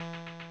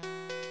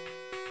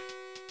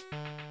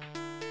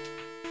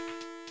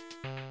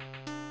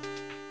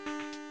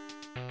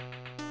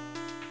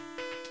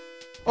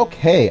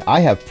Okay, I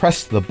have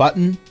pressed the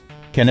button.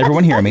 Can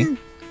everyone hear me?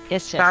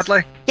 Yes.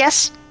 Sadly.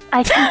 Yes,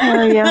 I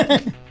can hear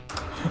you.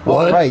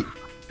 All right.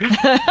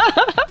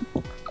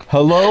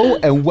 Hello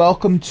and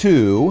welcome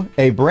to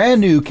a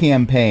brand new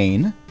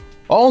campaign.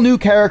 All new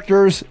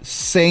characters,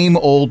 same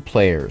old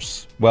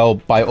players. Well,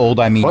 by old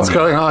I mean... What's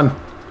going on?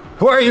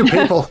 Who are you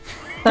people?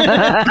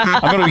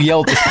 I'm going to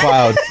yell at this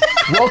cloud.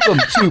 Welcome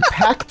to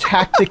Pack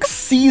Tactics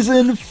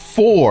Season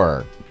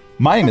 4.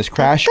 My name is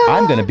Crash.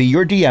 I'm going to be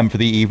your DM for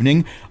the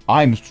evening.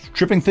 I'm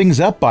tripping things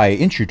up by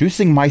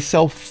introducing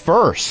myself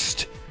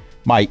first.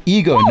 My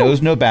ego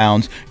knows no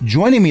bounds.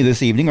 Joining me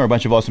this evening are a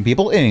bunch of awesome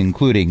people,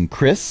 including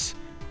Chris,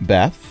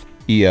 Beth,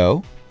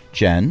 EO,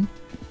 Jen,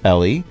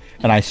 Ellie,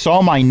 and I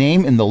saw my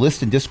name in the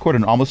list in Discord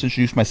and almost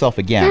introduced myself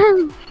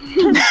again.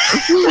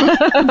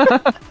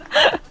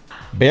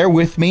 Bear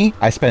with me.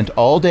 I spent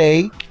all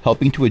day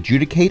helping to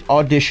adjudicate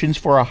auditions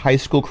for a high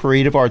school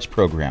creative arts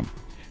program.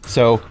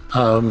 So,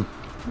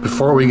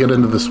 Before we get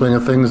into the swing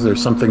of things,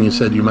 there's something you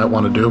said you might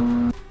want to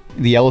do.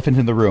 the elephant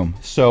in the room.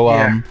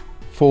 So,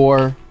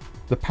 for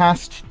the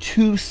past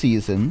 2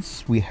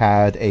 seasons, we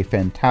had a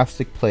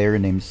fantastic player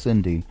named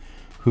Cindy,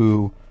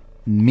 who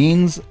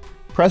means,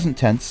 present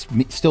tense,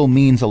 still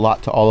means a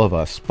lot to all of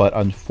us, but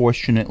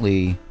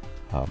unfortunately,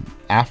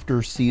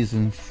 after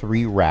season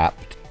 3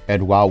 wrapped,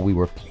 and while we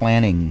were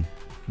planning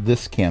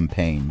this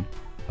campaign,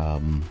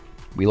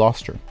 we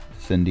lost her.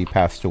 Cindy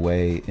passed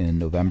away in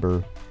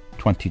November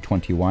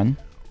 2021,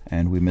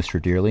 and we miss her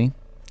dearly.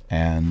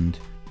 And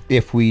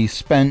if we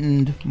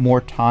spend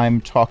more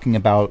time talking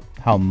about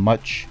how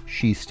much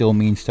she still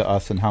means to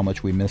us and how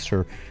much we miss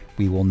her,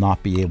 we will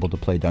not be able to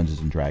play Dungeons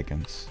and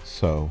Dragons.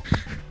 So,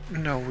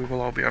 No, we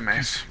will all be a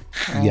mess.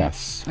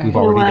 yes, we've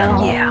already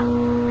done that.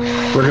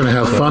 Yeah. We're going to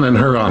have fun in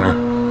her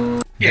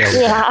honor.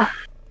 Yes.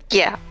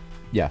 Yeah.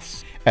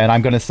 Yes. And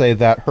I'm going to say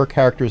that her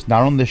character is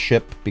not on the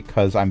ship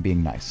because I'm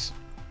being nice.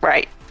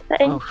 Right.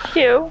 Thank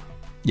you.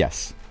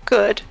 Yes.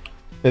 Good.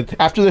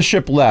 After the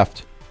ship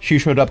left, she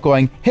showed up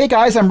going, "Hey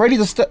guys, I'm ready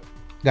to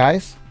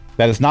Guys,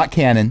 that is not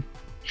canon.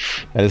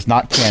 That is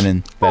not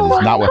canon. That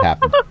is not what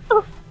happened.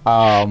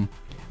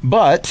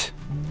 But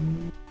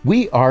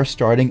we are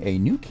starting a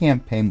new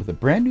campaign with a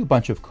brand new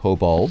bunch of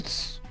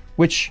kobolds,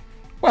 which,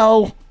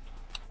 well,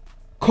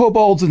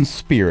 kobolds in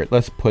spirit.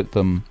 Let's put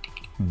them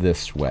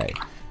this way.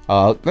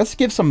 Let's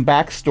give some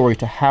backstory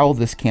to how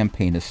this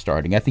campaign is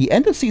starting. At the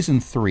end of Season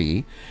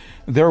 3,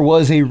 there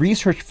was a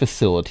research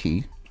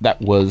facility that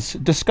was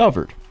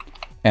discovered,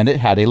 and it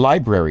had a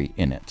library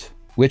in it,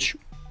 which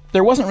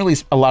there wasn't really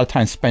a lot of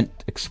time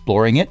spent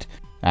exploring it.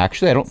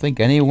 Actually, I don't think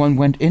anyone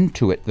went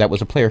into it that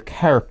was a player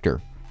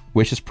character,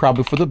 which is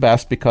probably for the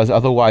best, because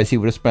otherwise he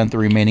would have spent the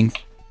remaining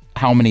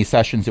how many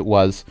sessions it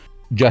was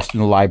just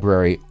in the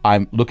library.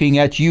 I'm looking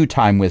at you,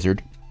 Time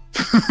Wizard.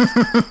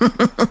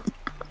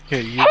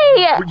 Hey,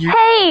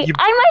 I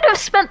might have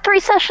spent 3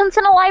 sessions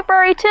in a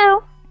library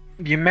too.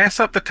 You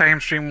mess up the time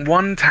stream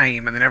one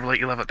time and they never let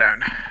you live it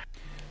down.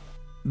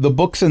 The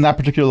books in that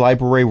particular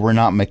library were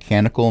not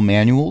mechanical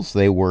manuals,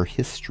 they were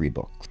history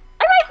books.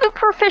 I might be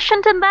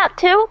proficient in that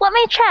too. Let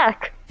me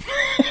check.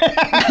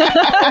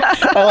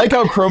 I like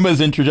how Chroma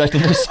is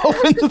interjecting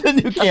herself into the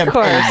new campaign. Of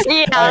course.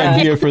 Yeah. I am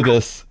here for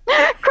this.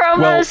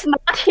 Chroma's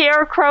not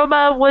here.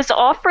 Chroma was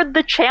offered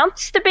the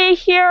chance to be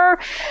here,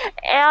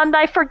 and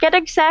I forget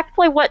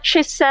exactly what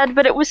she said,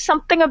 but it was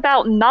something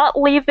about not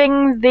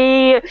leaving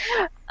the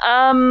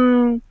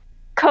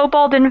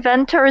kobold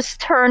inventors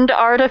turned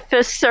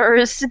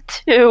artificers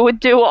to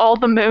do all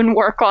the moon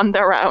work on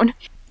their own.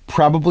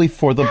 Probably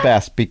for the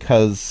best,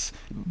 because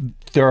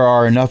there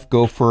are enough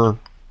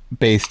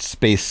gopher-based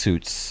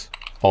spacesuits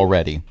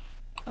already.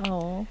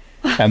 Oh.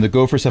 And the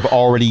gophers have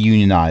already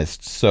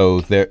unionized,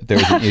 so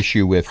there's an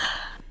issue with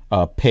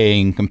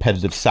paying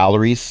competitive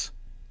salaries.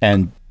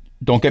 And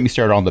don't get me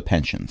started on the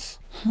pensions.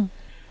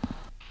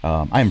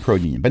 I am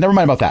pro-union, but never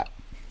mind about that.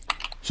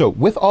 So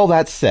with all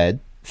that said,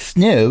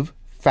 Sniv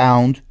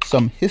found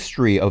some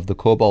history of the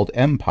Kobold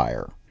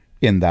Empire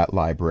in that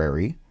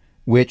library,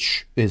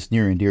 which is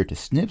near and dear to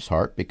Sniv's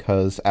heart,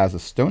 because as a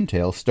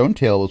Stonetail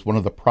was one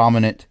of the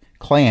prominent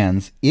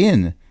clans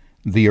in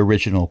the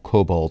original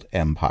Kobold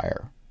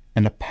Empire.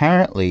 And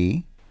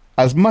apparently,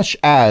 as much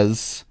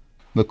as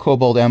the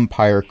Kobold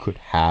Empire could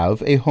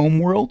have a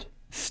homeworld,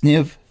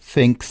 Sniv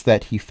thinks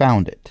that he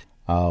found it.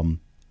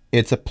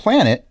 It's a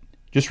planet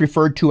just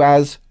referred to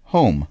as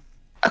home.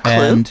 A clue?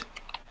 And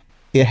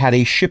it had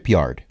a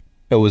shipyard.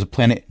 It was a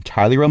planet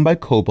entirely run by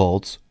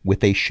kobolds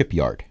with a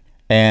shipyard.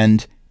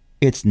 And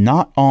it's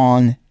not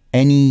on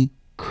any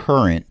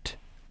current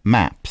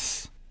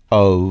maps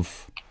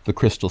of the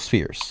crystal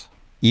spheres.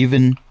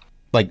 Even,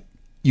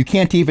 you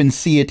can't even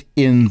see it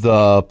in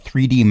the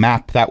 3D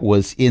map that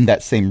was in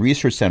that same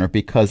research center,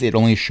 because it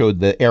only showed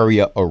the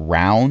area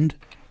around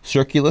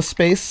Circulus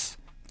space,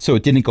 so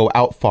it didn't go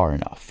out far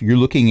enough. You're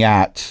looking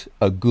at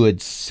a good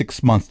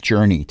 6-month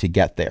journey to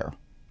get there,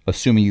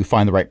 assuming you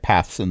find the right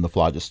paths in the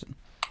phlogiston.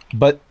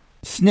 But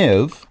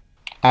Sniv,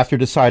 after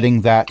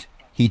deciding that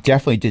he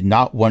definitely did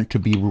not want to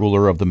be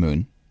ruler of the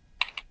moon,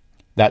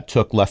 that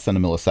took less than a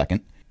millisecond,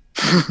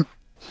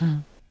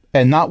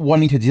 and not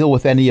wanting to deal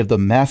with any of the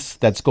mess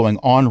that's going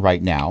on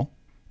right now,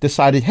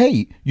 decided,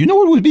 hey, you know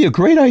what would be a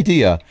great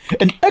idea?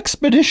 An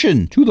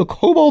expedition to the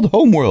Kobold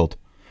homeworld.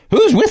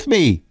 Who's with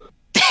me?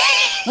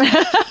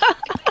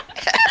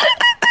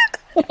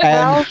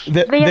 Well, And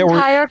the there were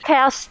entire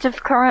cast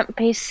of current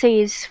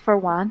PCs, for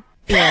one.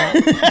 Yeah.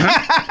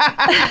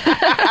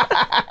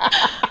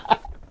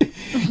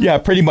 yeah,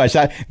 pretty much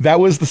that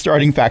was the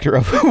starting factor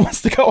of who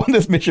wants to go on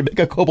this mission. Make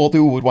a kobold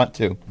who would want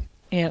to.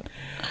 Yep.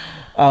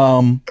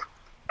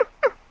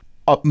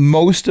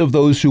 Most of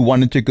those who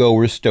wanted to go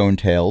were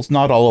Stonetails.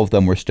 Not all of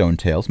them were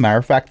Stonetails. Matter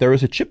of fact, there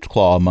was a Chipped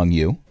Claw among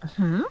you,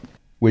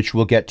 which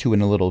we'll get to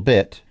in a little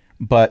bit.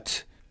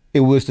 But it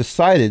was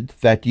decided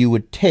that you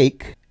would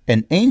take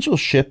an angel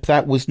ship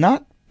that was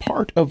not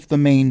part of the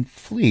main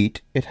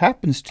fleet. It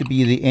happens to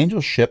be the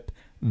angel ship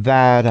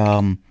that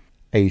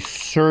a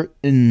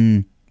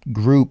certain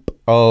group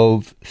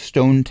of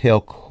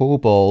Stonetail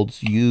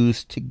kobolds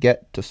used to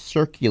get to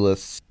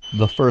Circulus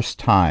the first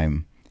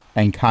time,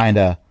 and kind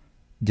of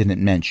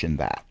didn't mention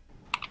that.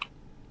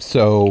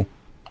 So,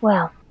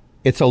 Well,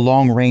 it's a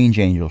long-range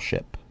angel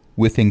ship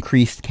with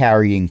increased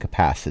carrying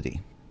capacity.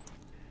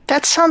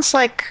 That sounds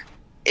like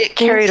it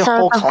carried these a are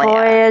whole the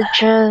clan.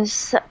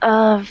 voyages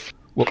of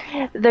Well-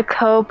 the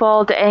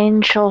Kobold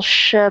Angel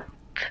ship.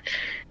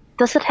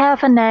 Does it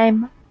have a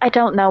name? I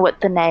don't know what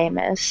the name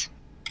is.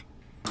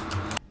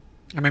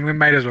 I mean, we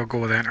might as well go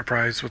with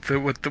Enterprise with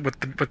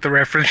the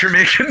reference you're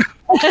making.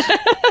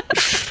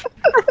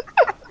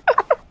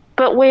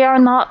 But we are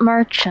not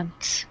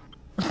merchants.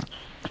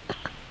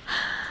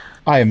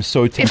 I am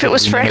so tempted. If it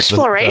was to for name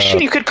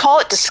exploration, you could call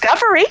it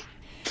Discovery.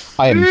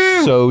 I am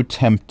so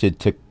tempted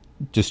to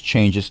just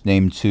change its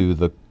name to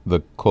the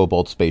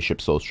Kobold Spaceship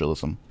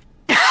Socialism.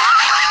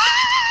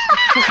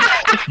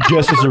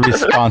 Just as a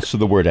response to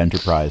the word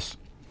Enterprise.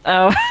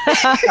 Oh.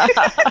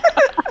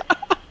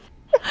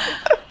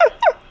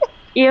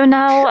 You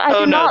know, I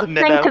Oh, do no, not the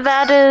minnow. think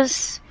that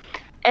is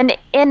an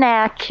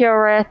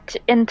inaccurate,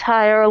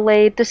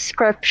 entirely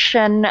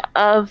description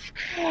of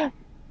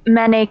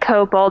many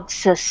kobold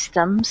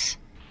systems.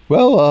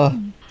 Well,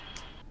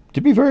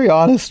 to be very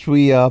honest,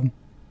 we've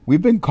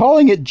been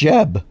calling it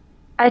Jeb.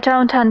 I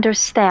don't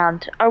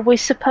understand. Are we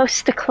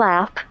supposed to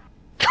clap?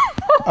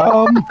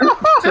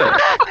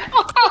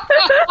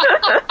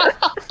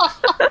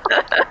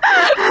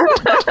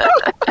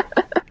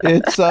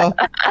 It's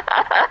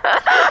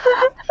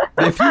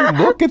if you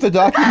look at the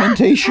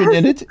documentation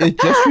in it, it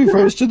just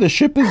refers to the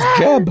ship as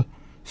Jeb.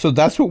 So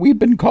that's what we've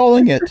been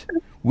calling it.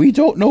 We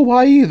don't know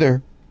why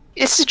either.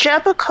 Is the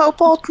Jeb a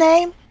kobold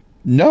name?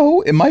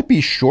 No, it might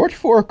be short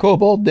for a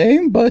kobold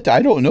name, but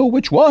I don't know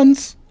which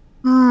ones.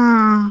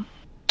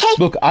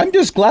 Look, I'm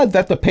just glad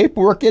that the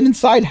paperwork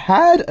inside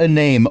had a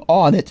name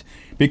on it,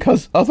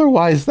 because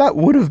otherwise that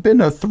would have been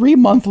a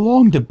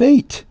 3-month-long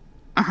debate.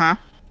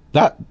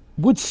 That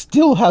would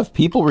still have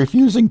people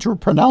refusing to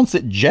pronounce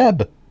it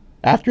Jeb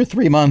after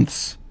 3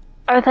 months.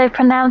 Are they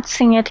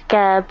pronouncing it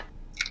Gab?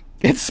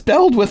 It's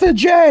spelled with a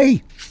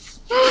J.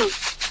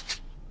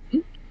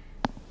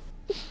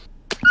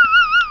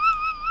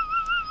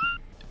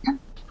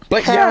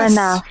 But Fair yes,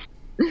 enough.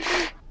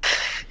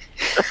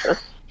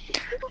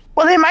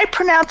 Well, they might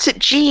pronounce it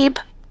Jeeb.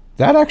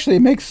 that actually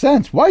makes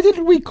sense. Why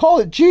didn't we call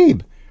it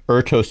Jeeb?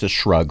 Ertos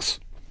shrugs.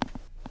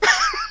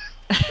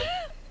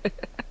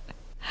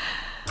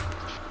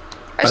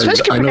 I suppose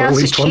you I could know at pronounce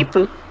it least one-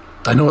 Cheapu.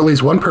 I know at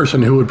least one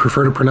person who would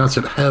prefer to pronounce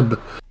it Heb.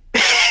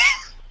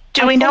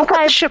 Do we know think what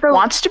I the ship wrote-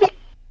 wants to be?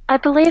 I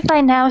believe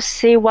I now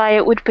see why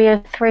it would be a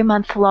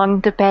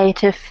 3-month-long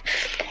debate if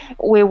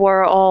we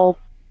were all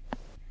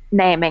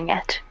naming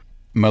it.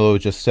 Mello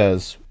just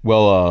says,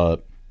 well,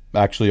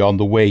 actually on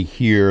the way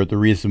here, the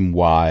reason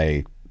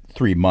why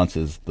 3 months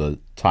is the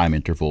time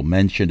interval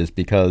mentioned is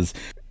because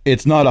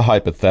it's not a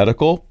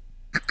hypothetical.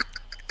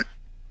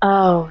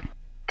 Oh,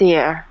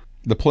 dear.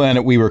 The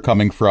planet we were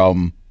coming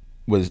from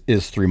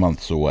is 3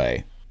 months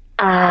away.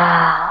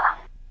 Ah,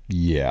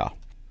 Yeah.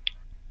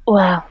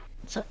 well,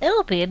 So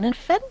it'll be an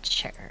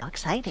adventure. How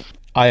exciting.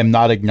 I am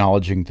not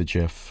acknowledging the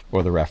GIF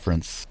or the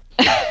reference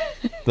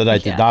that I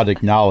did not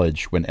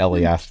acknowledge when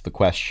Ellie asked the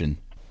question.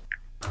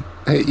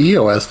 Hey,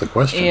 EO asked the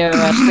question. Yeah,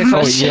 that's the Oh,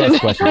 question. yes,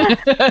 question.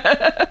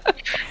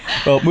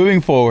 Well, moving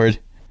forward,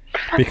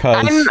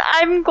 because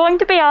I'm going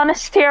to be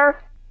honest here.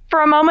 For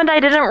a moment, I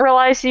didn't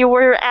realize you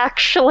were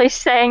actually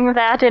saying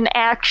that in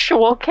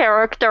actual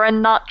character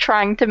and not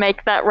trying to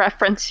make that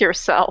reference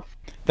yourself.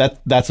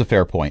 that's a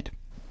fair point.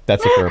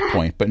 That's a fair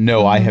point. But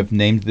no, I have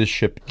named this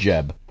ship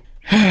Jeb.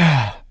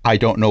 I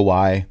don't know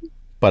why,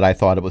 but I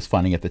thought it was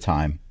funny at the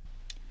time.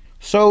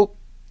 So,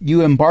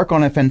 you embark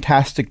on a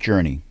fantastic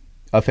journey.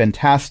 A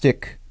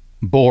fantastic,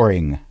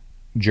 boring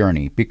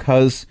journey,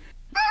 because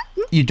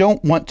you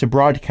don't want to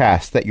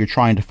broadcast that you're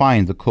trying to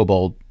find the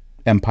Kobold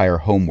Empire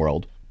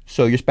homeworld.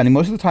 So you're spending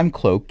most of the time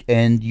cloaked,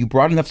 and you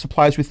brought enough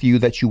supplies with you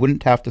that you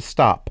wouldn't have to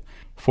stop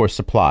for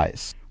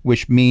supplies,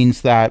 which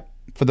means that,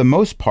 for the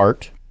most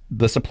part,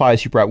 the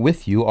supplies you brought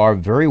with you are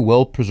very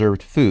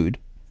well-preserved food,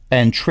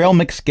 and trail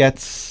mix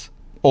gets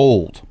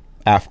old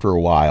after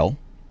a while.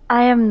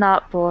 I am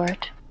not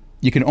bored.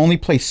 You can only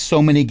play so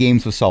many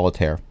games of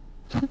solitaire.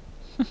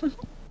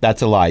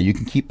 That's a lie. You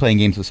can keep playing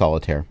games of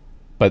solitaire,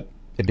 but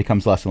it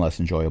becomes less and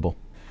less enjoyable.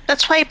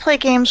 That's why you play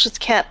games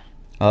with Kep.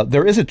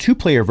 There is a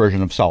 2-player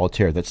version of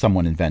solitaire that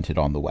someone invented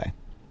on the way.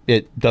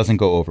 It doesn't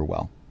go over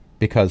well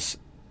because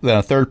then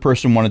a third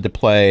person wanted to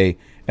play,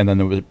 and then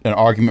there was an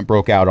argument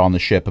broke out on the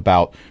ship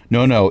about,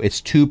 no,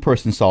 it's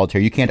 2-person solitaire.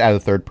 You can't add a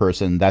third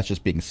person. That's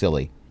just being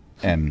silly.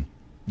 And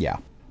yeah.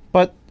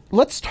 But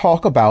let's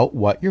talk about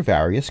what your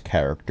various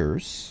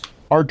characters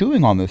are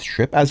doing on this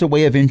trip as a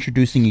way of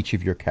introducing each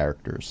of your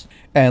characters.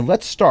 And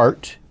let's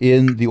start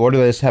in the order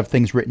that I have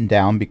things written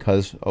down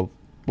because of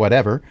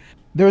whatever.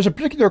 There's a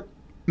particular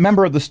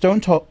member of the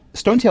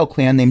Stonetail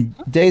clan named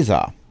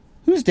Deza.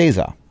 Who's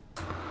Deza?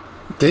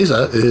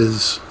 Deza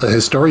is a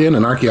historian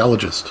and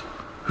archaeologist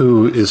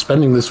who is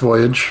spending this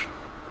voyage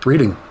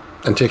reading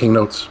and taking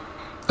notes,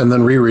 and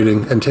then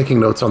rereading and taking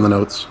notes on the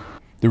notes.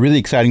 The really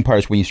exciting part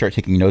is when you start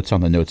taking notes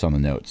on the notes on the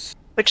notes.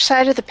 Which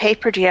side of the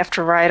paper do you have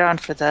to write on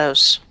for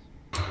those?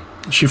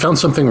 She found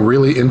something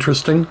really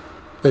interesting.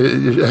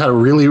 It had a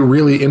really,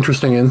 really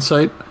interesting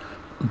insight,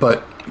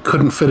 but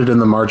couldn't fit it in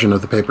the margin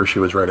of the paper she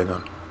was writing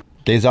on.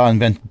 Deza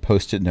invented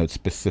Post-it notes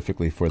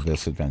specifically for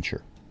this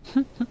adventure.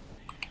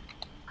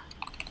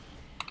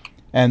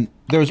 And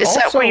there's Is also...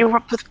 that what you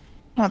wrote with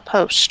on a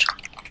post?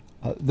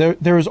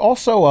 There is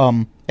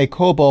also a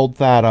kobold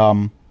that,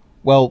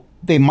 well,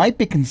 they might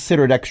be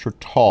considered extra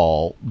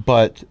tall,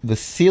 but the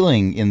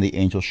ceiling in the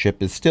angel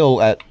ship is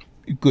still at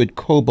good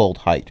kobold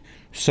height.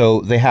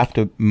 So they have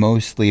to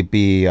mostly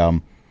be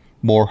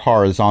more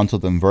horizontal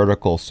than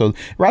vertical. So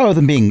rather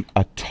than being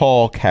a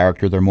tall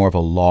character, they're more of a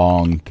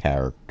long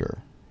character.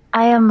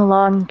 I am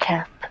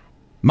Longcap.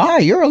 My,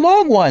 you're a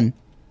long one.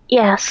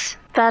 Yes,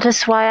 that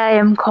is why I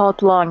am called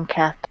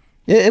Longcap.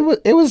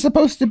 It was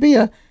supposed to be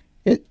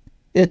it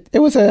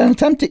was an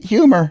attempt at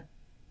humor.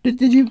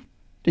 Did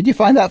you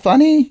find that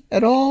funny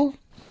at all,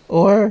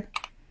 or?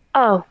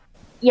 Oh,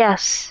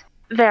 yes,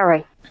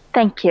 very.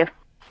 Thank you.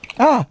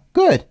 Ah,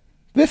 good.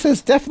 This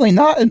is definitely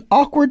not an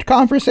awkward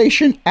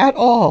conversation at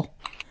all.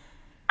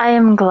 I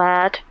am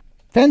glad.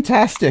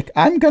 Fantastic.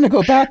 I'm going to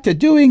go back to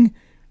doing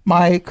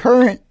my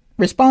current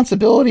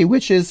responsibility,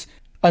 which is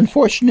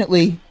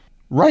unfortunately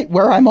right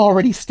where I'm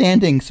already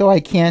standing, so I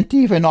can't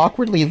even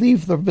awkwardly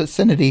leave the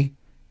vicinity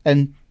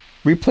and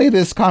replay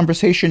this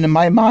conversation in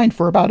my mind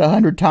for about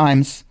 100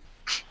 times.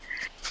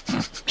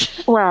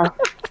 Well,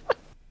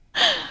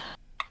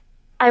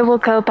 I will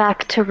go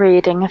back to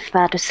reading if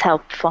that is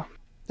helpful.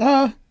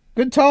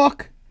 Good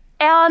talk.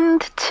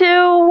 And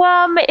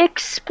to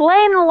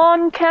explain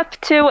Longcap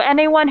to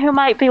anyone who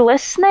might be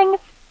listening,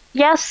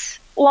 yes,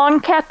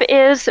 Longcap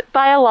is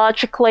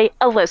biologically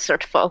a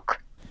lizard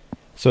folk.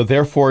 So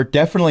therefore,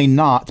 definitely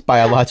not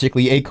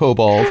biologically a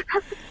kobold,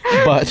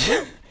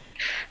 but...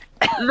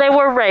 They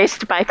were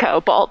raised by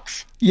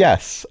kobolds.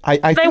 Yes, I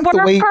They think were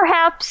the way...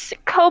 perhaps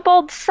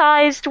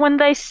kobold-sized when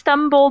they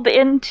stumbled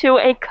into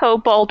a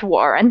kobold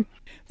warren.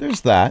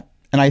 There's that.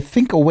 And I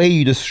think a way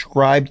you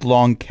described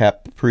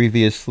Longcap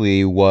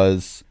previously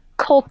was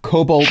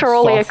kobold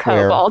Surely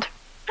software. a kobold.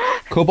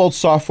 Kobold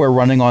software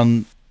running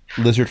on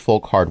lizard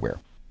folk hardware.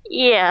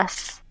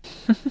 Yes.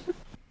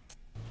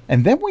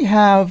 And then we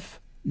have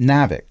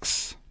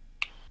Navix.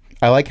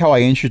 I like how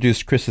I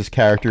introduced Chris's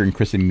character and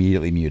Chris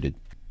immediately muted.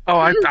 Oh,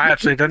 I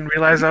actually didn't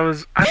realize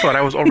I thought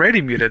I was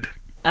already muted.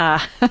 No,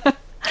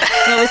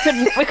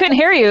 we couldn't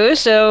hear you,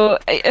 so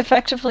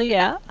effectively,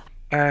 yeah.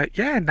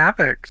 Yeah,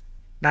 Navix.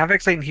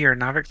 Navix ain't here.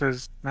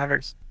 Navix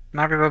Navix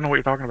doesn't know what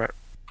you're talking about.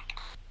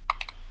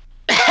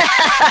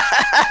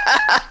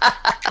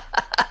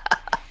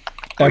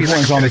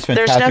 Everyone's on this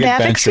There's fantastic no Navix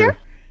adventure. here?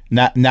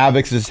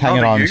 Navix is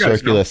hanging think on you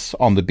guys Circulus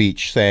on the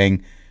beach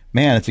saying,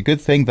 man, it's a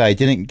good thing that I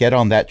didn't get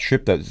on that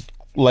trip that was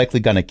likely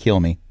going to kill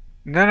me.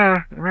 No.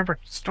 Remember,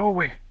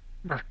 stowaway.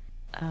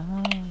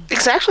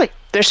 Exactly.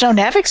 There's no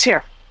Navix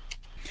here.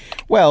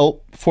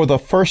 Well, for the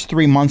first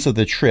 3 months of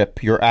the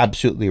trip, you're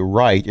absolutely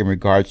right in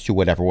regards to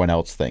what everyone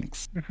else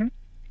thinks. Mm-hmm.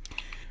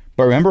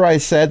 But remember I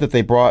said that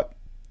they brought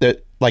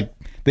that, like,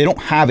 they don't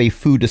have a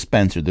food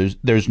dispenser.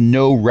 There's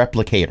no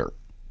replicator.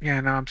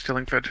 Yeah, no, I'm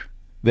stealing food.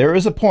 There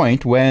is a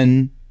point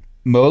when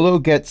Molo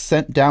gets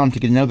sent down to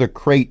get another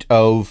crate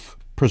of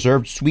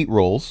preserved sweet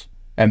rolls,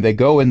 and they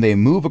go and they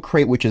move a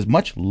crate which is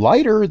much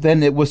lighter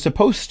than it was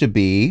supposed to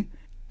be,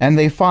 and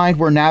they find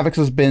where Navix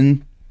has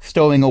been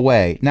stowing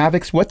away.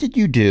 Navix, what did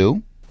you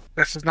do?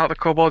 This is not the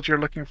kobold you're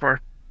looking for.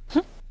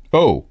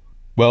 Oh,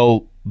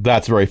 well,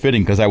 that's very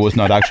fitting because I was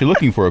not actually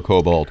looking for a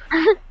kobold.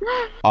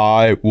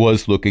 I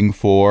was looking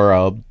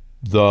for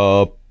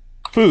the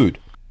food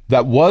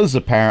that was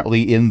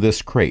apparently in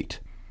this crate.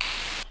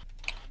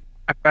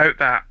 About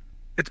that.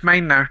 It's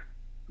mine now.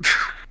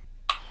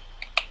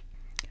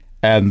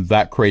 And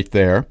that crate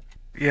there,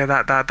 Yeah,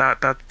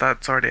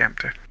 that's already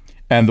empty.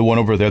 and the one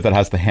over there that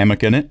has the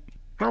hammock in it.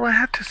 Well, I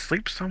had to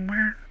sleep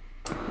somewhere.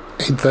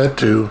 Ain't that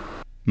too?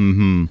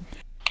 Mm-hmm.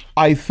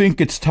 I think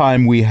it's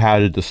time we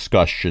had a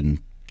discussion.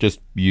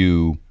 Just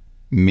you,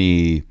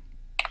 me,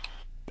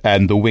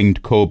 and the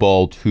winged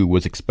kobold who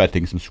was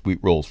expecting some sweet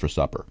rolls for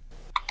supper.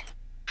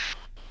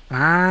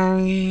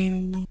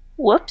 Fine.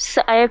 Whoops,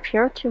 I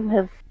appear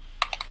to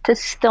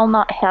still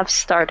not have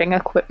starting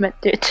equipment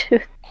due to...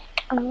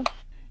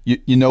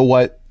 You know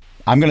what?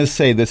 I'm going to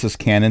say this is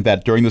canon,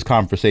 that during this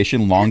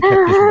conversation,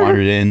 Longcap just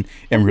wandered in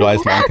and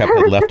realized Longcap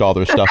had left all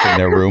their stuff in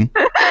their room.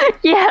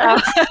 Yeah.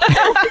 Went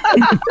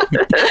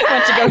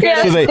to go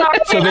get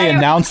it. So they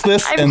announce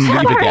this I'm and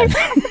leave sorry. again.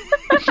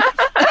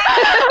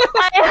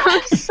 I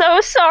am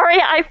so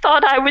sorry. I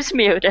thought I was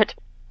muted.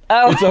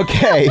 Oh, It's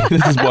okay.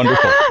 This is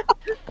wonderful.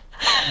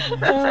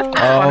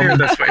 Funnier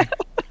this way.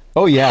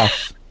 Oh,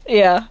 yes.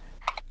 yeah.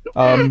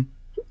 And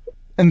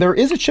there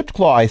is a chipped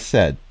claw, I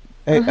said.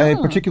 A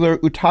particular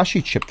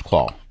Utashi chipped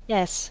claw.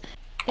 Yes.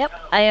 Yep,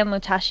 I am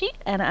Utashi,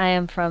 and I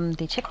am from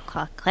the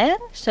Chickasaw clan,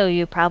 so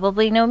you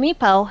probably know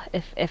Meepo,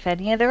 if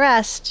any of the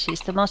rest.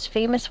 She's the most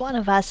famous one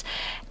of us.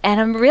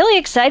 And I'm really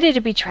excited to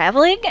be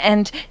traveling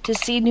and to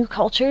see new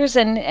cultures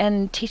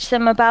and teach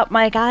them about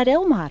my god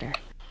Ilmater.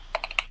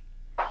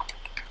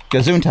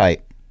 Gesundheit.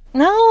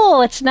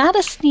 No, it's not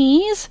a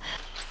sneeze.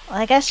 Well,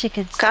 I guess you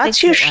could Gods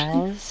think it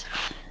usually- was.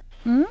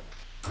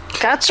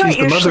 Gods aren't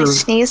the usually mother-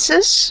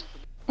 sneezes.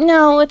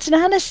 No, it's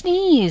not a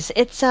sneeze.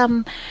 It's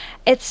a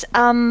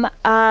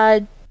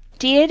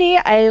deity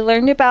I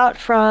learned about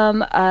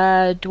from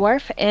a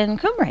dwarf in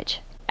Coomridge.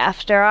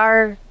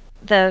 After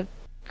the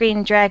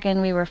green dragon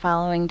we were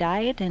following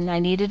died, and I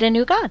needed a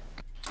new god.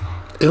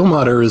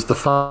 Ilmater is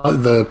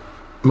the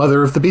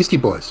mother of the Beastie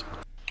Boys.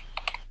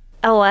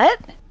 A what?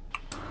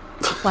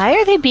 Why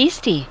are they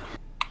beastie?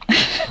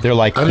 They're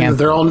like I mean,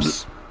 they're all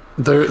canthropes.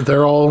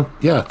 they're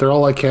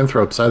all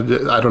lycanthropes. I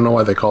don't know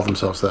why they call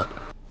themselves that.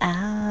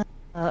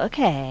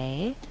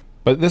 Okay.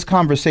 But this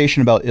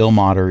conversation about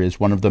Ilmater is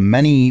one of the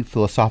many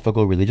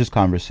philosophical religious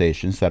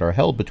conversations that are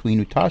held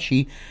between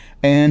Utashi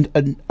and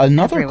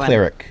another Everyone.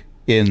 cleric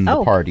in the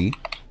Oh. party,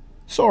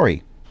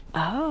 Sori.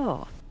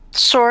 Oh.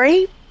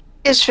 Sori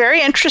is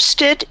very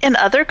interested in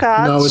other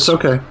gods. No, it's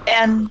okay.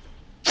 And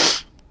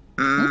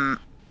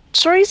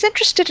Sori's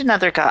interested in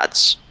other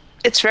gods.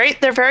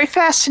 They're very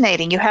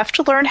fascinating. You have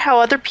to learn how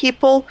other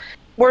people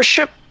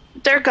worship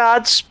their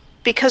gods,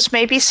 because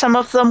maybe some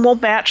of them will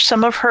match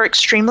some of her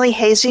extremely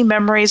hazy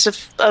memories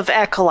of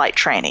acolyte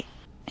training.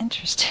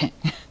 Interesting.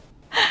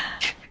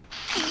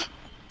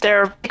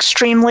 They're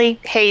extremely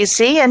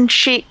hazy, and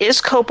she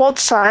is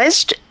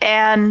kobold-sized,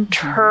 and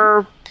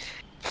her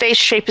face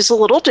shape is a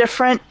little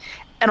different,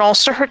 and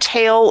also her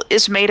tail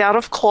is made out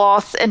of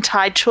cloth and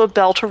tied to a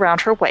belt around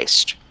her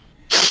waist.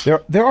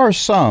 There are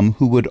some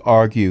who would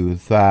argue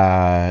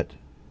that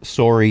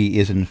Sori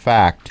is in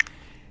fact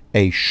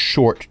a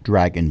short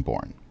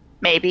dragonborn.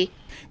 Maybe.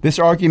 This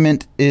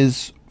argument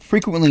is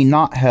frequently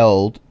not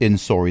held in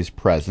Sori's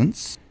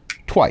presence.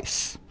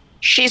 Twice.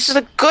 She's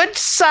a good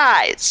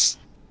size.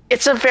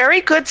 It's a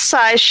very good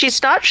size.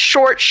 She's not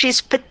short,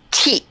 she's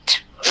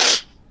petite.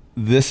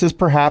 This is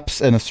perhaps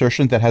an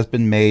assertion that has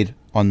been made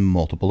on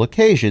multiple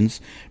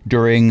occasions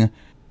during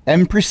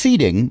and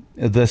preceding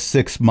the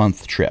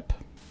 6-month trip.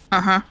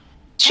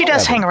 She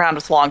does hang around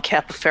with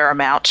Longcap a fair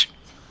amount.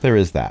 There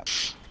is that.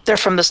 They're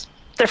from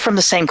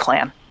the same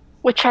clan.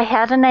 Which I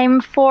had a name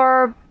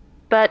for,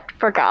 but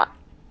forgot.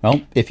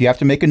 Well, if you have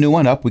to make a new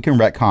one up, we can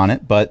retcon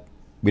it, but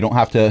we don't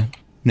have to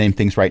name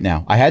things right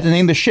now. I had to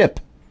name the ship.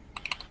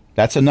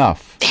 That's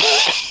enough.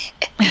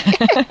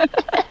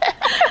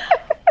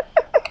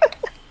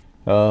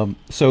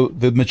 So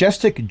the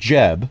majestic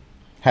Jeb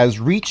has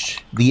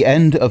reached the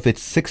end of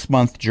its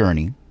 6-month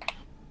journey.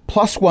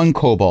 +1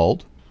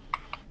 kobold.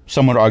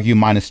 Some would argue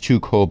 -2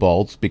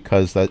 kobolds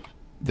because that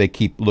they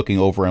keep looking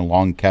over in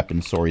Longcap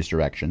and Sori's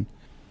direction,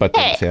 but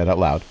don't say that out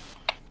loud.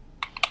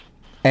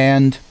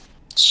 And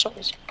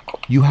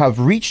you have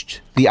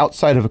reached the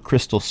outside of a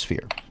crystal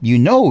sphere. You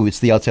know it's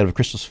the outside of a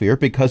crystal sphere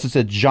because it's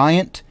a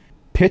giant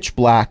pitch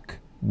black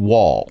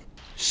wall,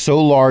 so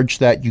large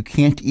that you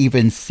can't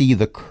even see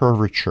the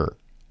curvature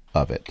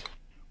of it,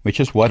 which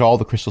is what all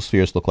the crystal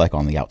spheres look like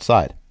on the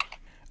outside.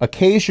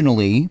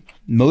 Occasionally,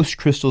 most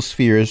crystal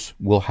spheres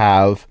will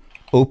have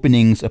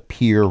openings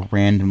appear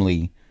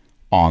randomly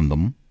on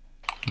them,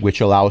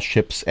 which allows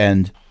ships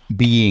and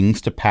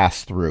beings to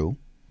pass through,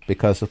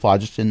 because the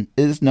phlogiston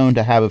is known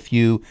to have a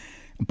few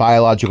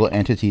biological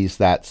entities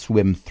that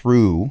swim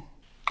through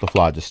the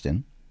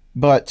phlogiston.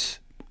 But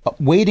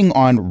waiting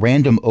on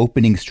random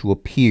openings to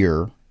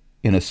appear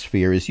in a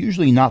sphere is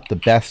usually not the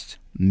best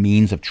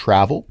means of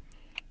travel.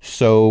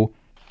 So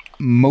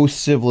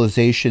most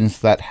civilizations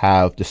that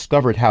have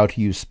discovered how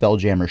to use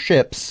Spelljammer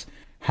ships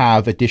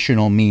have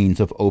additional means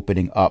of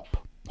opening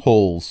up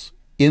holes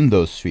in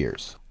those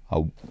spheres.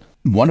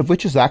 One of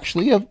which is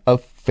actually a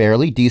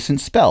fairly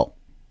decent spell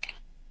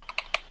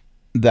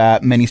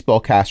that many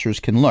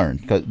spellcasters can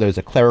learn. There's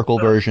a clerical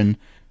version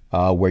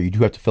where you do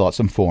have to fill out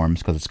some forms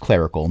because it's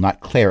clerical,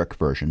 not cleric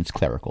version, it's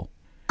clerical.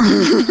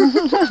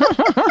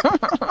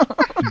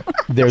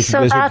 There's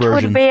So wizard that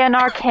versions. would be an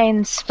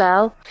arcane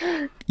spell.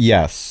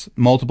 Yes,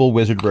 multiple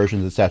wizard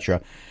versions,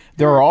 etc.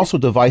 There are also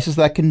devices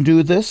that can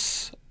do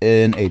this.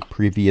 In a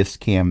previous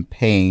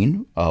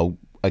campaign,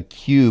 a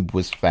cube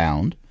was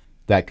found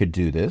that could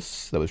do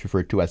this, that was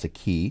referred to as a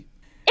key.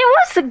 It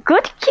was a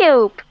good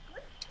cube.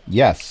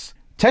 Yes.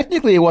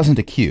 Technically, it wasn't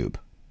a cube.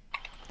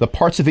 The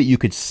parts of it you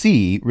could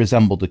see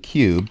resembled a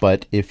cube,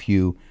 but if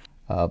you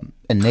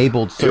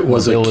enabled certain It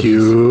was a abilities,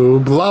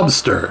 cube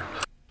lobster.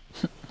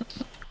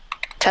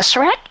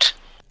 Tesseract?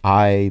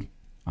 I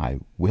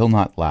will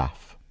not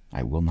laugh.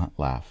 I will not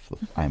laugh.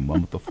 I am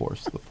one with the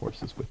Force. The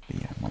Force is with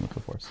me. I'm one with the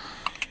Force.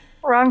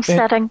 Wrong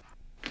setting.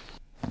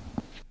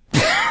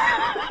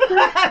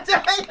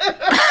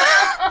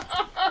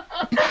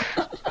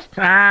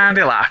 And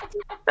he laughed.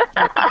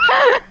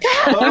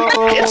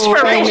 Oh,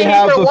 Inspiration we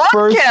have for the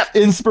first Longcap.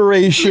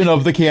 inspiration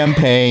of the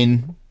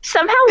campaign.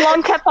 Somehow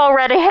Longcap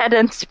already had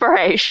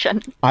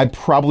inspiration. I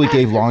probably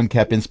gave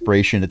Longcap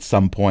inspiration at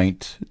some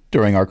point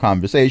during our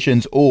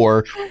conversations,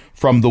 or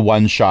from the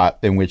one shot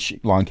in which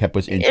Longcap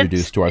was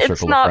introduced to our circle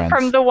It's not of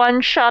friends. from the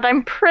one shot.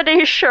 I'm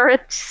pretty sure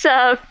it's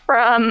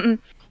from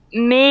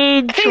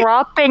me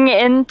dropping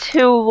into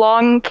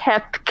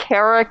Longcap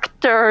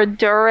character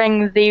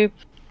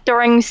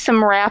during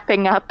some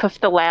wrapping up of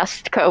the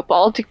last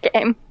Kobold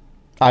game.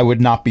 I would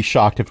not be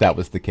shocked if that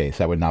was the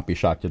case. I would not be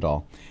shocked at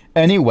all.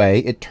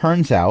 Anyway, it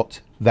turns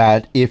out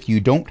that if you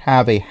don't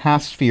have a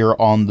half sphere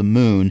on the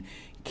moon,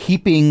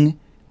 keeping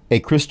a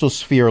crystal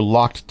sphere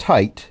locked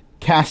tight,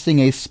 casting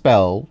a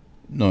spell,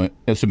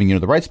 assuming you know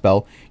the right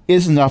spell,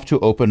 is enough to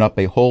open up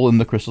a hole in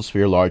the crystal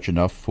sphere large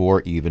enough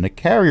for even a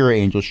carrier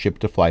angel ship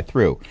to fly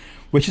through,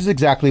 which is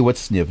exactly what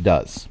Sniv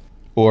does.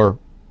 Or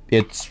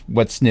it's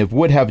what Sniv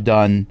would have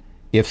done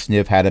if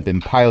Sniv hadn't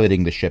been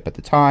piloting the ship at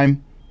the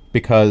time,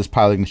 because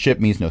piloting the ship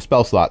means no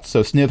spell slots.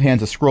 So Sniv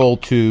hands a scroll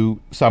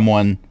to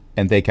someone,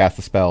 and they cast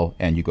the spell,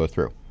 and you go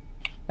through.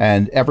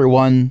 And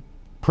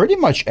pretty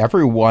much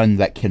everyone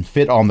that can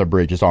fit on the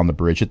bridge is on the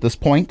bridge at this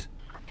point,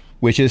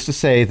 which is to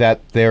say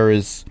that there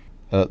is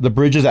the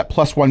bridge is at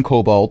 +1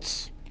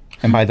 kobolds,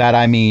 and by that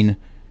I mean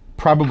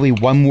probably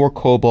one more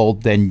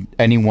kobold than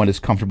anyone is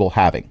comfortable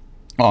having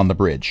on the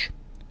bridge.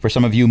 For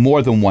some of you,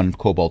 more than one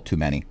kobold too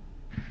many.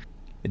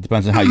 It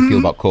depends on how you feel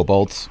about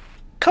kobolds.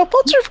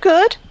 Kobolds are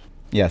good.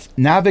 Yes,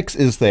 Navix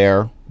is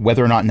there,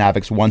 whether or not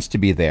Navix wants to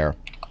be there,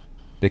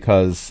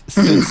 because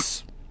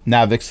since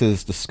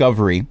Navix's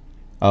discovery,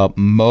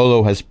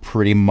 Molo has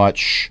pretty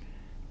much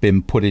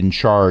been put in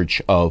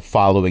charge of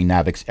following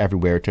Navix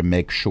everywhere to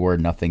make sure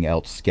nothing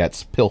else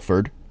gets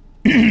pilfered.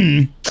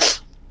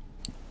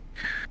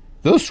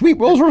 Those sweet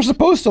rolls were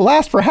supposed to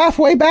last for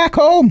halfway back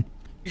home.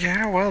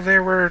 Yeah, well, they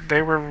were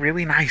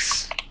really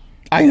nice.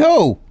 I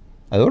know.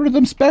 I ordered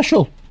them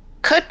special.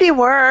 Could be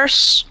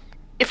worse.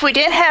 If we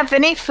didn't have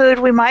any food,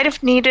 we might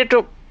have needed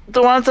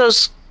one of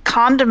those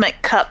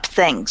condiment cup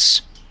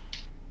things.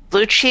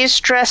 Blue cheese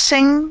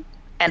dressing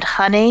and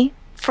honey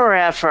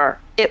forever.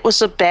 It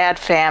was a bad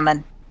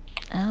famine.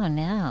 Oh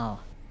no.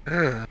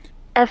 Ugh.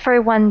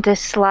 Everyone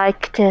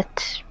disliked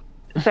it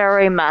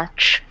very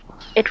much.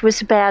 It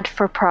was bad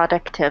for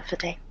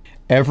productivity.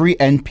 Every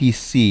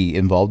NPC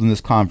involved in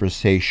this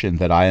conversation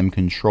that I am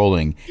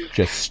controlling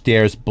just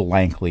stares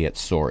blankly at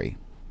Sori.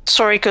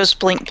 Sori goes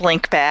blink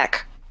blink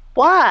back.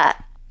 What?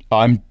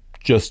 I'm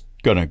just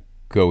gonna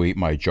go eat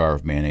my jar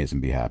of mayonnaise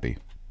and be happy.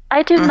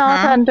 I do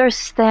not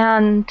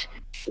understand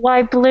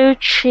why blue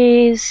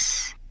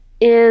cheese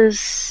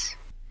is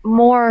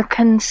more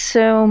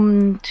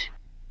consumed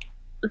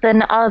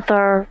than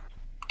other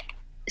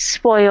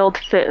spoiled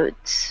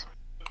foods.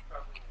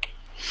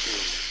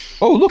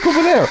 Oh, look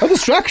over there! A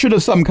distraction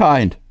of some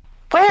kind!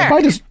 Where?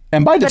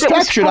 And by But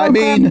distraction, I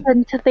mean...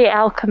 into the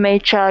alchemy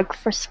jug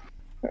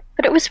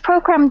but it was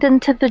programmed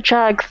into the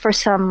jug for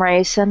some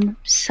reason,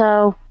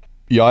 so...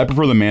 Yeah, I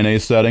prefer the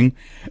mayonnaise setting.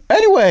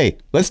 Anyway,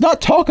 let's not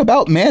talk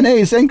about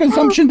mayonnaise and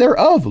consumption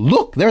thereof.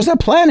 Look, there's a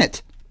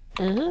planet!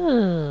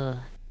 Ooh.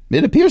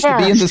 It appears to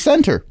be in the Yes.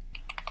 center.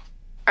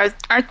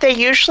 Aren't they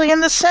usually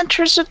in the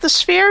centers of the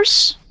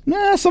spheres?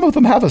 Nah, some of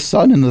them have a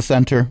sun in the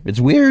center.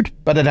 It's weird,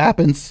 but it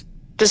happens.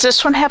 Does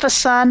this one have a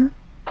sun?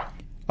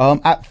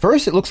 At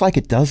first, it looks like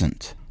it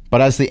doesn't.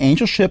 But as the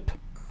angel ship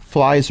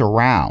flies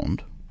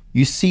around,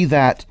 you see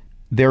that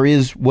there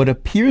is what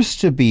appears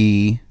to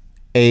be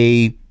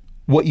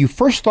what you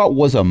first thought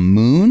was a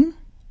moon,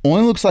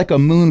 only looks like a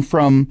moon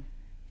from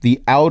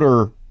the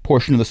outer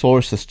portion of the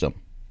solar system.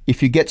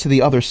 If you get to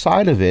the other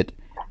side of it,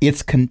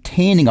 it's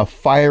containing a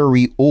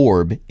fiery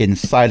orb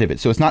inside of it.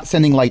 So it's not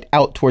sending light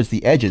out towards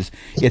the edges,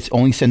 it's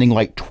only sending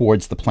light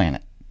towards the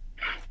planet.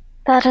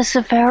 That is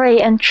a very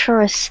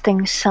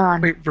interesting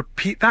sun. Wait,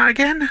 repeat that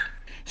again?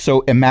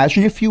 So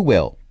imagine, if you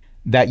will,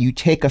 that you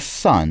take a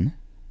sun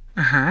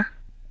Uh-huh.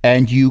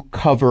 and you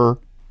cover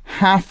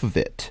half of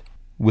it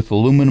with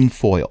aluminum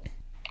foil.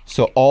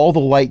 So all the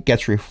light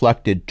gets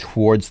reflected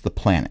towards the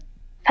planet.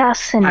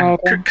 Fascinating.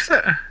 Cooks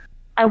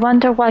I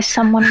wonder why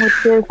someone would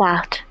do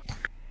that.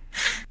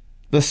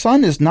 The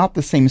sun is not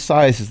the same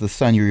size as the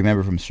sun you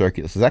remember from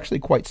Circulus. It's actually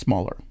quite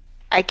smaller.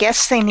 I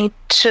guess they need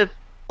to,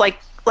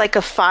 like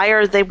a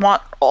fire, they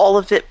want all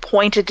of it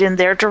pointed in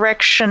their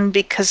direction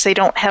because they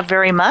don't have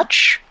very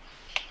much.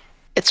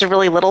 It's a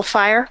really little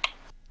fire.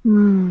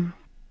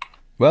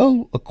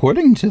 Well,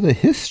 according to the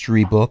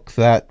history book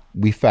that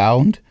we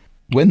found,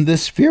 when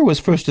this sphere was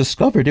first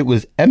discovered, it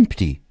was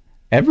empty.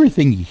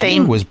 Everything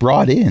here was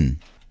brought in.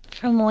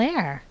 From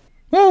where?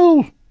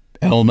 Well,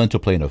 elemental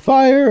plane of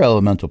fire,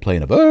 elemental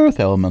plane of earth,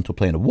 elemental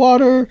plane of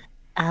water.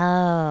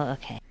 Oh,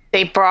 okay.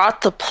 They brought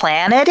the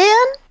planet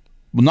in?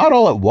 Well, not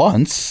all at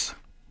once,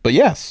 but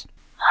yes.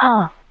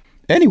 Huh.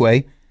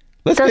 Anyway,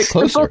 let's get Does the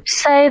closer. book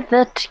say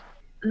that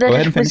ahead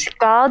and it was finish.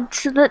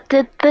 gods that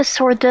did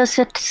this, or does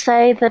it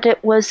say that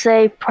it was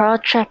a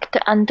project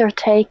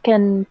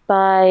undertaken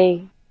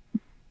by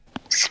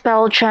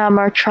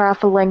Spelljammer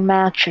traveling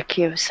magic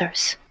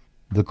users?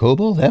 The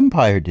Kobold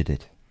Empire did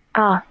it.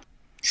 Ah,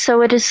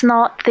 so it is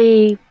not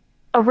the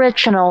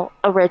original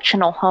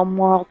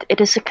homeworld.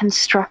 It is a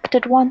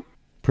constructed one?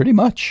 Pretty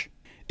much.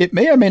 It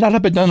may or may not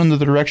have been done under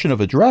the direction of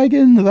a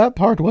dragon. That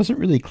part wasn't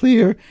really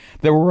clear.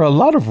 There were a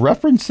lot of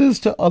references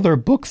to other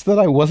books that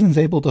I wasn't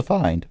able to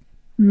find.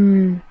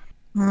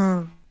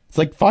 It's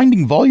like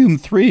finding volume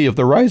 3 of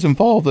The Rise and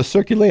Fall of the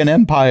Circulaean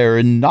Empire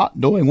and not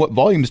knowing what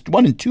volumes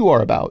 1 and 2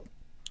 are about.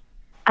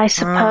 I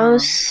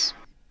suppose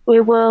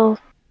we will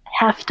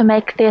have to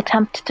make the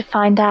attempt to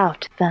find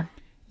out, then.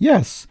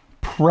 Yes,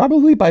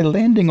 probably by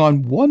landing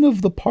on one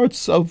of the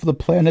parts of the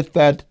planet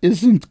that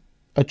isn't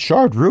a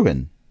charred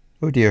ruin.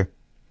 Oh dear.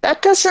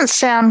 That doesn't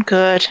sound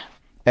good.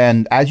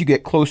 And as you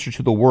get closer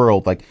to the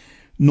world,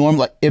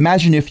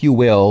 imagine, if you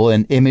will,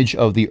 an image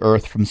of the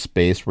Earth from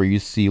space where you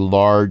see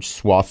large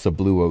swaths of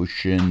blue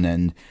ocean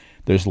and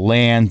there's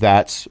land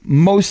that's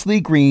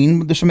mostly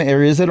green. There's some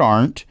areas that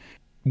aren't.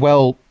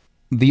 Well,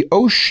 the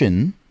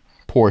ocean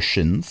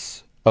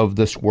portions of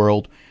this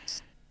world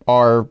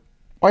are,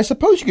 I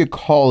suppose you could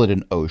call it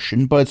an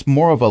ocean, but it's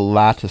more of a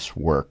lattice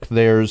work.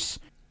 There's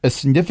a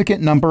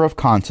significant number of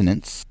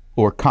continents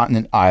or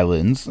continent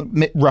islands,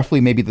 roughly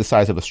maybe the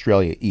size of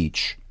Australia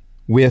each,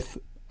 with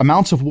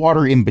amounts of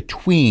water in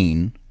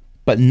between,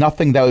 but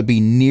nothing that would be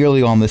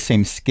nearly on the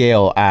same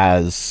scale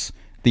as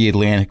the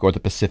Atlantic or the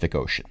Pacific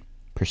Ocean,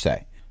 per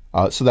se.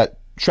 So that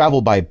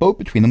travel by boat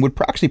between them would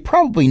actually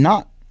probably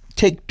not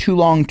take too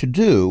long to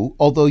do,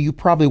 although you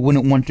probably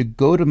wouldn't want to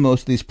go to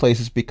most of these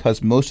places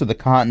because most of the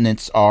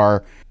continents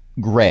are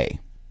gray,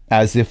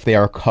 as if they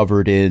are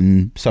covered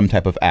in some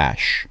type of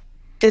ash.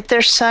 Did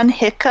their sun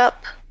hiccup?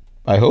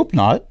 I hope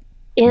not.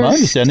 My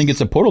understanding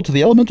it's a portal to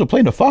the elemental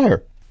plane of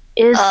fire.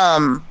 Is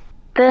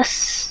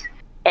this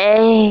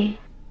a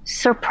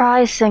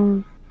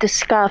surprising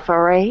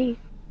discovery?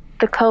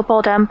 The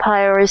Kobold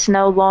Empire is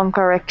no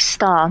longer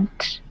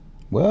extant.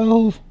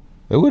 Well,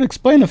 it would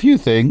explain a few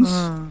things.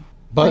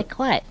 But, Like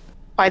what?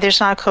 Why there's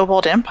not a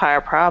Kobold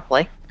Empire,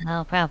 probably.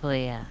 Oh,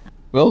 probably, yeah.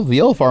 well, the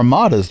Elf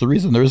Armada is the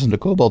reason there isn't a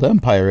Kobold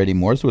Empire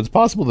anymore, so it's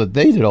possible that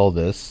they did all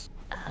this.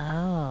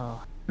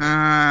 Oh.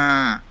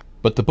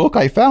 But the book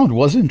I found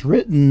wasn't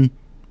written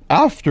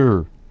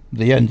after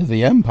the end of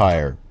the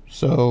Empire,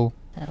 so...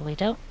 So we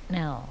don't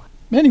know.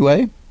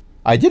 Anyway,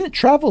 I didn't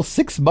travel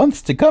 6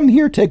 months to come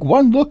here, take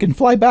one look, and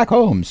fly back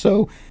home,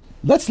 so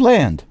let's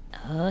land.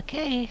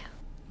 Okay.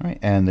 All right,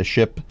 and the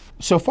ship,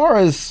 so far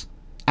as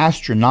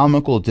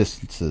astronomical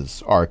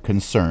distances are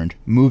concerned,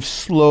 moves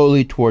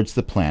slowly towards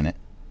the planet.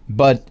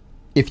 But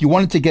if you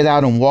wanted to get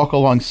out and walk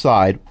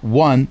alongside,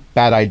 1,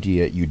 bad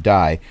idea, you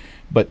die.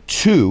 But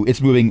 2, it's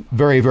moving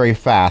very, very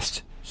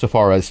fast so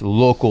far as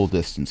local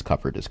distance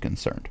covered is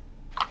concerned.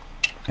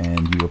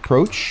 And you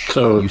approach.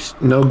 So,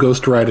 no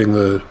ghost riding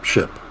the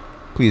ship,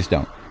 Please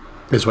don't.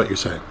 is what you're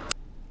saying.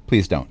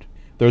 Please don't.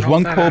 There's Oh,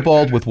 one that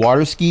kobold added. with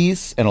water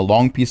skis and a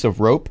long piece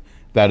of rope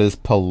that is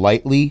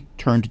politely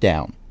turned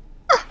down.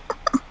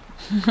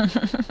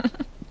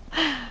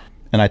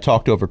 And I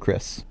talked over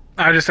Chris.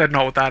 I just said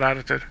no with that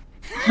attitude.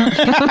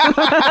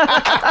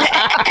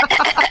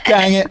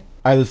 Dang it.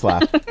 I just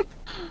laughed.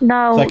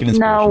 No, Second inspiration.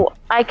 no,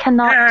 I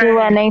cannot do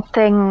Yay.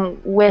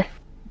 anything with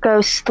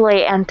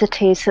ghostly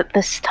entities at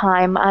this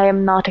time. I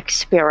am not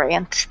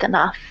experienced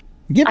enough.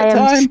 Give it I am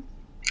time.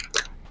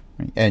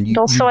 And you,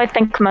 Also, I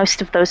think most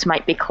of those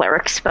might be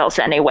cleric spells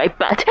anyway,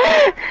 but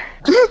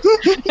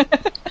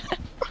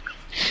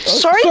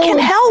Sorry can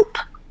help.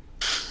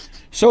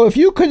 so if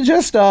you could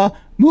just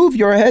move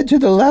your head to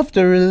the left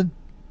or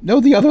no,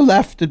 the other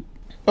left.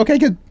 Okay,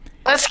 good.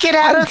 Let's get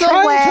out I'm of the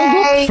trying to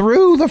way. look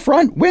through the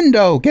front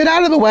window. Get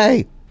out of the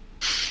way.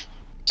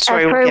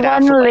 Sorry, we'll get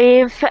out of everyone the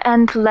way. leave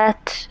and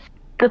let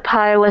the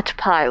pilot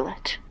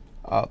pilot.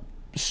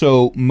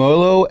 So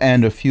Molo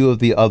and a few of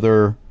the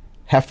other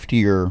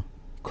heftier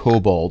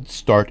kobolds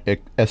start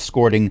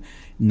escorting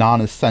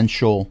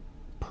non-essential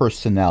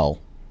personnel.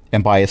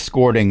 And by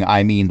escorting,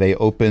 I mean they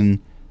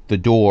open the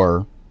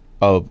door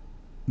of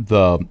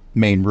the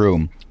main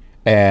room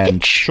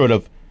and Pitch. sort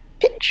of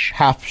Pitch.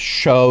 half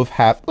shove,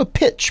 half...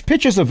 pitch.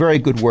 Pitch is a very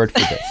good word for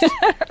this.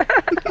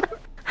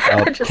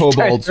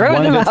 Kobolds, throwing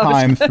one at them a out.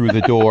 time through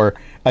the door.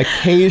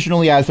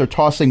 Occasionally, as they're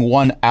tossing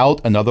one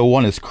out, another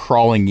one is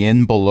crawling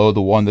in below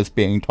the one that's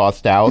being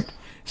tossed out.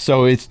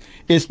 So it's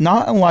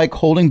not unlike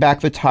holding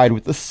back the tide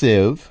with the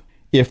sieve,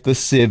 if the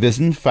sieve is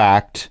in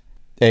fact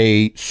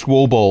a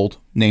swobold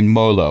named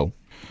Molo.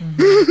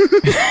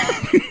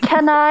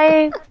 Can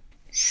I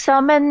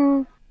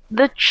summon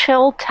the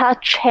chill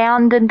touch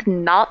hand and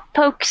not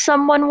poke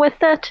someone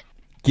with it?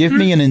 Give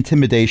me an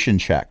intimidation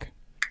check.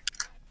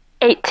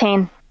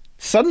 18.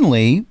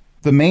 Suddenly,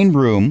 the main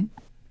room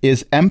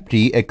is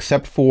empty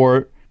except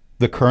for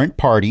the current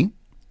party,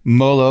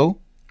 Molo,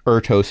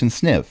 Ertos, and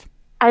Sniv.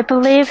 I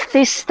believe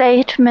the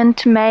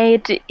statement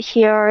made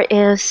here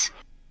is,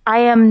 I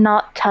am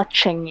not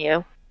touching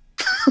you.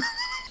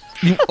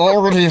 You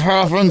already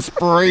have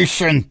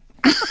inspiration.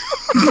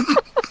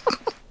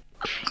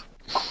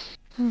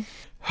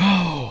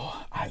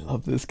 Oh, I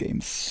love this game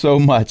so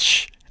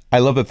much. I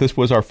love that this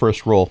was our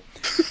first roll.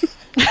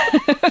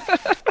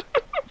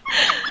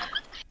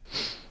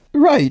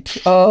 Right.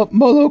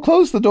 Molo,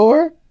 close the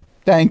door.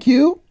 Thank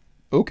you.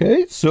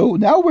 Okay, so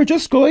now we're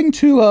just going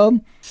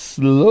to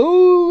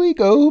slowly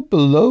go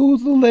below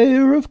the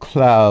layer of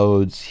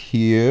clouds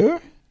here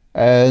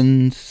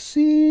and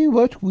see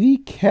what we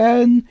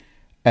can.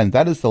 And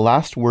that is the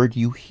last word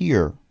you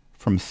hear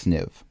from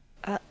Sniv.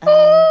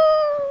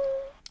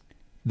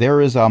 There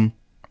is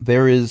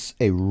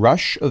a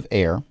rush of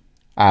air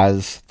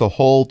as the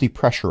hull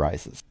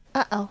depressurizes.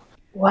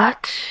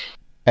 What?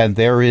 And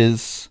there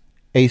is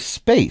a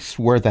space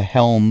where the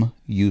helm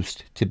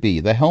used to be.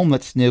 The helm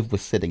that Sniv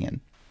was sitting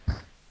in.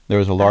 There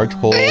is a large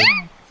hole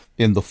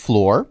in the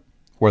floor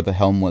where the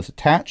helm was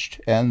attached,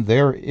 and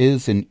there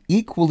is an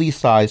equally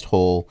sized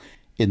hole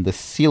in the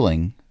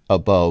ceiling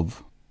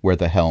above where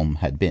the helm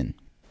had been.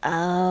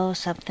 Oh,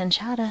 something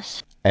shot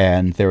us.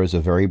 And there is a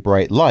very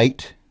bright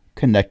light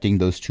connecting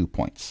those 2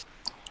 points.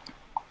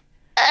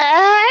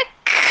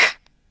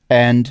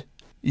 And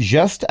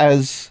just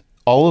as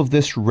all of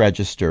this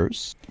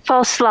registers,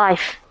 False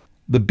life.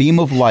 the beam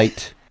of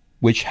light,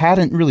 which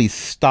hadn't really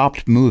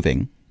stopped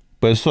moving,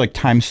 but it's like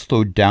time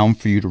slowed down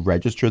for you to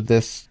register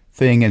this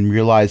thing and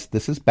realize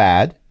this is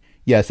bad.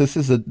 Yes, this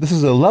is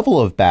a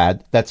level of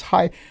bad that's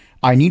high.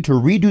 I need to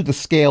redo the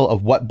scale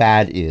of what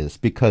bad is,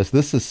 because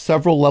this is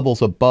several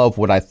levels above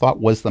what I thought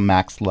was the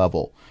max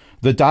level.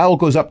 The dial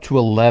goes up to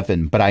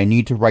 11, but I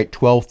need to write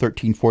 12,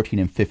 13, 14,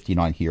 and 15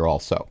 on here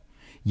also.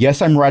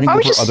 Yes, I'm writing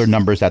over other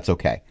numbers, that's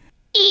okay.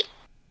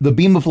 The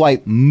beam of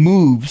light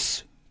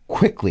moves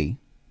quickly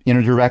in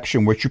a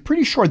direction which you're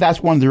pretty sure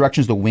that's one of the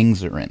directions the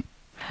wings are in.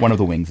 One of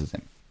the wings is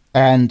in.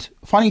 And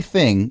funny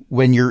thing,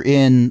 when you're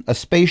in a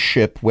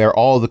spaceship where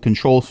all the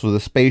controls for the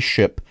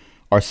spaceship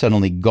are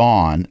suddenly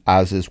gone,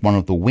 as is one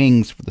of the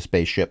wings for the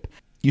spaceship,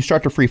 you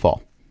start to free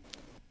fall.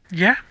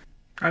 Yeah,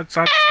 that's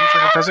how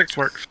physics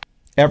works.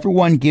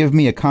 Everyone give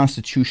me a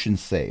Constitution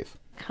save.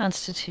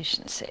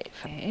 Constitution save.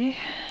 Okay.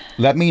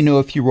 Let me know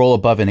if you roll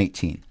above an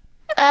 18.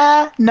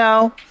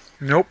 No.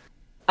 Nope.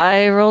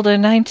 I rolled a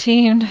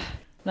 19.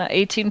 Not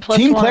 18 plus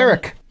Team 1.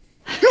 Cleric.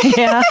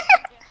 Yeah.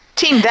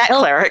 Team that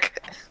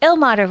cleric.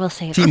 Ilmater will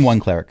save Team us. 1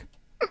 Cleric.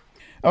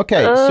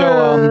 Okay,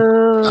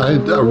 so I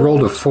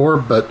rolled a 4,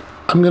 but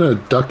I'm going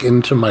to duck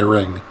into my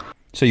ring,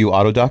 so you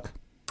auto duck?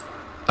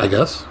 I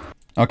guess.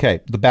 Okay,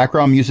 the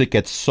background music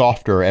gets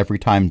softer every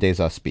time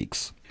Deza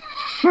speaks.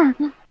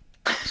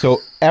 So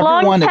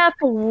everyone... Longcap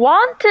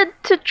wanted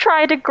to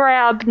try to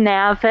grab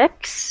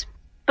Navix,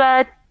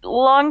 but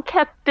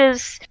Longcap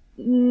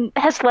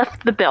has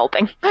left the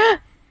building.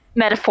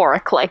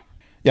 Metaphorically.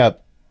 Yeah.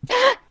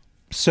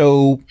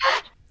 So,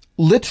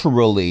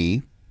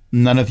 literally,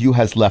 none of you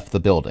has left the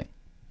building.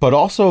 But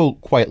also,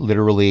 quite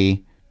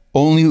literally,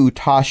 only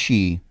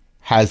Utashi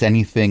has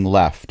anything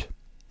left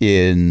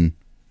in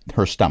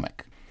her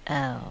stomach.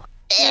 Oh.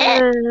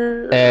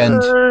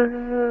 And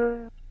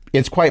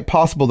it's quite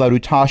possible that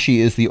Utashi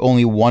is the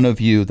only one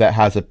of you that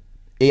has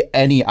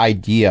any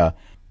idea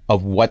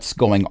of what's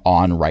going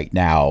on right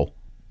now,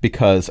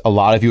 because a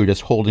lot of you are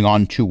just holding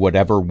on to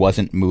whatever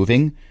wasn't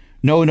moving.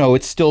 No,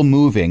 it's still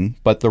moving,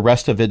 but the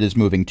rest of it is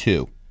moving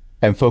too.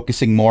 And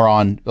focusing more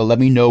on, let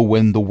me know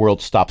when the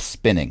world stops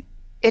spinning.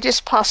 It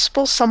is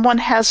possible someone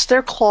has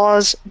their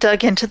claws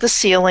dug into the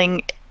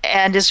ceiling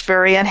and is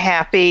very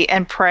unhappy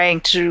and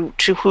praying to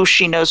who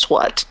she knows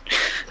what.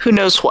 Who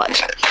knows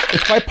what.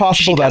 It's quite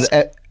possible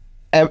that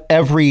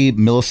every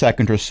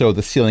millisecond or so,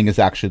 the ceiling is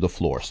actually the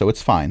floor, so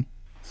it's fine.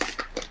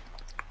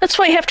 That's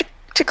why you have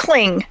to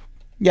cling.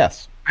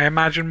 Yes. I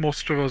imagine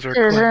most of us are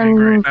clinging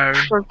right now.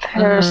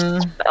 Prepare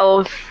a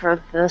spell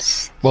for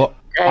this. Well,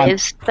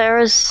 Is there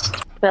a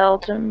spell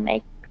to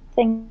make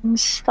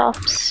things stop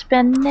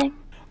spinning?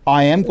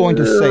 I am going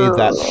to say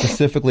that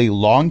specifically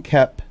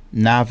Longkep,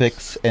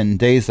 Navix, and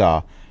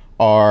Deza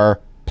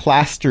are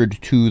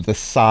plastered to the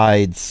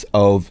sides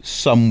of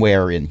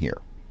somewhere in here.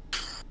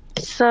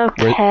 It's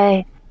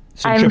okay.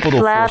 I'm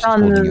flat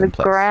on the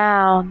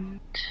ground.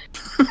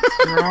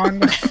 You're on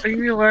the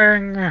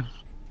ceiling.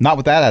 Not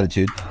with that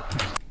attitude.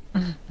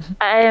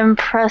 I am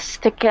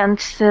pressed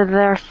against the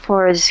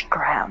therefore is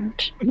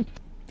ground.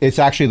 It's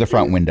actually the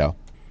front window.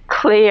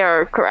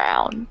 Clear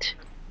ground.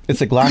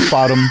 It's a glass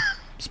bottom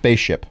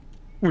spaceship.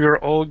 We are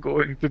all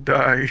going to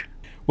die.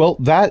 Well,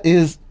 that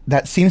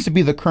seems to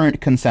be the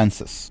current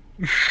consensus.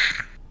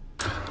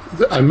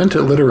 I meant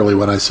it literally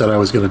when I said I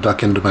was going to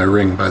duck into my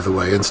ring, by the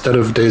way. Instead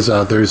of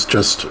Deza, there's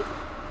just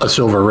a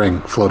silver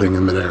ring floating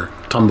in midair.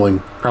 tumbling,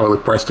 probably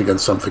pressed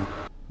against something.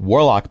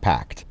 Warlock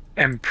Pact.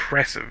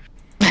 Impressive.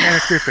 Kind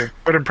of creepy,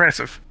 but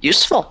impressive.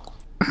 Useful.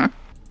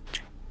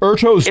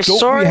 Ertos, If don't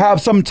Sor- we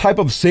have some type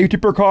of safety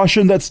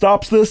precaution that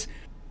stops this?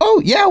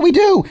 Oh, yeah, we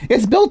do.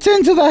 It's built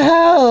into the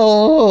hell.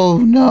 Oh,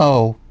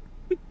 no.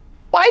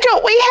 Why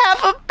don't we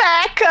have a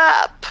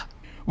backup?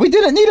 We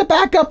didn't need a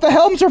backup. The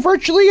helms are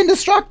virtually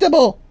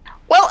indestructible.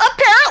 Well,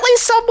 apparently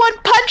someone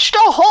punched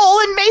a hole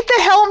and made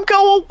the helm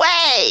go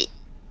away.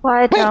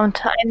 Why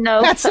don't I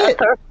know That's it.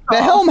 Featherfall?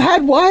 The helm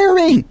had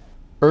wiring.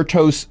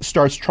 Ertos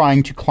starts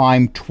trying to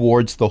climb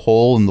towards the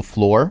hole in the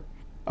floor.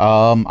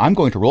 I'm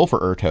going to roll for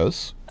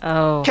Ertos.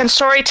 Oh. Can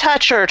Sori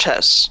touch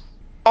Ertos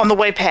on the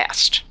way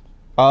past?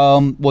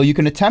 Well, you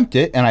can attempt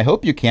it, and I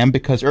hope you can,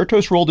 because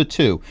Ertos rolled a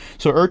 2.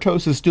 So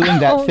Ertos is doing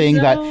that thing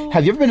that...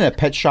 Have you ever been in a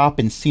pet shop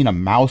and seen a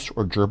mouse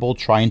or gerbil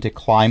trying to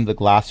climb the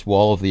glass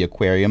wall of the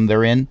aquarium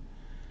they're in?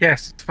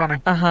 Yes, it's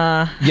funny.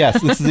 Uh-huh.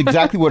 Yes, this is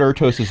exactly what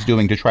Ertos is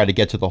doing to try to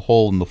get to the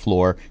hole in the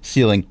floor,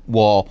 ceiling,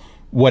 wall,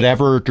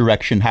 whatever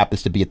direction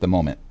happens to be at the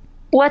moment.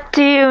 What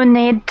do you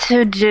need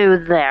to do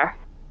there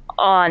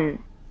on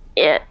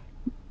it?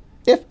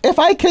 If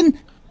I can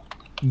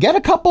get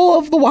a couple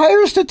of the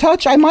wires to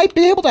touch, I might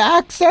be able to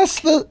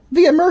access the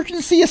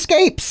emergency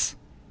escapes.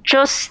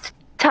 Just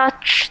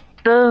touch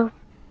the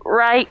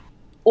right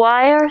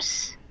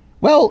wires?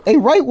 Well, a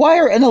right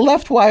wire and a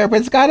left wire, but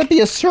it's got to be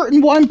a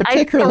certain one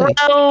particularly.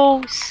 I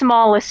throw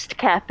smallest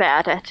cap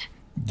at it.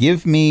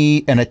 Give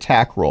me an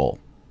attack roll.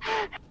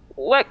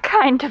 What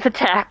kind of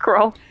attack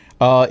roll?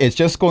 It's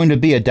just going to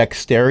be a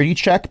dexterity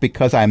check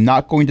because I'm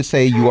not going to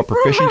say you are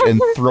proficient in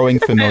throwing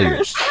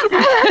familiars.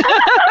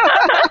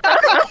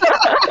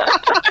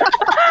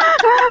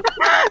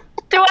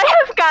 Do I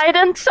have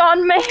guidance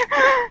on me?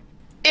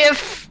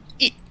 If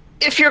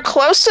you're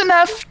close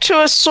enough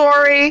to a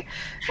Sori,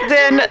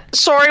 then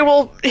Sori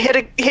will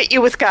hit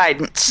you with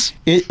guidance.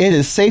 It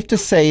is safe to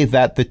say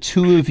that the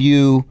two of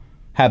you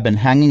have been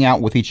hanging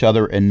out with each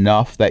other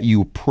enough that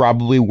you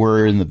probably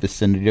were in the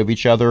vicinity of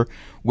each other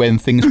when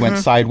things went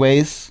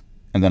sideways,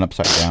 and then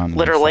upside down, and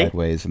Literally. then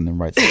sideways, and then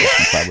right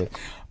sideways.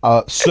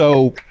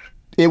 So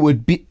it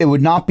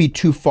would not be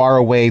too far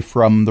away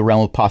from the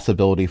realm of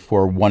possibility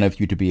for one of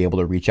you to be able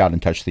to reach out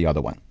and touch the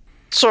other one.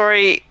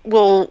 Sori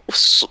will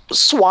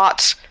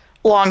swat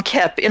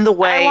Longkep in the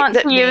way I want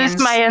that to use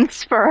means my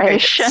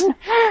inspiration.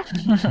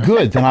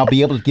 Good, then I'll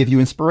be able to give you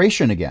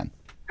inspiration again.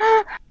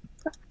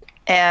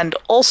 And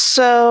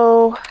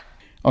also,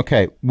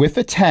 Okay, with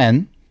a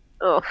 10,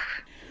 Ugh.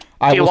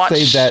 I Do you will want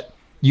say that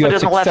you put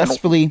have an 11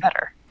 successfully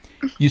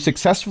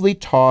better.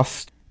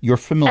 tossed your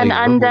familiar.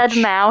 An undead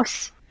which-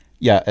 mouse.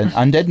 Yeah, an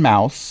undead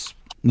mouse.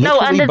 No,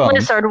 literally undead bones.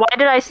 lizard. Why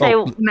did I say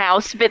Oh.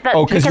 mouse? But that,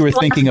 Oh, because you were last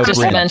thinking of time-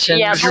 Just Rin. mentioned.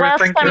 Yeah, You were last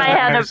thinking time I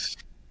had a mouse.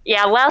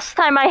 last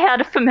time I had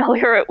a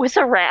familiar, it was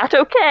a rat.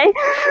 Okay,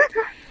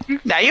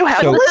 Now you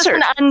have So- a this is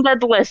lizard. an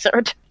undead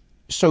lizard.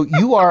 So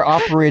you are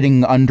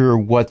operating under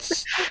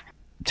what's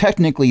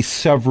technically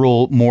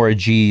several more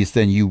Gs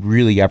than you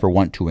really ever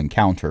want to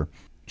encounter.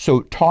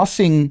 So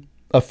tossing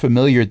a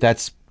familiar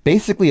that's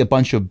basically a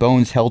bunch of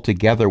bones held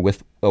together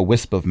with a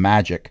wisp of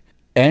magic,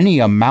 any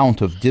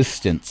amount of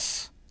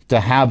distance to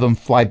have them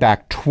fly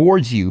back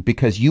towards you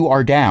because you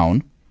are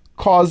down,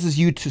 causes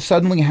you to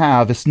suddenly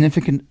have a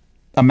significant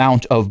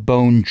amount of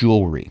bone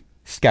jewelry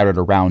scattered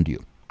around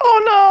you.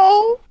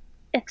 Oh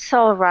It's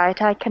all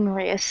right. I can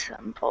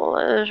reassemble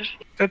it.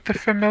 Did the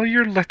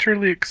familiar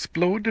literally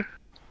explode? no!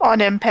 On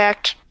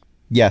impact.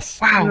 Yes.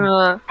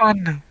 Wow.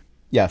 Fun.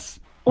 Yes.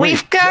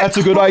 We've got That's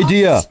a good claws.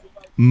 idea.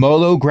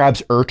 Molo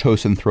grabs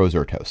Ertos and throws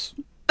Ertos.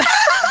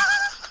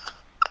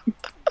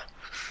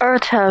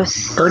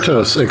 Ertos.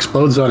 Ertos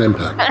explodes on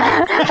impact. We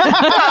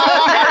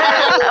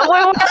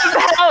were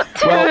about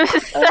to Well,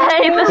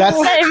 say the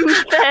that's- same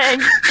thing.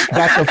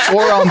 That's a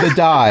 4 on the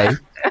die.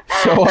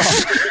 So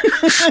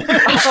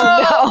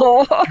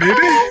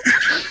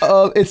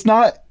it's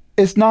not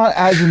as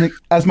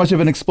much of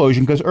an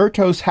explosion because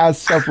Ertos has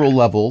several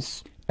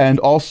levels and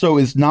also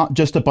is not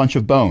just a bunch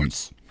of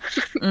bones.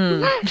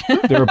 There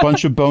are a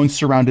bunch of bones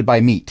surrounded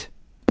by meat.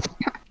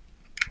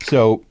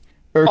 So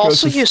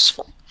Also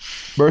useful.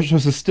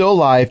 Ertos is still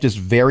alive, just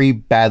very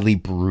badly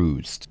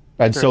bruised.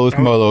 And so is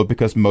Molo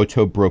because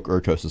Moto broke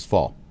Ertos'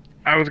 fall.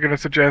 I was gonna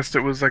suggest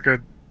it was like a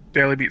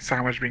daily meat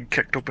sandwich being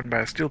kicked open by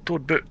a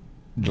steel-toed boot.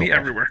 Meat Yeah.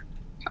 everywhere.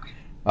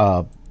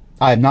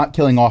 I'm not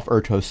killing off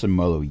Ertos and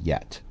Molo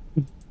yet.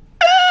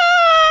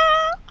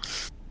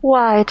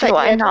 Why do But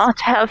I yeah, not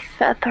have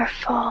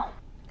Featherfall?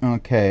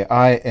 Okay,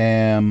 I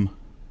am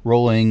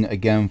rolling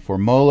again for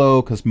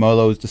Molo because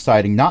Molo is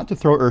deciding not to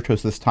throw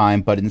Ertos this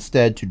time, but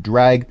instead to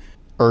drag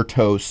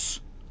Ertos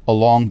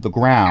along the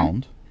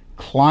ground,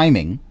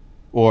 climbing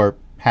or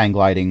hang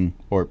gliding,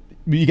 or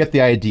you get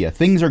the idea.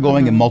 Things are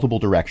going in multiple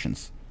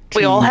directions.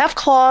 We all have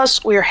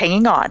claws. We are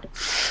hanging on.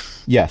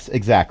 Yes,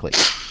 exactly.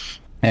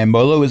 And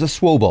Molo is a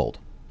Swobold,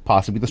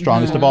 possibly the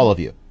strongest of all of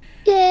you.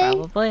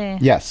 Probably.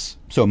 Yes.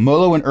 So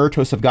Molo and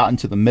Ertos have gotten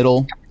to the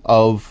middle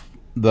of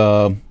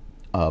the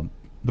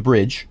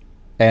bridge,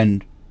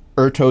 and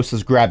Ertos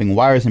is grabbing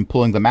wires and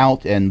pulling them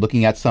out and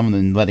looking at some and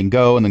then letting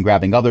go and then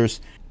grabbing others.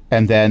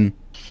 And then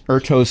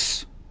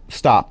Ertos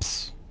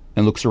stops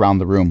and looks around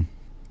the room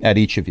at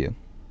each of you.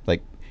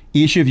 Like,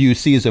 each of you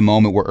sees a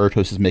moment where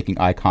Ertos is making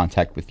eye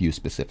contact with you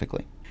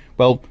specifically.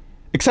 Well,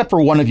 except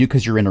for one of you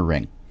because you're in a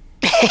ring.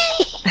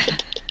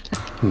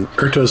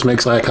 Ertos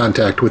makes eye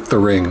contact with the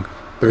ring.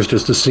 There's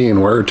just a scene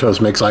where Ertos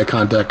makes eye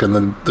contact and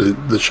then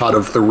the shot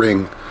of the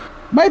ring.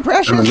 My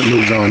precious! And then it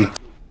moves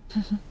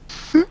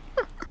on.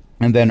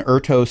 And then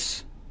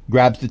Ertos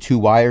grabs the 2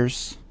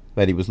 wires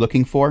that he was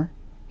looking for.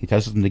 He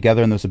touches them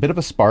together and there's a bit of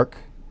a spark.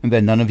 And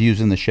then none of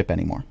you's in the ship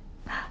anymore.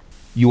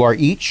 You are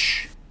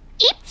each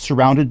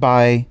surrounded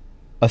by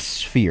a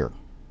sphere.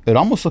 It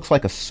almost looks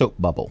like a soap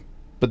bubble.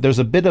 But there's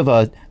a bit of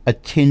a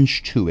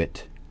tinge to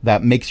it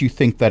that makes you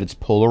think that it's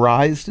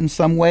polarized in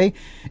some way.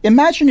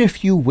 Imagine,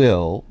 if you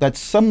will, that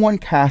someone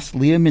cast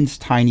Leomin's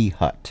tiny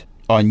hut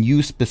on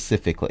you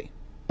specifically.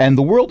 And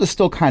the world is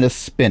still kind of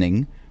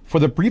spinning. For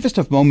the briefest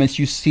of moments,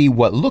 you see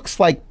what looks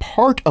like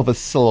part of a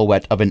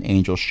silhouette of an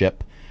angel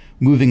ship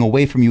moving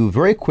away from you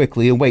very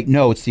quickly. And wait,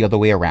 no, it's the other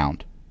way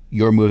around.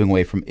 You're moving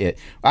away from it.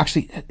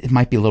 Actually, it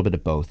might be a little bit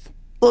of both.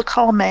 Little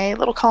column A,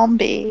 little column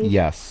B.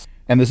 Yes.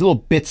 And there's little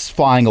bits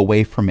flying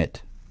away from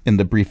it in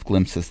the brief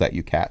glimpses that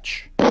you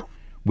catch,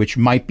 which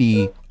might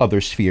be other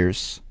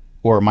spheres,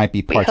 or it might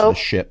be parts of the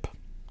ship.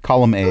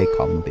 Column A,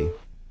 column B.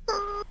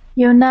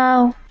 You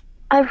know,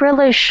 I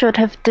really should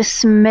have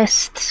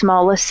dismissed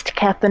Smallest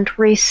Cap and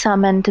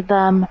resummoned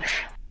them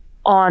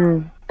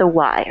on the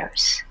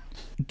wires.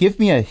 Give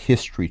me a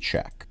history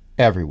check.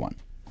 Everyone.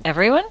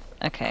 Everyone?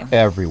 Okay.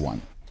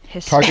 Everyone.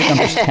 History Target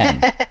number's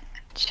 10.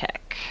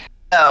 check.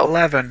 Oh,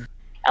 11.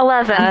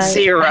 11.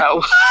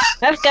 0.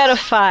 I've got a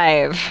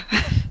 5.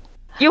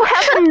 You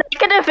have a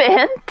negative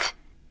int?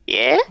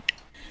 Yeah?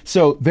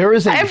 So there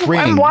is a ring.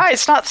 I'm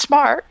wise, not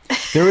smart.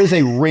 There is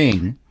a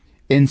ring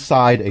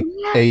inside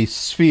a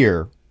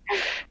sphere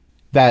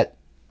that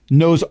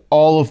knows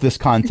all of this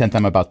content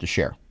I'm about to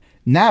share.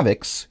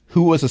 Navix,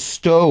 who was a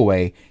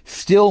stowaway,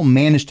 still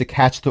managed to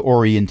catch the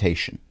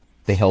orientation.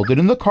 They held it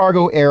in the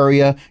cargo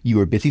area. You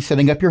were busy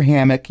setting up your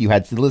hammock. You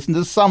had to listen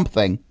to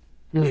something.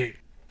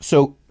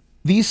 So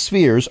these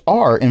spheres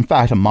are, in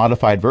fact, a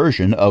modified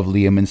version of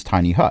Leomin's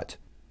tiny hut.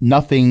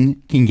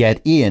 Nothing can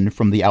get in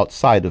from the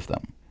outside of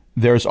them.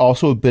 There's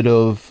also a bit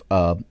of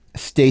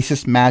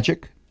stasis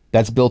magic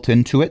that's built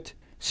into it,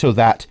 so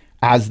that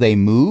as they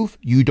move,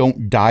 you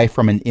don't die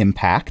from an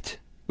impact,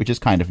 which is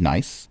kind of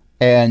nice.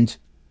 And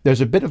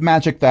there's a bit of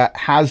magic that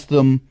has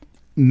them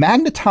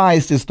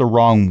magnetized is the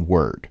wrong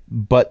word,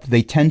 but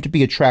they tend to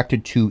be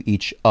attracted to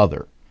each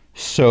other.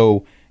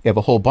 So if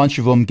a whole bunch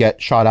of them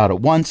get shot out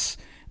at once,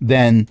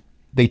 then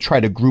they try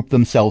to group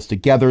themselves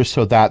together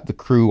so that the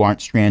crew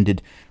aren't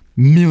stranded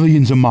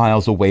millions of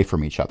miles away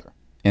from each other.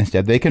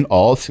 Instead, they can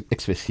all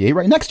asphyxiate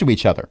right next to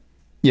each other,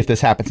 if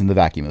this happens in the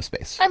vacuum of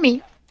space. I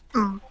mean,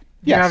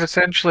 You have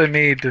essentially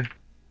made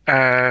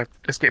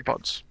escape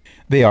pods.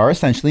 They are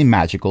essentially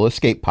magical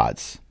escape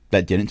pods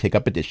that didn't take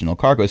up additional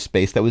cargo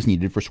space that was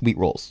needed for sweet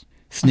rolls.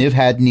 Sniv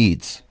had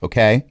needs,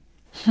 okay?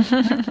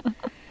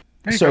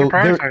 Hey, So you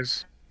gotta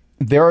prioritize.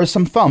 There are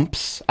some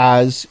thumps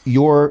as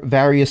your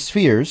various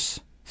spheres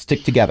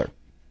stick together.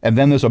 And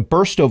then there's a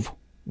burst of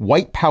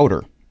white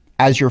powder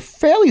as you're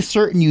fairly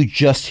certain you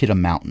just hit a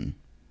mountain.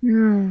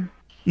 No,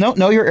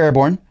 you're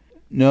airborne.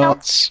 No,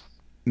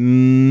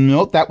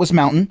 that was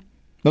mountain.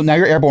 No, now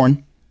you're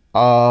airborne.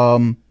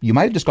 You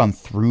might have just gone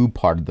through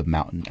part of the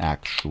mountain,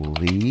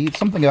 actually.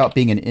 Something about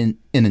being in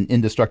an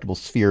indestructible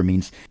sphere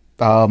means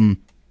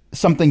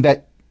something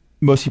that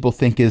most people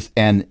think is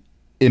an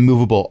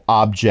immovable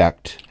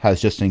object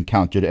has just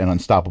encountered an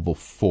unstoppable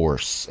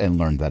force and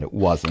learned that it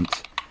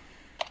wasn't.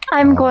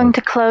 I'm going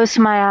to close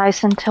my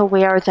eyes until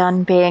we are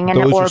done being an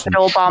Those are some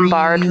orbital trees.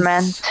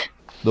 bombardment.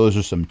 Those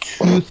are some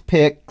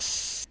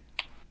toothpicks.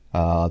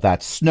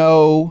 That's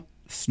snow,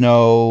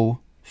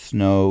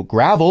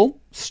 gravel,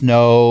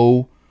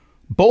 snow,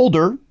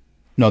 boulder.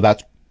 No,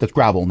 that's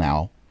gravel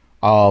now.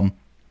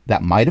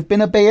 That might have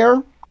been a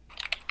bear.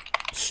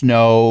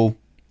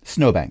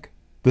 Snowbank.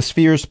 The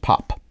spheres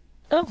pop.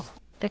 Oh,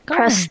 they're gone.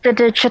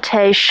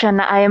 Prestidigitation.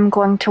 I am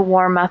going to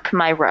warm up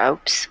my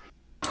robes.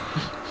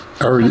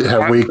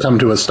 Have we come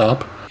to a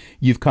stop?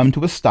 You've come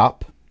to a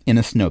stop in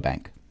a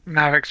snowbank.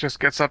 Navix just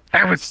gets up.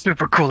 That was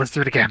super cool. Let's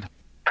do it again.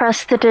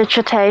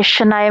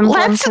 Prestidigitation. I am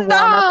Let's going to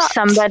warm up not!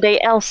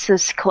 somebody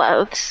else's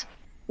clothes.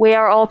 We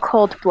are all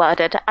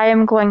cold-blooded. I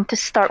am going to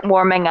start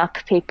warming up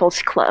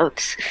people's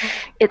clothes.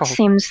 It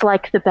seems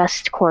like the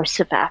best course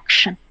of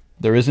action.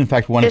 There is, in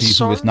fact, one of Is you who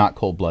Sor- is not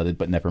cold-blooded,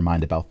 but never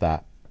mind about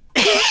that.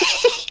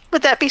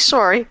 would that be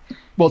sorry?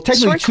 Well,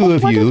 technically, Sorry, two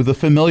of you. cold-blooded? The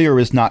familiar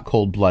is not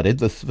cold-blooded.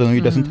 The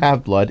familiar doesn't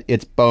have blood.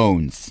 It's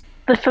bones.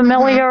 The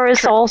familiar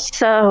is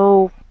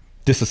also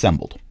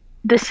Disassembled.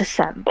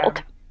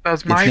 disassembled.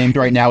 Does It's my named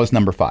right now as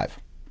number 5.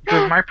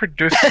 does my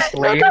produced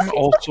flame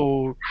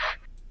also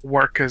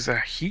work as a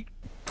heat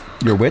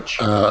Your witch?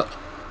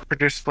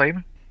 produced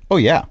flame? Oh,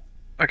 yeah.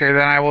 Okay,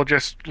 then I will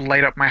just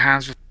light up my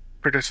hands with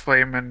produced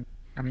flame, and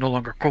I'm no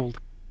longer cold.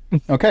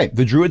 Okay,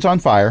 the druid's on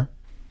fire.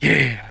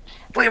 Yeah.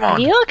 Flame Are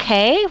on. you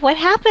okay? What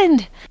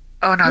happened?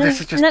 Oh no, this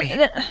is just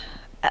me.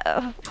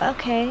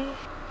 Okay.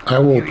 I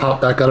will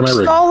pop back out of my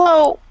rig.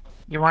 Solo,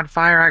 You want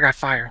fire? I got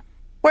fire.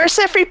 where's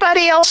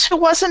everybody else who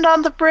wasn't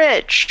on the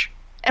bridge?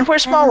 And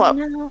where's Molo?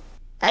 No.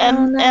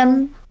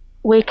 And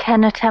We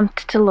can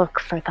attempt to look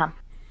for them.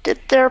 did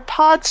their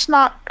pods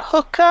not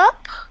hook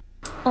up?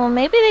 Well,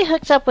 maybe they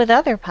hooked up with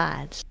other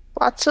pods.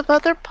 Lots of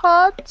other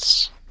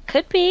pods?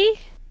 Could be.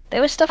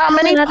 There was stuff How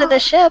coming many out of the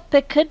ship.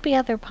 It could be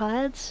other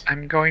pods.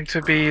 I'm going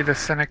to be the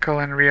cynical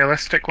and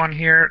realistic one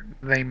here.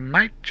 They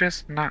might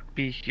just not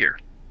be here.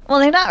 Well,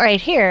 they're not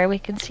right here. We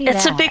can see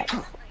It's that. a big...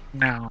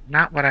 No,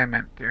 not what I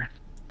meant, dear.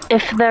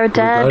 If they're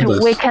dead,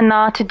 Regardless. we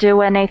cannot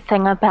do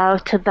anything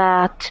about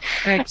that.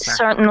 Exactly.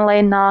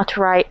 Certainly not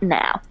right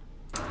now.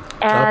 Job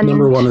And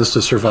number 1 is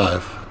to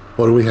survive.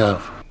 What do we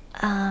have?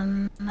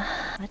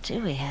 What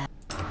do we have?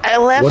 I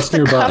left What's the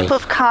nearby? cup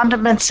of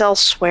condiments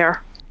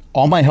elsewhere.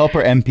 All my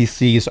helper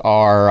NPCs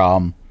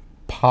are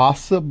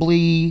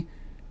possibly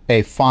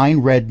a fine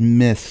red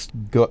mist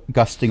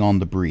gusting on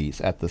the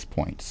breeze at this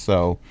point.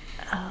 So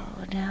Oh,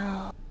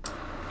 no.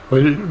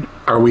 Wait,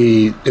 are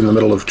we in the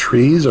middle of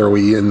trees? Are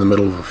we in the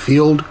middle of a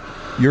field?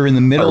 you're in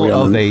the middle Are we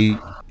on of the-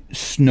 a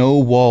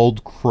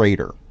snow-walled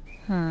crater.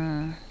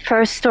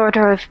 first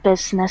order of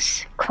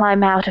business,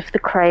 climb out of the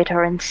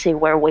crater and see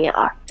where we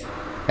are.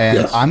 And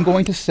Yes. I'm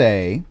going to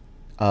say,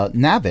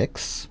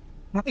 Navix,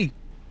 Hey.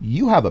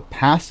 you have a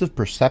passive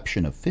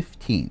perception of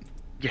 15.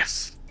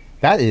 Yes.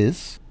 That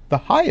is the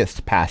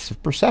highest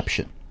passive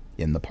perception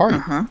in the party.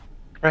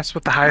 Rest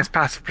with the highest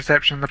passive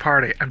perception in the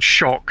party. I'm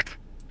shocked.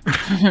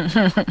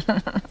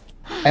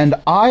 And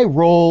I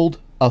rolled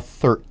a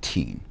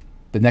 13.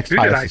 The next Who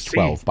did highest I is see?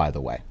 12, by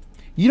the way.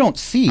 You don't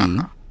see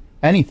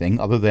anything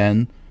other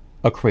than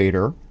a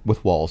crater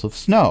with walls of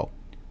snow.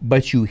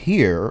 But you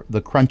hear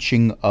the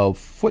crunching of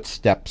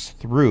footsteps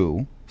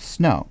through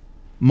snow.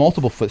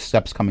 Multiple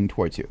footsteps coming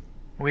towards you.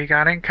 We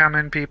got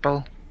incoming,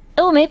 people.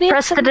 Oh, maybe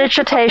it's some-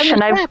 Prestidigitation.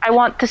 some- I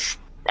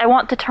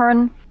want to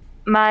turn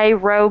my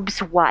robes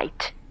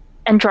white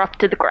and drop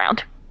to the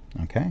ground.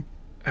 Okay.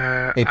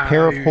 A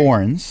pair of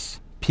horns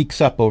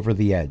peeks up over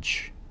the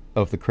edge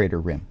of the crater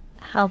rim.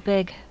 How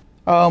big?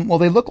 Well,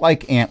 they look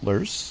like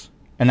antlers,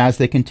 and as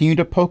they continue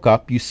to poke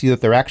up, you see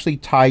that they're actually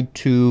tied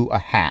to a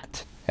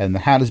hat, and the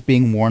hat is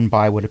being worn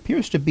by what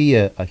appears to be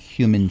a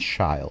human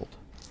child.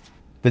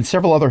 Then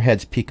several other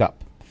heads peek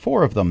up,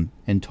 4 of them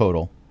in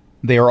total.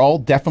 They are all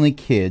definitely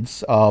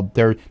kids.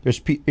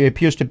 It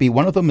appears to be,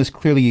 one of them is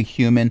clearly a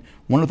human,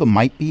 one of them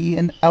might be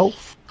an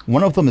elf,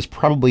 one of them is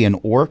probably an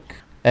orc,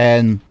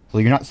 and well,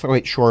 you're not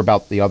quite sure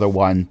about the other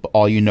one, but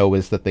all you know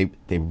is that they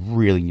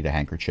really need a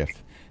handkerchief.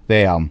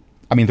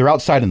 They're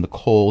outside in the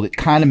cold. It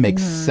kind of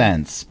makes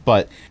sense,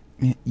 but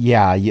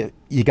yeah, you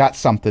got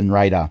something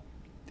right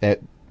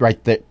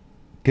right there.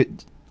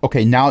 Good.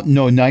 Okay, now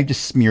you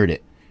just smeared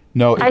it.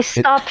 No, I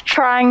stop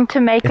trying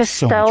to make a it's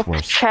so much stealth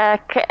worse.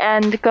 check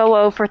and go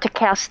over to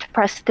cast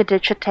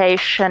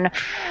Prestidigitation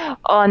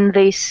on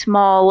the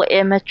small,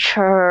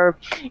 immature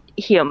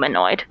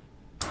humanoid.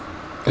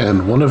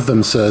 And one of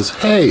them says,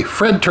 "Hey,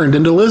 Fred turned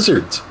into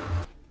lizards."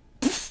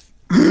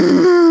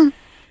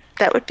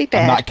 That would be I'm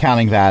bad. not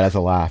counting that as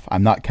a laugh.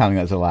 I'm not counting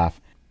that as a laugh.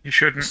 You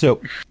shouldn't. So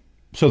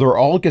they're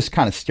all just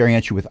kind of staring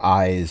at you with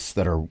eyes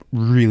that are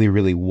really,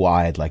 really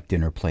wide, like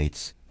dinner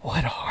plates.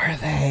 What are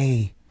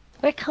they?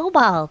 We're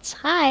kobolds.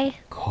 Hi.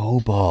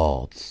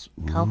 Kobolds.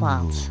 Ooh.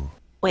 Kobolds.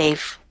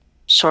 Wave.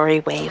 Sorry,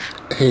 Wave.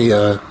 Hey,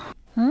 I'm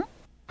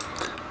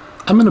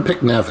gonna pick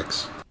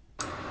Navix.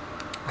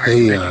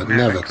 Hey, picking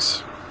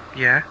Navix.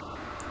 Yeah.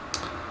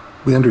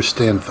 We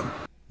understand them.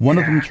 One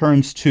of them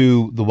turns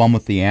to the one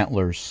with the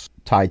antlers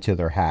tied to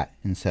their hat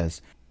and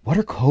says, "What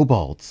are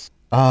kobolds?"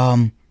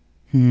 I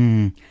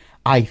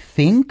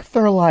think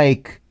they're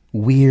like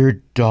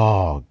weird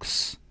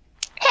dogs.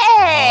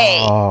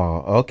 Hey!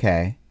 Oh,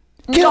 okay.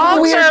 Kill the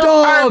Dogs weird are-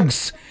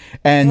 dogs!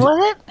 And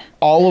What?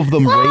 all of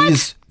them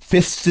raise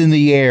fists in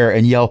the air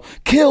and yell,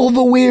 "Kill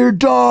the weird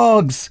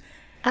dogs!"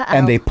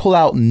 And they pull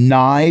out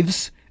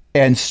knives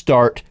and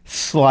start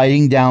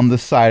sliding down the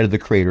side of the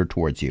crater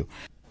towards you.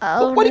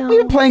 Oh, We've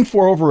been playing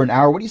for over an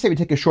hour. What do you say we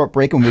take a short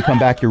break and when we come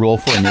back, you roll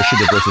for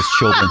initiative versus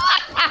children?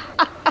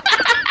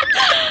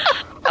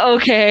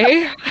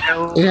 Okay.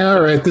 Yeah,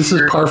 all right. This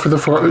is par for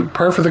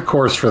the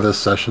course for this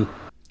session.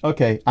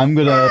 Okay, I'm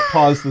going to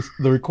pause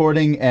the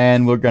recording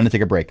and we're going to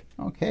take a break.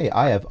 Okay,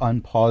 I have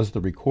unpaused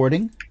the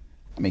recording.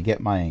 Let me get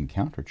my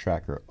encounter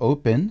tracker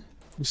open.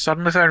 You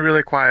suddenly sound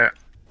really quiet.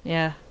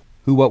 Yeah.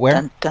 Who, what, where?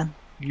 Dun, dun.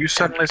 You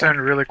suddenly sound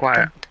really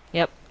quiet.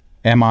 Yep.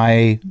 Am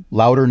I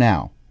louder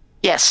now?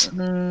 Yes.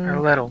 A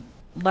little.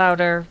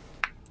 Louder.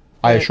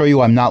 I assure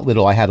you I'm not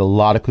little. I had a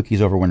lot of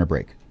cookies over winter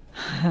break.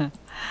 I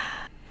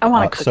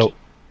want a cookie. So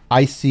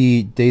I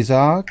see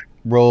Deza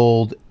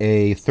rolled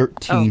a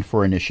 13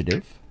 for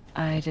initiative.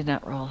 I did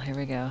not roll. Here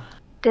we go.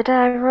 Did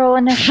I roll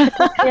initiative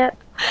yet?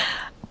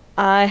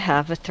 I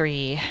have a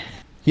 3.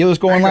 Healer's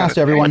going last,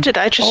 everyone. What did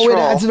I just it roll?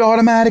 adds it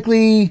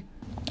automatically.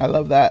 I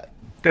love that.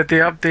 Did they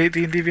update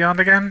D&D Beyond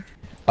again?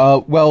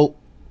 Well,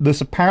 This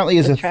apparently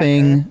is The a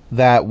thing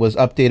that was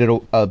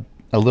updated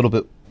a little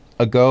bit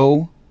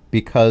ago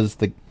because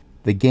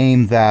the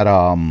game that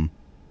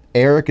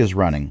Eric is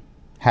running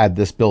had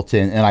this built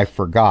in, and I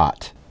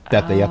forgot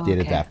that they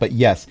updated that. But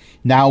yes,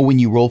 now when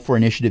you roll for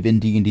initiative in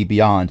D&D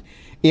Beyond,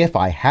 if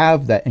I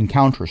have that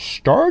encounter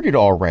started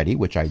already,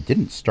 which I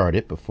didn't start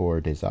it before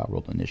Deza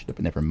rolled initiative,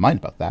 but never mind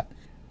about that,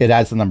 it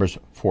adds the numbers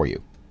for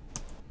you.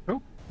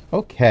 Oh.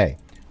 Okay.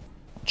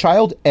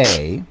 Child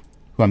A,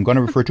 who I'm going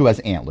to refer to as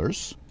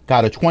Antlers,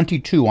 got a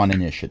 22 on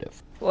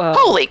initiative. Whoa.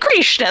 Holy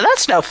Krishna,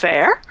 that's no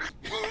fair.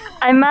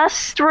 I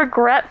must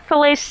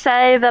regretfully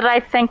say that I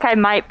think I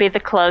might be the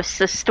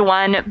closest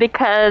one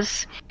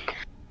because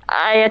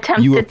I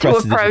You were attempted to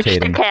approach the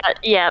prestidigitating. cat.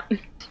 Yep.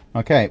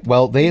 Okay,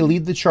 well, they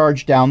lead the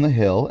charge down the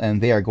hill, and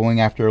they are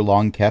going after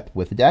Longkep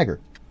with a dagger,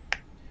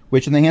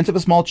 which in the hands of a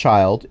small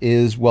child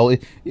is, well,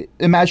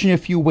 imagine,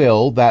 if you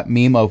will, that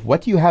meme of,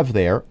 what do you have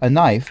there? A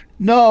knife?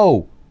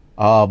 No!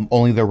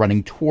 Only they're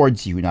running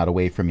towards you, not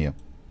away from you.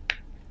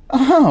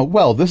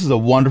 Well, this is a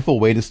wonderful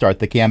way to start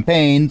the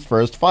campaign.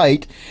 First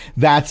fight.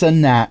 That's a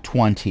nat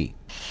 20.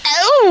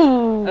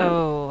 Oh.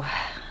 Oh.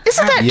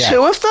 Isn't that Yes.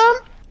 2 of them?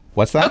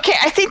 What's that? Okay,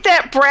 I think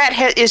that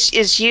brat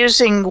is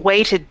using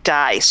weighted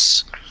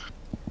dice.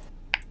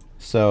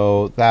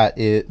 So that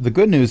is, the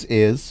good news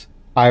is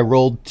I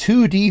rolled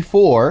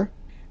 2d4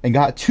 and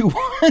got 2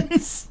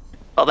 ones.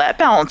 Well, that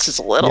balances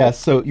a little. Yes,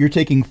 so you're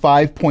taking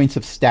 5 points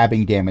of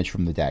stabbing damage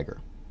from the dagger.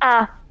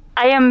 I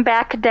am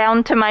back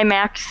down to my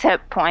max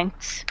hit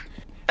points.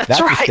 That's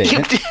a right. You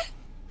statement. did.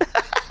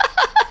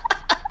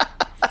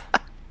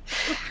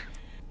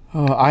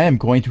 I am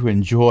going to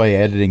enjoy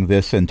editing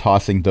this and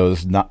tossing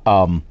those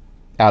out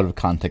of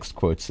context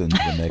quotes into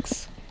the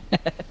mix.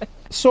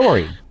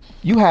 Sorry,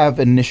 you have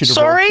an initiative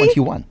roll of Sorry?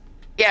 21.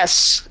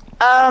 Yes.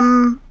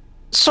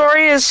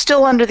 Sori is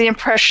still under the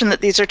impression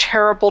that these are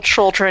terrible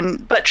children,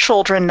 but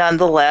children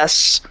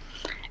nonetheless.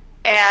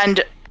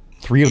 And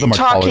 3 of them are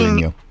taller than Talking-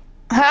 you.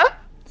 huh?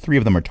 3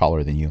 of them are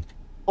taller than you.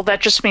 Well,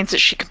 that just means that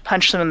she can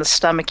punch them in the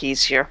stomach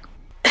easier.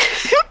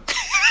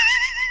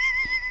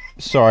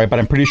 Sorry, but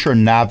I'm pretty sure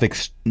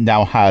Navix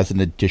now has an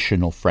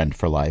additional friend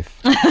for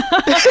life.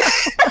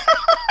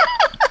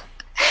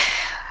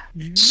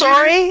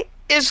 Sori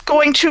is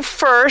going to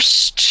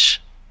first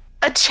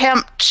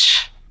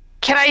attempt.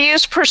 Can I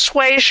use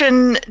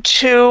persuasion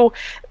to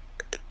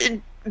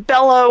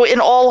bellow in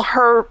all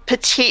her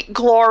petite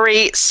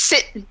glory,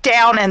 sit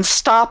down and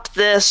stop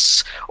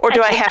this, or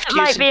do I have to It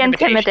use might be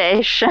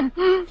intimidation.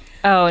 Oh,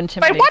 I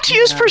intimidation. want to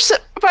use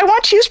I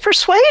want to use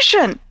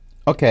persuasion.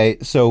 Okay,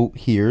 so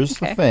here's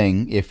the Okay.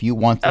 thing. If you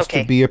want this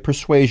Okay. to be a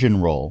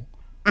persuasion roll,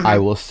 I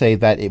will say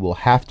that it will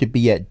have to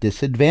be at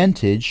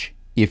disadvantage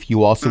if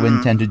you also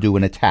intend to do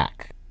an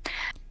attack.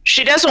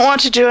 She doesn't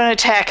want to do an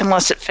attack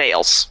unless it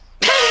fails.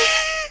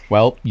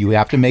 Well, you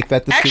have to make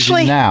that decision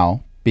Actually-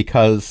 now,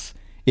 because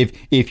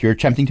if you're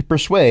attempting to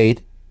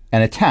persuade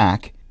an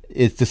attack,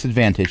 it's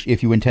disadvantage.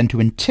 If you intend to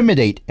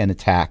intimidate an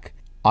attack,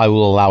 I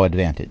will allow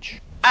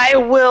advantage. I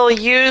will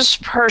use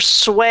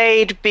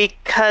persuade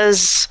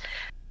because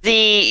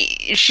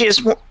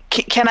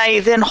can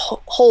I then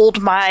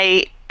hold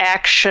my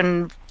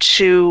action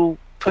to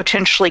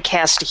potentially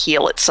cast a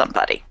heal at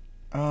somebody?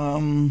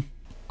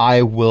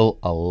 I will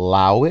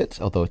allow it,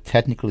 although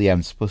technically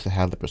I'm supposed to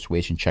have the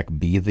persuasion check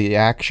be the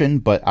action,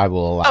 but I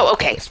will allow Oh, it for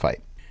okay. this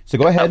fight. So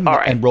go ahead all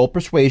right. and roll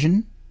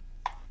persuasion.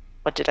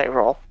 What did I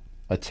roll?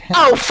 A 10.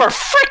 Oh, for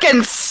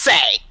frickin'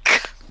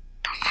 sake!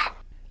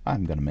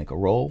 I'm going to make a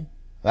roll.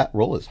 That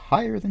roll is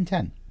higher than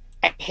 10.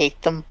 I hate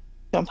them.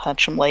 Don't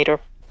punch them later.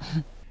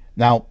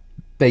 Now,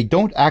 they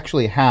don't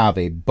actually have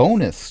a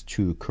bonus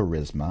to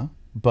charisma,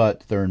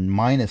 but their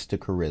minus to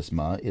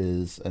charisma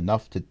is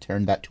enough to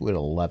turn that to an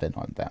 11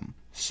 on them.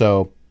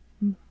 So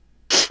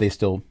they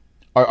still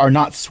are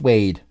not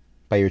swayed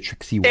by your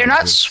tricksy They're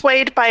not words.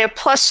 swayed by a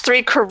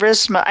 +3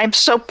 charisma. I'm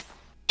so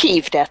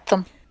peeved at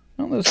them.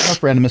 Well, there's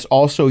enough randomness.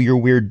 Also, your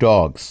weird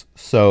dogs.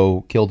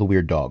 So kill the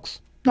weird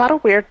dogs. Not a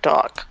weird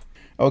dog.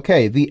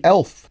 Okay, the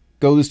elf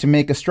goes to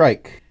make a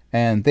strike,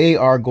 and they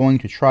are going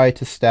to try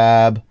to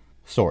stab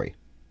Sori.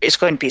 He's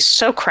going to be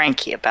so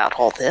cranky about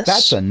all this.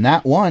 That's a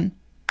nat 1.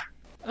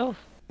 Oh.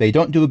 They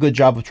don't do a good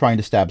job of trying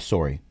to stab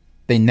Sori.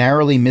 They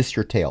narrowly missed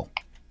your tail.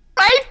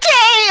 my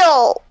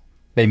tail!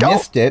 They Don't-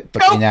 missed it, but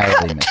they don't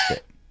narrowly cut. missed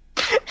it.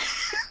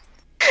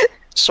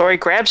 Sori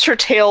grabs her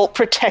tail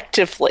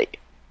protectively.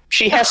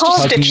 She has to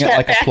Hugging stitch it that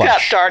like a back up,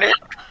 plush. darn it.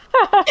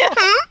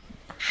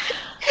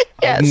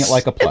 Hugging it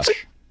like a plush.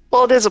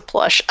 Well, it is a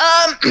plush.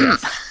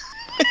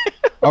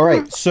 All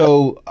right,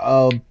 so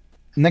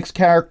next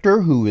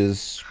character, who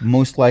is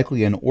most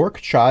likely an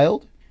orc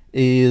child,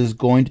 is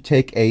going to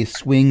take a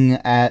swing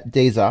at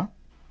Deza.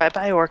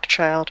 Bye-bye, orc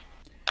child.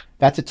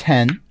 That's a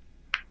 10.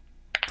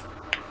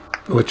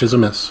 Which is a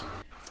miss.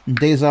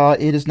 Deza,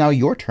 it is now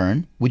your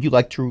turn. Would you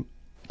like to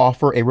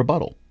offer a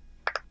rebuttal?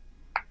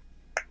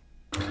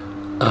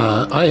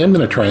 I am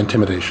going to try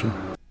intimidation.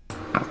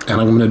 And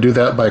I'm going to do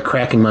that by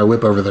cracking my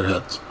whip over their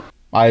heads.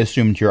 I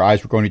assumed your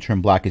eyes were going to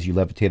turn black as you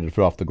levitated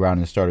off the ground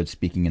and started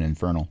speaking in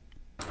Infernal.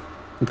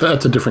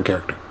 That's a different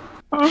character.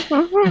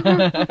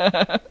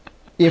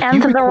 If And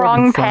you the record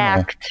wrong Infernal-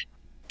 pact.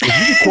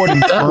 If you record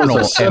Infernal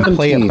and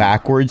play it 17.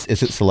 backwards,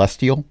 is it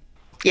Celestial?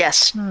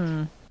 Yes.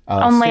 Only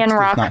 6 in does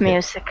rock not hit.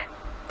 music.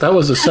 That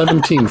was a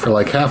 17 for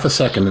like half a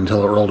second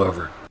until it rolled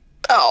over.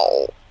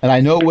 Oh. And I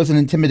know it was an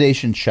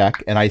intimidation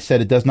check, and I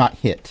said it does not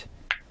hit.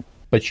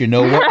 But you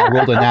know what? I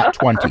rolled a nat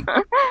 20.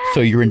 So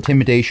your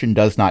intimidation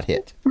does not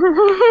hit.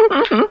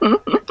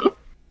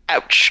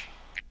 Ouch.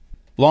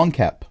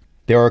 Longcap,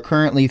 there are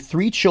currently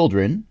 3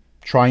 children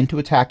trying to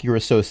attack your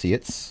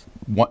associates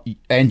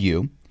and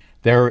you.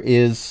 There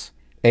is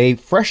a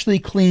freshly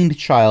cleaned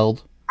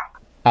child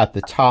at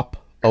the top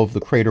of the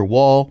crater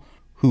wall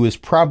who is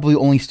probably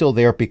only still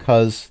there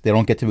because they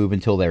don't get to move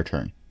until their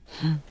turn.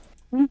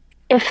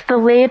 If the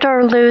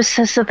leader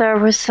loses their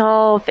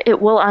resolve,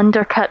 it will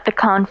undercut the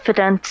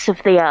confidence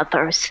of the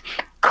others.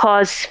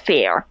 Cause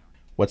fear.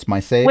 What's my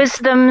save?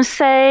 Wisdom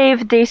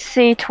save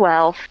DC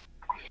 12.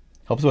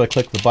 Helps if I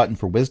click the button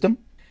for wisdom.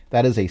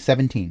 That is a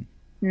 17.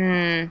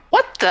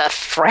 What the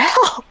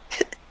frell?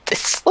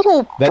 This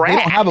little They brat.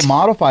 don't have a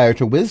modifier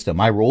to wisdom.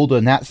 I rolled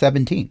a nat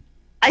 17.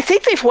 I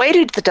think they've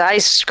weighted the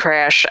dice,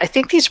 Crash. I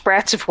think these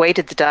brats have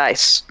weighted the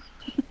dice.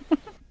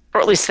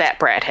 Or at least that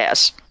brat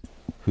has.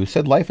 Who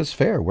said life is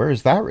fair? Where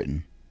is that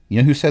written?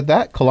 You know who said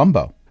that?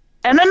 Columbo.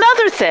 And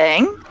another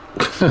thing,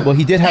 Well,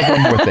 he did have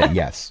one more thing,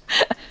 yes.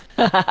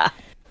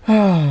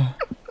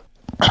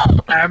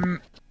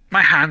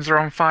 My hands are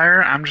on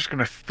fire. I'm just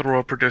gonna throw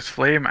a produce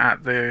flame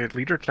at the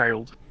leader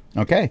child.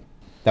 Okay.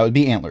 That would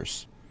be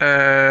Antlers.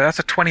 That's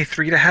a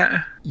 23 to hit.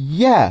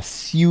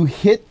 Yes, you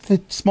hit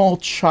the small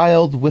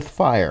child with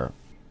fire.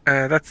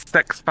 That's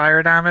 6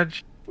 fire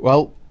damage.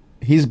 Well,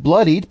 he's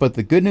bloodied, but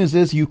the good news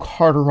is you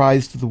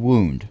cauterized the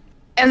wound.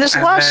 and there's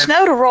a lot of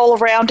snow to roll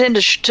around in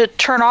to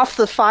turn off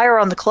the fire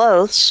on the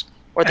clothes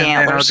or the And then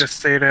I'll antlers. just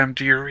say to him,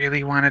 do you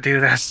really want to do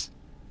this?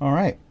 All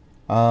right.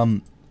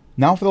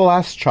 Now for the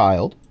last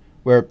child,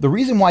 where the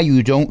reason why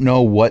you don't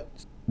know what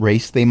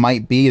race they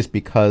might be is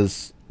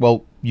because,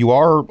 well, you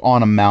are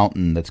on a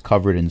mountain that's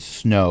covered in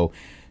snow.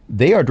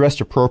 They are dressed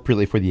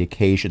appropriately for the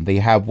occasion. They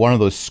have one of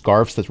those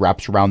scarves that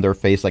wraps around their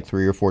face like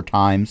 3 or 4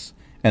 times,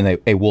 and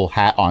a wool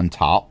hat on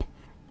top.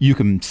 You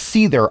can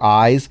see their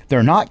eyes.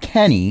 They're not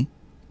Kenny,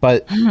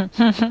 but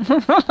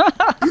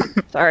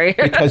Sorry.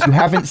 because you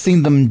haven't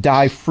seen them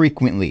die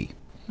frequently.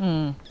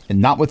 And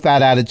not with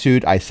that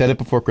attitude. I said it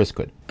before Chris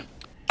could.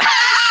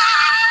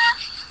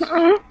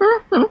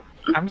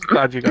 I'm just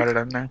glad you got it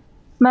in there.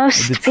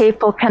 Most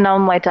people can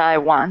only die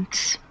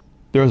once.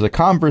 There's a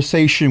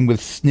conversation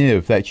with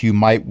Sniv that you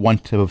might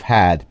want to have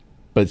had,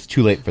 but it's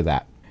too late for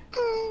that.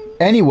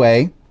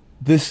 Anyway,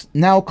 this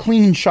now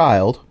clean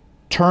child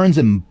turns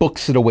and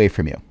books it away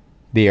from you.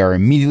 They are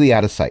immediately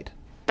out of sight.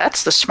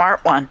 That's the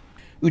smart one.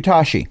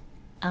 Utashi,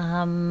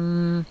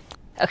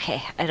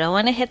 Okay, I don't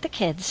want to hit the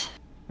kids.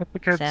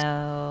 Because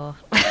So.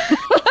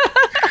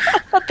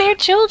 But they're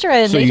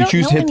children. so they you don't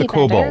choose know to hit the any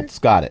better. kobolds.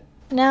 Got it.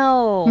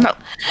 No. No.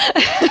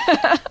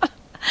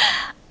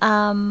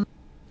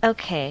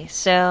 Okay,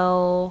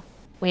 so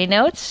we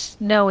know it's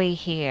snowy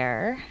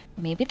here.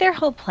 Maybe their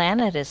whole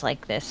planet is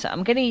like this. So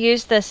I'm going to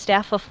use the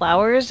Staff of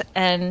Flowers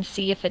and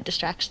see if it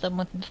distracts them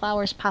when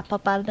flowers pop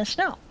up out of the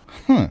snow.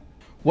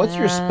 What's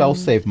your spell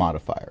save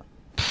modifier?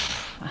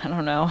 I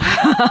don't know.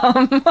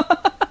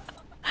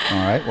 All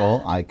right,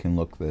 well, I can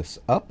look this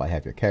up. I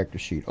have your character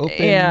sheet open.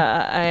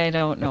 Yeah, I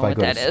don't know If I what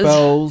go that to is.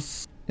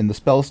 spells, in the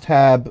spells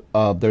tab,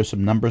 there's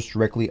some numbers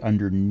directly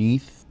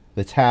underneath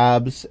the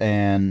tabs,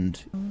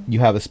 and you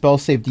have a spell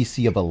save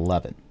DC of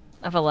 11.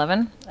 Of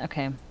 11?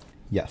 Okay.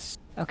 Yes.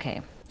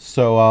 Okay.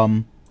 So,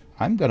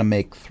 I'm gonna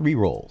make 3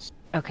 rolls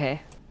Okay.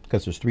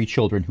 because there's 3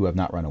 children who have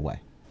not run away.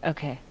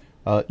 Okay.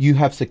 You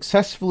have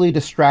successfully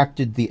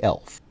distracted the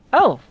elf.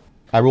 Oh,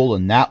 I rolled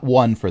a nat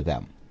 1 for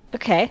them.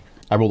 okay.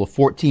 I rolled a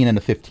 14 and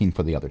a 15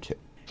 for the other 2.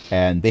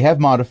 And they have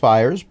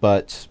modifiers,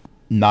 but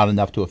not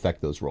enough to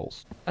affect those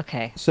rolls.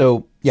 Okay.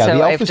 So, yeah, So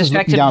the I've elf is looking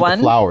distracted down at one?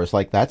 the flowers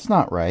like, that's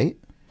not right.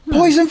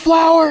 Poison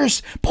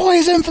flowers!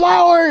 Poison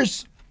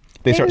flowers!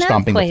 They start They're not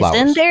stomping the poison,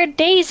 flowers. they're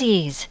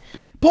daisies.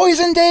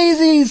 Poison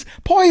daisies!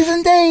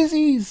 Poison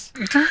daisies!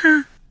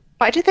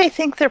 Why do they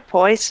think they're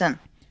poison?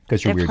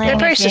 Because you're They're weird. playing dog.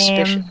 Very a game.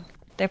 suspicious.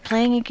 They're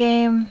playing a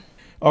game.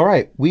 All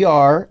right, we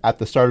are at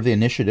the start of the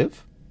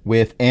initiative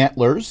with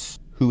Antlers,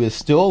 who is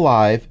still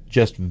alive,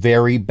 just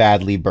very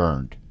badly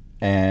burned.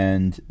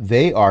 And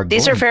they are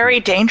These going are very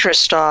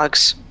dangerous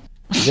dogs.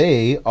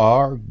 They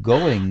are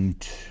going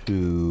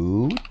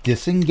to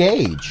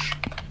disengage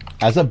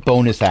as a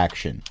bonus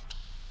action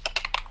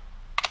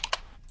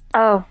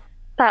Oh,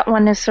 that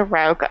one is a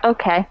rogue.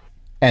 Okay.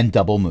 and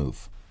double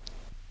move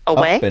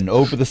Away? up and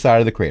over the side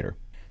of the crater.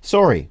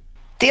 Sorry.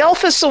 The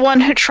elf is the one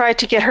who tried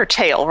to get her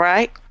tail,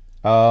 right?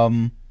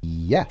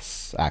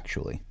 Yes,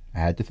 actually. I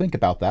had to think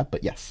about that,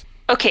 but yes.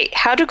 Okay,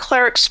 how do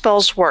cleric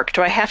spells work?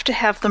 Do I have to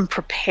have them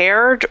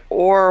prepared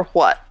or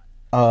what?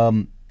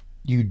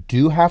 You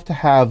do have to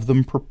have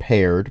them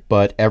prepared,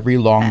 but every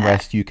long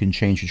rest you can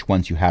change which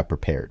ones you have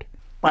prepared.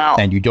 Well,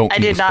 And you don't I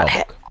use did a not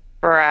spellbook.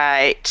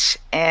 Right.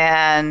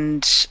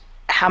 And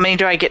how many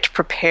do I get to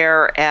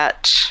prepare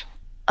at?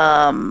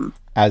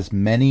 As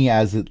many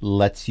as it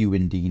lets you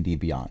in D&D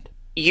Beyond.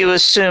 You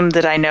assume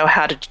that I know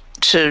how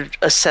to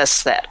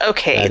assess that.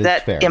 Okay, That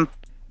is fair.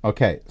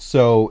 Okay,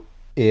 so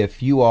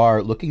if you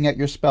are looking at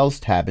your spells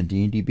tab in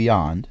D&D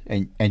Beyond,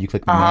 and you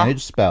click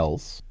Manage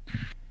Spells,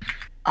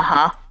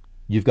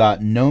 you've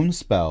got known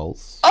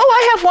spells. Oh,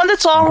 I have one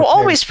that's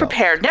always spells.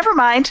 prepared. Never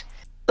mind.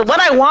 The one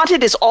I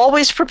wanted is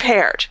always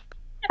prepared.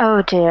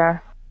 Oh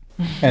dear.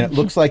 And it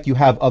looks like you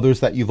have others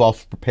that you've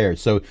also prepared.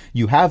 So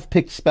you have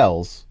picked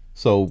spells,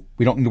 so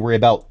we don't need to worry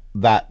about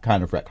that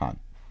kind of retcon.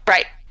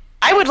 Right.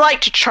 I would like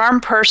to charm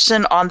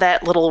person on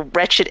that little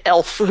wretched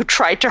elf who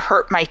tried to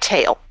hurt my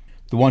tail.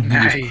 The one who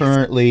Nice. is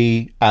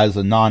currently, as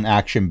a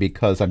non-action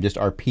because I'm just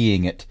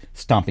RPing it,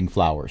 stomping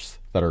flowers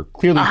that are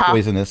clearly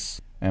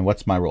poisonous. And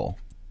what's my roll?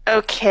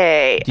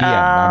 Okay. DM.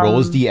 My roll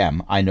is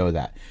DM. I know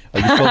that.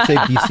 Your spell save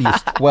DC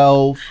is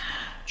 12.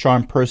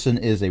 Charm person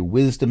is a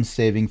wisdom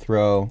saving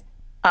throw.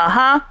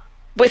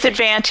 With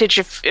advantage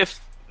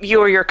if you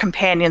or your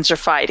companions are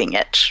fighting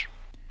it.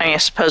 I mean, I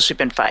suppose we've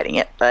been fighting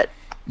it, but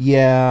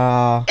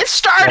Yeah. it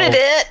started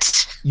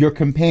it. Your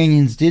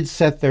companions did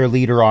set their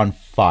leader on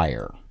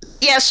fire.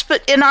 Yes,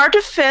 but in our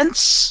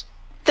defense,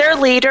 their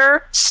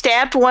leader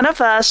stabbed one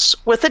of us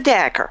with a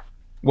dagger.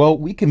 Well,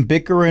 we can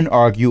bicker and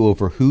argue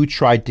over who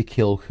tried to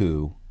kill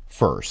who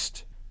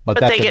first. But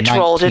But that's they a get to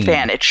roll at 19.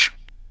 advantage.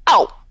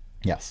 Oh,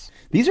 Yes.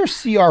 These are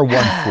CR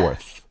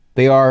 1/4.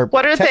 They are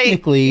what are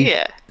technically they?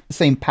 Yeah. the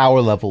same power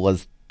level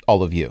as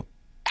all of you.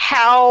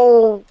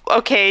 How?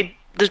 Okay,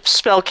 the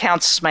spell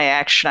counts as my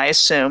action, I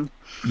assume.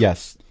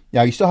 Yes.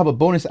 Now, you still have a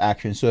bonus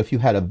action, so if you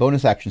had a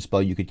bonus action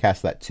spell, you could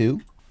cast that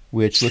too,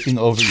 which, looking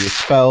over your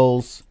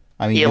spells,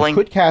 I mean, Healing. you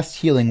could cast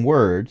Healing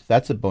Word.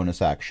 That's a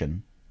bonus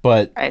action.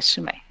 But I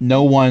assume I.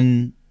 no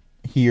one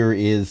here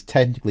is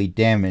technically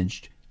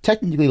damaged.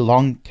 Technically,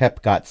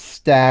 Longkep got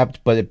stabbed,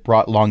 but it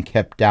brought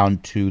Longkep down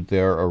to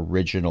their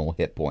original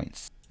hit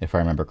points, if I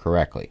remember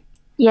correctly.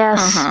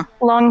 Yes,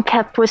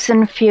 Longkep was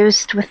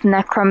infused with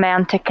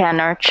necromantic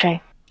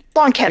energy.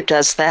 Longcap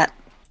does that.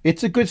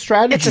 It's a good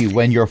strategy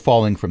when you're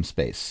falling from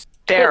space.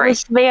 It Very.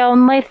 was the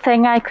only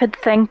thing I could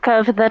think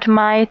of that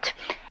might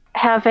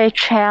have a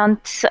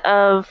chance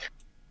of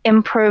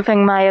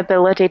improving my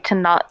ability to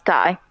not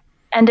die.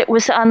 And it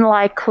was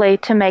unlikely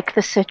to make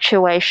the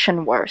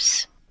situation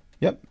worse.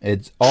 Yep,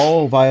 it's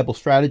all viable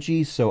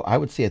strategies, so I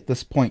would say at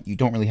this point you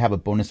don't really have a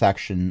bonus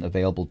action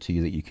available to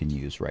you that you can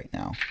use right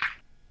now.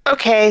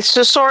 Okay,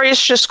 so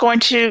Soria's just going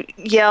to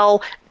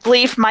yell,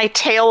 "Leave my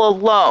tail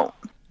alone."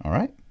 All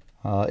right.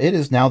 It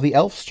is now the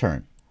elf's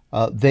turn.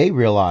 They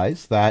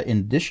realize that in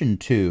addition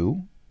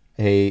to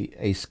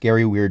a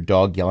scary, weird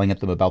dog yelling at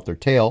them about their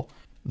tail,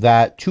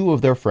 that two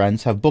of their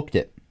friends have booked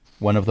it,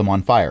 one of them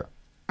on fire.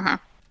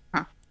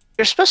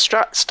 You're supposed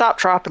to stop,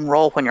 drop, and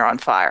roll when you're on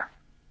fire.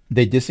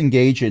 They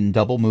disengage and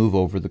double move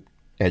over the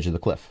edge of the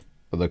cliff,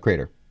 or the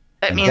crater.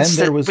 That And means then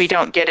there that was- we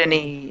don't get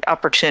any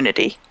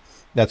opportunity.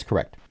 That's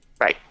correct.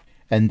 Right.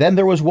 And then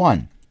there was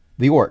one,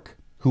 the orc,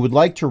 who would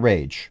like to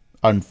rage.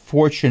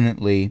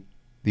 Unfortunately,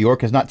 the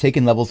orc has not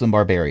taken levels in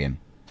Barbarian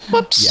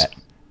Whoops. yet.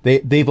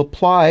 They've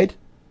applied,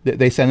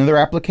 they sent in their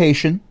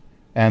application,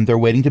 and they're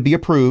waiting to be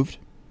approved,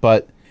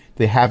 but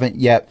they haven't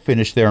yet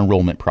finished their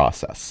enrollment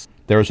process.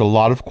 There's a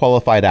lot of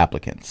qualified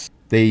applicants.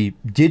 They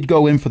did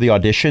go in for the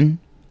audition.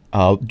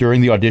 During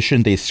the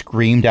audition, they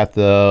screamed at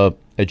the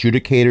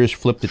adjudicators,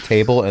 flipped the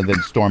table, and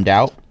then stormed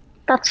out.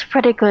 That's a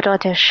pretty good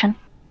audition.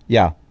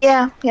 Yeah.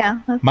 Yeah.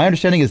 My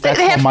understanding is that's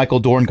They how have- Michael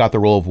Dorn got the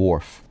role of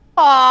Worf.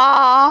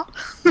 Aww.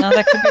 No,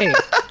 that could be.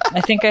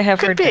 I think I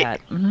have heard be.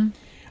 that. Hmm.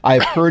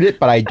 I've heard it,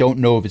 but I don't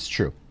know if it's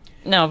true.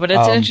 No, but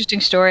it's an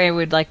interesting story. I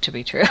would like to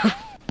be true.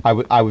 I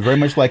would very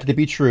much like it to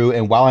be true,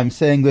 and while I'm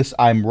saying this,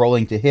 I'm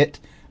rolling to hit.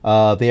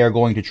 They are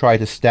going to try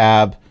to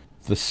stab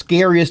the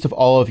scariest of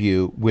all of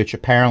you, which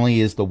apparently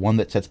is the one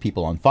that sets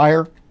people on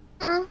fire.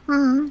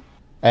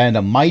 And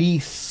a mighty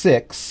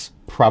 6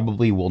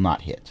 probably will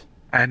not hit.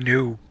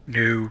 No.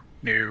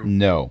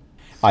 No.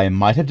 I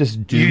might have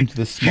just doomed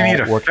the You small need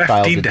a orc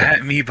child 15 to to hit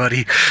death. me,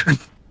 buddy.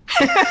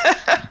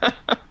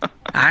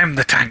 I'm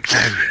the tank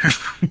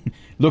now.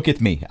 Look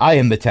at me. I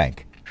am the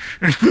tank.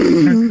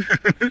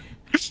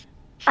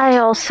 I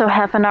also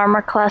have an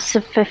armor class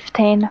of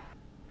 15.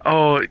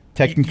 Oh,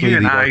 Technically, you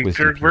and the orc I, was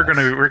we're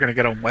DPS. gonna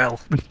get on well.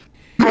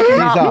 I do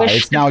not Lisa, wish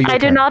it's now your I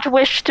do turn. not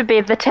wish to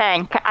be the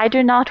tank. I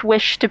do not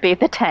wish to be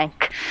the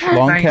tank.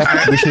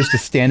 Longcap wishes to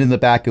stand in the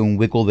back and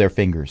wiggle their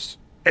fingers.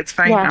 It's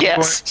fine. Yeah.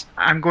 Yes.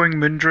 I'm going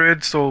Moon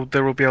Druid, so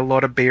there will be a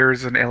lot of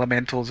bears and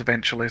elementals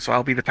eventually. So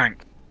I'll be the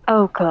tank.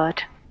 Oh,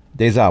 good.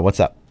 Deza, what's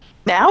up?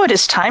 Now it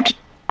is time to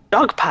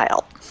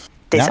dogpile.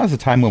 Now is the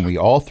time when we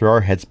all throw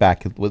our heads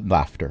back with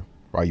laughter.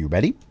 Are you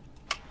ready?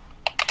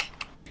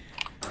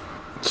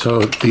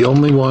 So the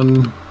only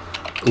one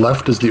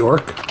left is the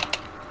orc.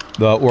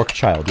 The orc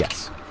child,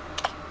 yes.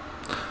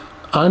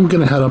 I'm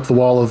going to head up the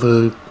wall of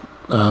the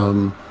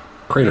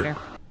crater.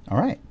 All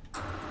right.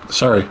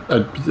 Sorry,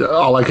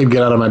 all I could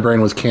get out of my brain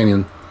was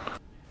canyon.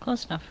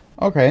 Close enough.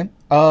 Okay.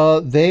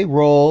 They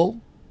roll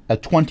a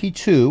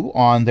 22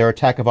 on their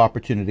attack of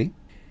opportunity.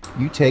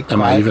 You take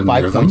Am I even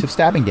five near points them? of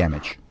stabbing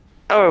damage.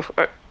 Oh,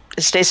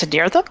 is Daisa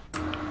near them?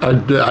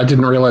 I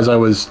didn't realize I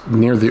was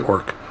near the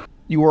orc.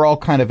 You were all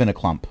kind of in a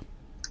clump,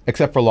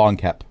 except for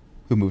Longcap,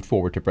 who moved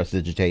forward to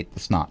prestidigitate the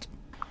snot.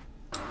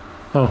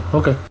 Oh,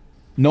 okay.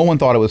 No one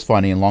thought it was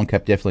funny, and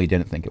Longcap definitely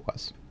didn't think it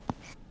was.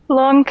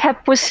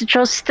 Longcap was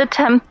just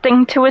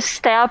attempting to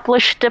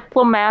establish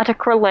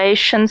diplomatic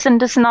relations and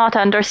does not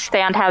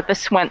understand how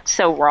this went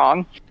so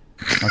wrong.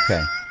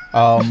 Okay.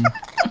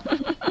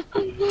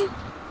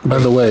 By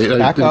the way,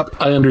 Back up.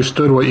 I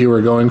understood what you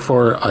were going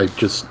for.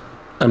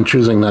 I'm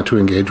choosing not to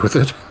engage with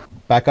it.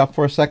 Back up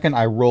for a second.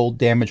 I rolled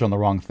damage on the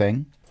wrong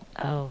thing.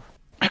 Oh.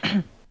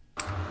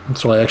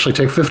 So I actually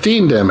take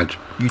 15 damage.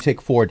 You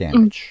take 4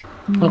 damage.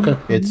 Okay.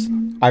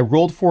 I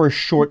rolled for a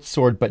short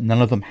sword, but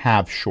none of them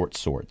have short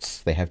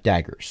swords. They have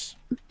daggers.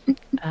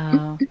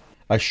 Oh.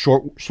 A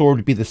short sword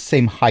would be the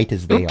same height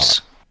as they Oops.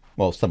 are.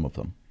 Well, some of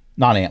them.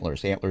 Not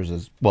antlers. Antlers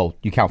is, well,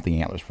 you count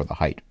the antlers for the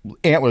height.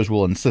 Antlers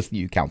will insist that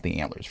you count the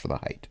antlers for the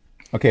height.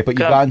 Okay, but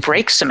Gonna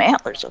break some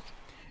antlers.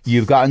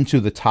 you've gotten to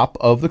the top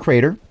of the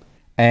crater,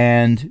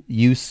 and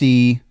you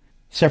see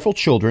several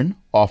children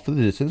off in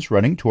the distance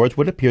running towards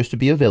what appears to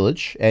be a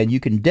village, and you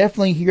can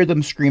definitely hear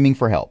them screaming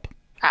for help.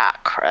 Ah,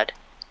 crud.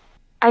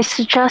 I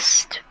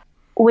suggest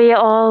we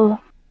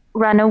all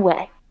run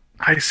away.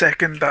 I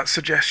second that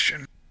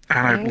suggestion. And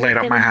I Where are laid we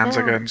up my gonna hands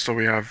go? again so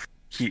we have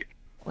heat.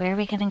 Where are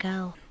we gonna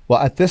go? Well,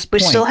 at this We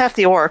point, still have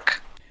the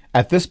orc.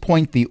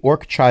 the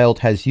orc child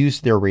has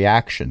used their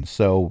reaction,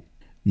 so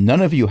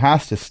none of you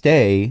has to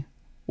stay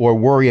or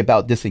worry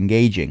about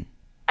disengaging.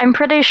 I'm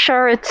pretty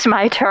sure it's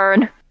my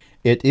turn.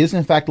 It is,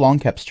 in fact,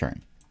 Longcap's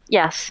turn.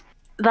 Yes.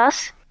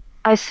 Thus,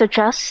 I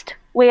suggest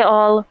we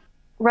all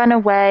run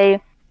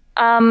away.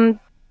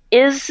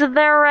 Is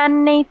there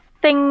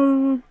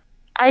anything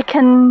I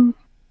can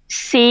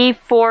see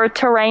for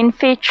terrain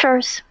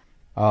features?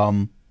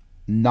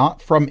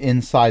 Not from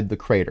inside the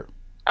crater.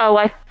 Oh,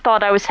 I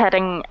thought I was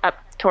heading up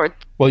toward...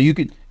 Well, you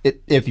could,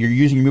 if you're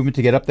using your movement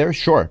to get up there,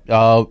 sure.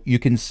 You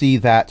can see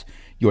that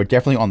you are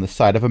definitely on the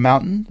side of a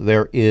mountain.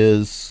 There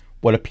is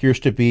what appears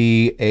to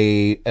be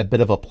a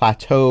bit of a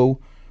plateau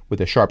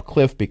with a sharp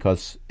cliff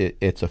because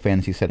it's a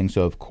fantasy setting.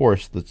 So, of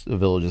course, the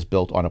village is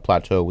built on a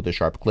plateau with a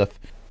sharp cliff.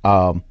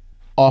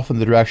 Off in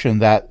the direction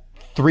that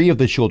 3 of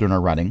the children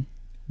are running,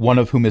 one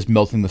of whom is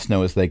melting the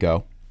snow as they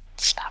go.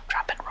 Stop,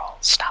 drop, and roll.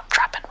 Stop,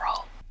 drop, and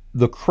roll.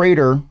 The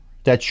crater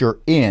that you're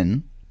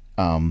in,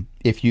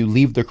 if you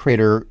leave the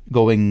crater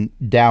going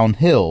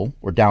downhill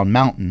or down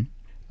mountain,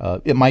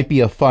 it might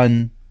be a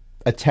fun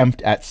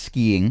attempt at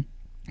skiing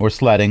or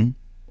sledding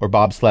or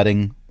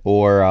bobsledding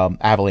or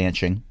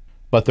avalanching.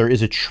 But there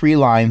is a tree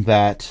line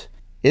that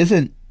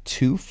isn't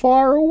too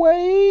far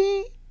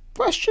away?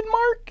 Question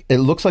mark? It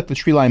looks like the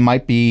tree line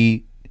might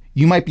be...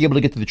 You might be able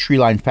to get to the tree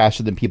line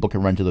faster than people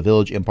can run to the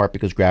village, in part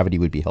because gravity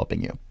would be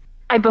helping you.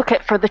 I book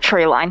it for the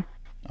tree line.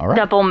 All right.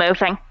 Double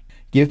moving.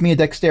 Give me a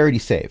dexterity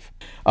save.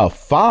 A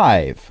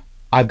 5.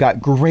 I've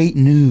got great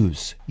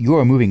news. You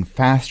are moving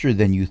faster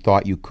than you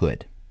thought you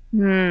could.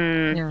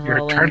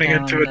 You're turning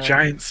into a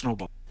giant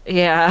snowball.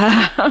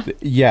 Yeah.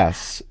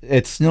 Yes,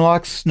 it's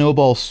Snillock's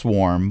snowball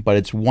swarm, but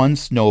it's one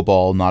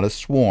snowball, not a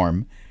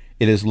swarm.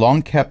 It is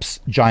Longcap's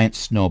giant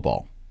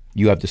snowball.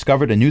 You have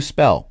discovered a new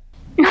spell.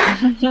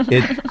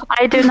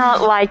 I do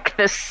not like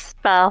this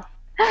spell.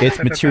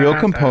 Its material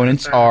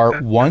components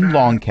are 1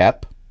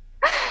 Longcap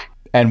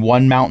and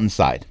 1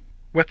 mountainside.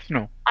 With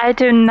snow. I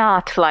do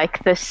not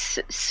like this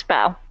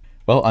spell.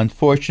 Well,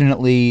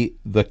 unfortunately,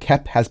 the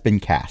Kep has been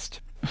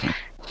cast.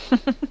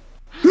 Not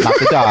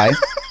the die,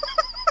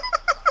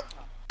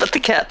 But the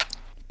cap.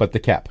 but the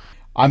Kep.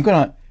 I'm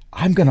gonna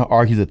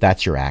argue that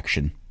that's your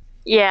action.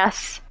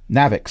 Yes.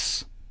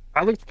 Navix.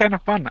 That looks kind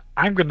of fun.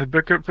 I'm going to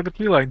book it for the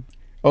tree line.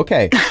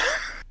 Okay.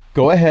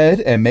 Go ahead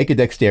and make a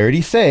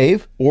dexterity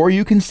save, or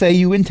you can say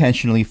you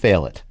intentionally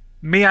fail it.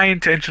 May I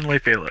intentionally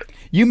fail it?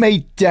 You may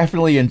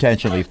definitely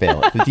intentionally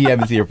fail it. The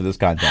DM is here for this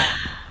content.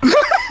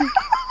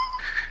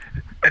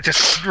 I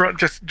just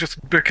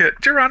book it.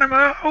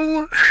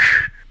 Geronimo!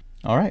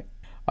 All right.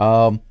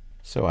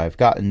 So I've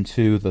gotten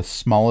to the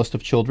smallest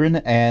of children,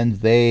 and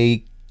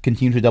they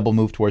continue to double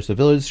move towards the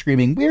village,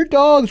 screaming, "Weird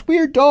dogs!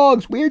 Weird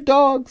dogs! Weird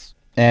dogs!"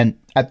 And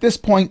at this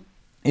point,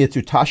 it's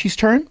Utashi's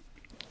turn.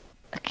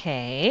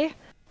 Okay.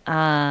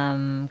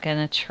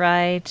 Gonna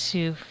try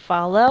to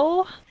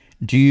follow.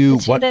 Do you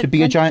Is he want the to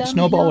be a one giant down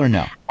snowball hill? or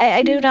no?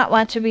 I do not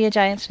want to be a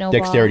giant snowball.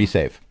 Dexterity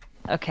save.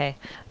 Okay.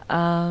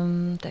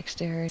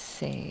 Dexterity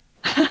save.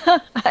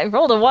 I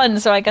rolled a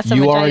 1, so I guess I'm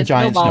You a are a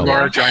giant giant snowball. snowball. You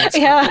are now. a giant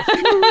Yeah.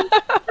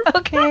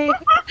 Okay.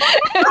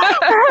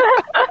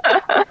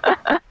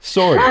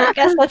 Sword. I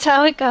guess that's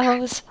how it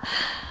goes.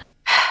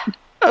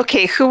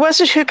 Okay, who was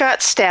it who got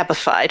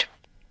stabified?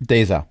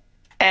 Deza.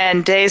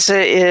 And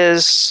Daisa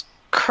is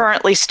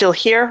currently still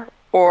here,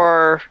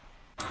 or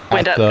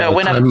went At up? the No,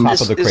 went up. top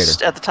is, of the is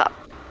crater. at the top.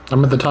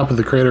 I'm at the top of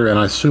the crater, and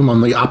I assume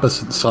on the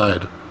opposite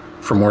side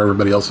from where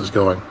everybody else is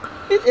going.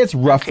 It's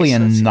roughly Okay,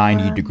 so a it's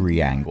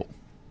 90-degree angle.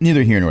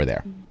 Neither here nor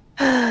there.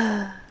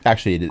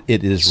 Actually,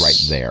 it is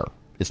right there.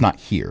 It's not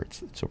here.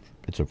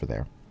 It's over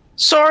there.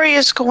 Sori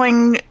is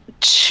going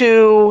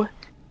to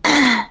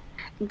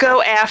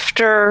go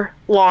after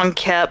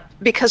Longkep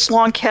because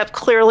Longkep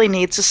clearly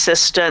needs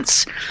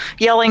assistance,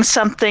 yelling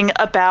something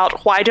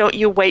about why don't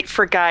you wait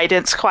for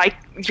guidance? Why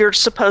you're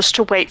supposed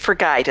to wait for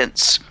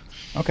guidance.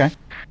 Okay.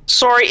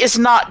 Sori is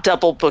not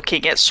double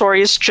booking it.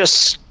 Sori is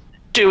just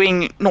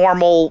doing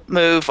normal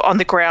move on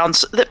the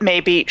grounds that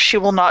maybe she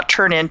will not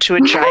turn into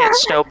a giant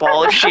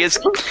snowball if she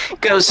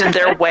goes in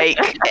their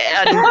wake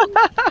and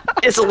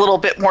is a little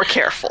bit more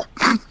careful.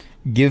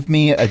 Give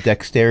me a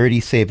dexterity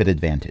save at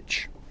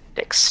advantage.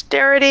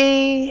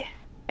 Dexterity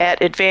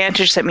at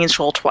advantage, that means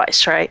roll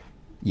twice, right?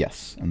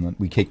 Yes, and then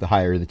we take the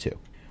higher of the two.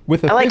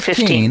 With a I like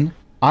 15,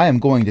 I am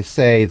going to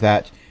say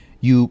that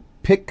you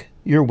pick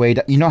your way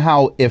down. You know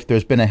how if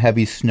there's been a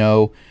heavy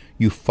snow,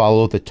 you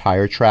follow the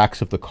tire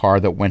tracks of the car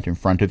that went in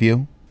front of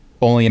you?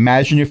 Only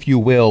imagine, if you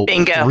will,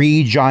 Bingo.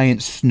 3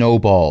 giant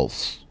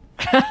snowballs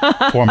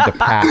formed a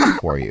path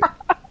for you.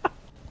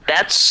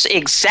 That's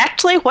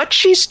exactly what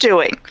she's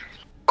doing.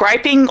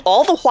 Griping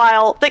all the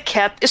while that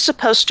Kep is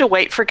supposed to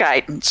wait for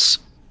guidance.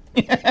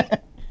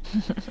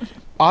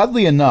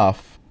 Oddly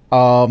enough,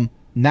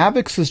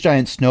 Navix's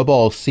giant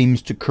snowball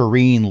seems to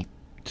careen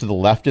to the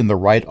left and the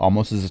right,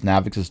 almost as if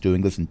Navix is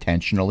doing this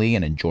intentionally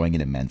and enjoying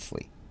it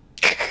immensely.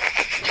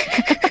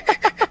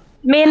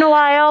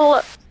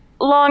 Meanwhile,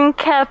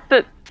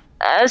 Longkep,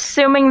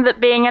 assuming that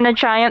being in a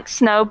giant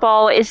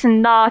snowball is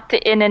not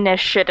an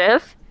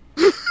initiative,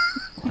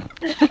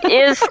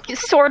 is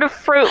sort of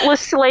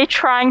fruitlessly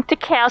trying to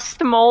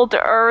cast mold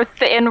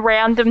earth in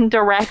random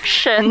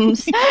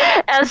directions,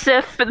 as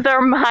if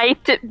there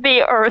might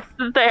be earth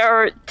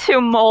there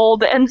to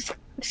mold and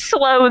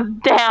slow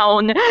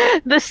down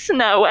the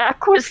snow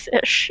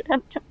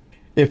acquisition.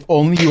 If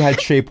only you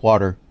had shape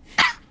water.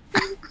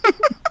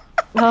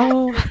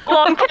 Oh.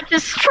 Longkep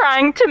is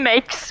trying to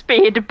make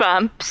speed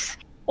bumps.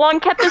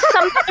 Longkep is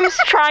sometimes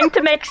trying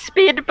to make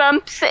speed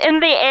bumps in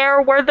the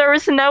air where there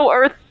is no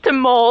earth to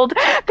mold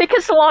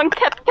because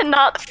Longkep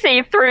cannot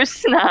see through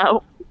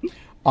snow.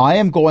 I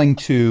am going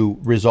to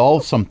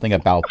resolve something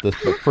about this,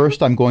 but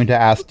first I'm going to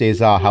ask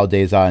Deza how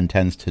Deza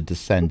intends to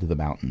descend the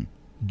mountain.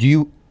 Do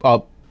you,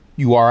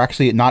 you are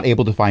actually not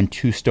able to find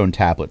 2 stone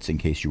tablets, in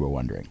case you were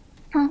wondering.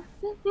 And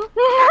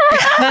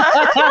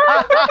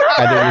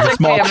there was a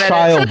small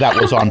child that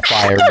was on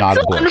fire, not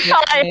a bush.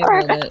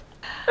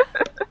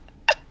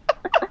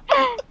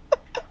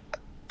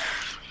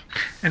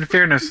 In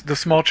fairness, the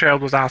small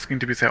child was asking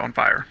to be set on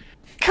fire.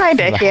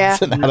 Kinda, yeah.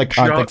 That's an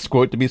out-of-context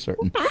quote, to be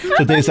certain.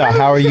 So, Deza,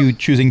 how are you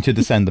choosing to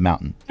descend the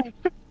mountain?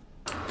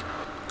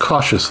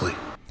 Cautiously.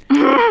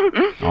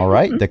 All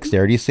right,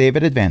 dexterity save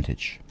at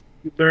advantage.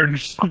 You learn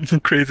from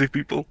crazy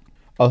people.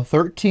 A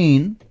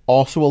 13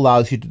 also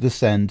allows you to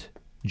descend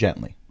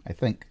gently, I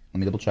think. Let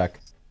me double check.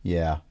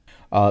 Yeah.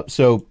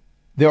 So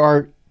there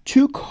are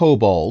 2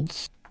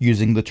 kobolds,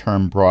 using the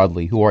term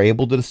broadly, who are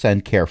able to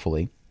descend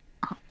carefully.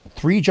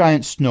 3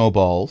 giant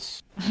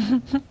snowballs.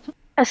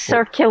 A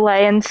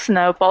Circulaean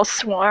snowball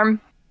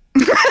swarm.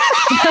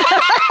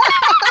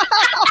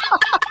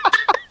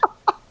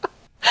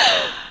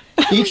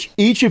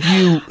 Each of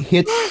you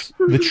hits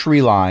the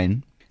tree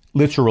line,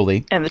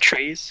 literally. And the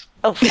trees.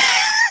 Oh.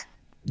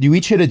 You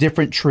each hit a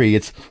different tree.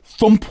 It's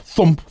thump,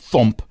 thump,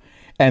 thump.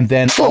 And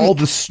then all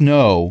the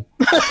snow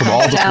from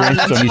all the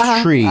branches on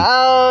each tree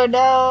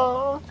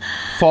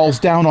falls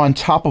down on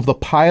top of the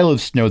pile of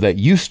snow that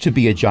used to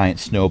be a giant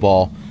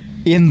snowball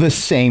in the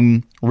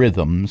same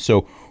rhythm.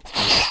 So,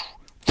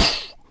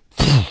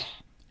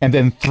 and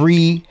then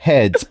 3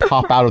 heads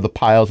pop out of the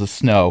piles of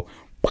snow.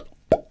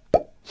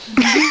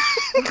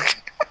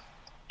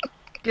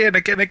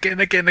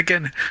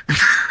 Again.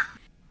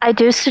 I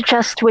do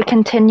suggest we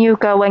continue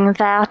going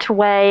that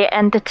way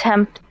and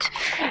attempt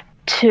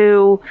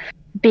to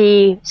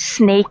be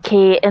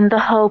sneaky in the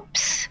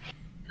hopes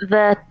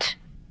that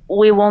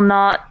we will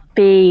not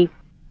be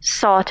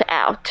sought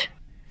out.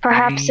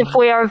 Perhaps if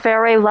we are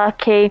very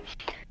lucky,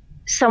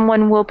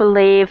 someone will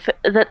believe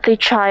that the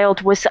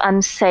child was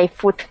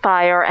unsafe with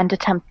fire and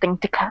attempting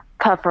to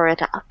cover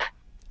it up.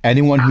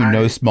 Anyone who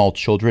knows small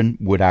children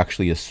would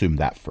actually assume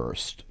that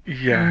first.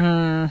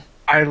 Yeah.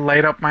 I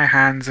light up my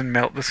hands and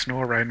melt the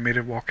snow around me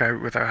to walk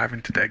out without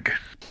having to dig.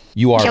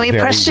 You are Can we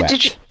very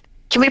prestidig- wet.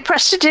 Can we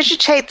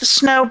prestidigitate the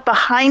snow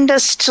behind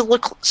us to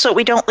look so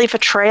we don't leave a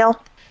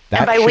trail? That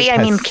and by we, ship I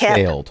has mean Kep.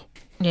 sailed.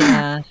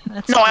 Yeah.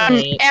 That's No, I'm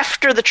great.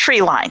 after the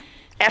tree line.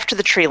 After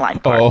the tree line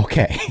part. Oh,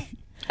 okay.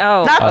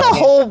 Oh. Not the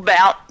whole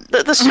mountain.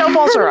 The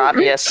snowballs are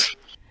obvious.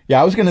 Yeah,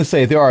 I was going to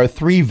say there are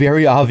 3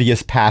 very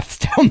obvious paths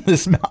down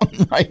this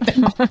mountain right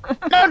now.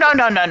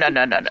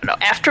 No.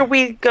 After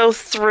we go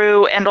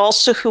through, and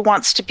also who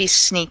wants to be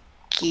sneaky?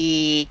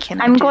 Can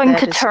I I'm do going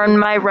that to as turn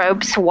my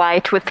robes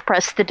white with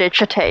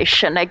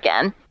prestidigitation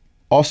again.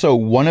 Also,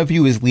 one of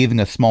you is leaving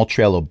a small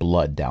trail of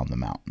blood down the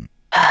mountain.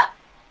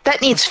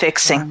 That needs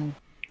fixing.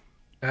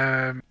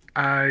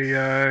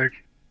 I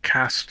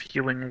cast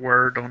healing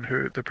word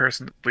on the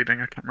person that's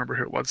bleeding. I can't remember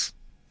who it was.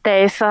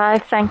 Deza, I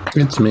think.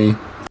 It's me.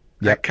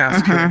 Yep.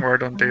 Cast Healing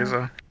Word on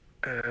Deza.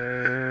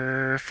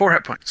 4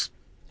 hit points.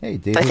 Hey,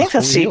 David. I think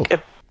that's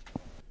the.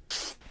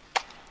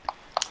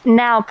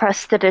 Now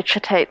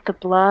prestidigitate the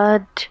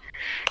blood.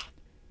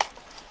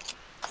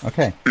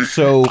 Okay,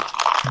 so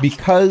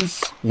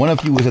because one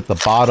of you was at the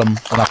bottom,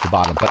 well, not the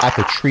bottom, but at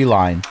the tree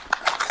line,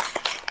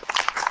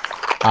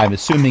 I'm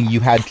assuming you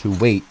had to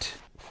wait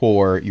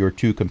for your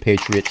 2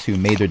 compatriots who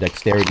made their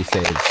dexterity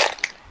saves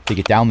to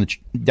get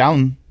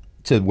down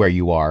to where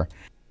you are.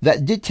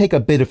 That did take a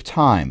bit of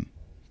time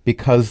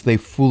because they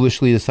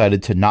foolishly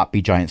decided to not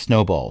be giant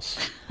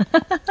snowballs.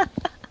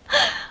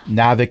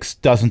 Navix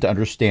doesn't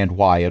understand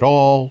why at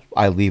all.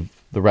 I leave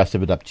the rest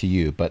of it up to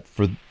you. But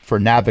for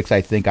Navix,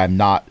 I think I'm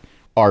not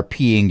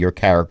RPing your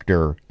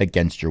character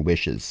against your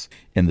wishes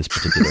in this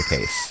particular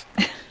case.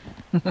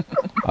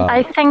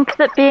 I think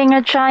that being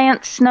a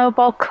giant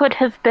snowball could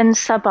have been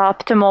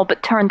suboptimal,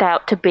 but turned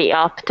out to be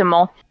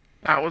optimal.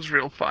 That was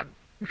real fun.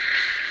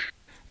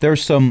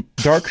 There's some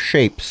dark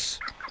shapes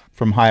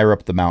from higher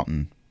up the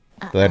mountain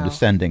that are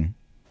descending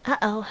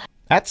Uh-oh.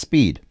 at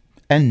speed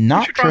and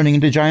not turning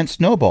into giant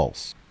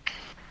snowballs.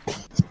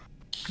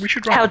 We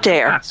should run. How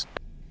dare. Fast.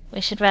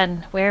 We should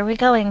run. Where are we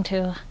going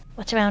to?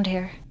 What's around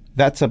here?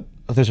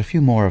 There's a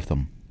few more of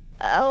them.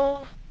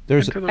 Oh.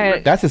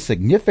 Alright. That's a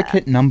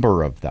significant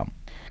number of them.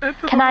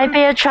 Can I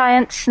be a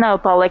giant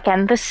snowball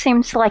again? This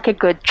seems like a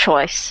good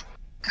choice.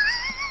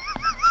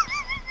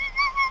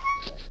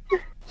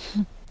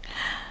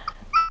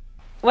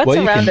 What's Well,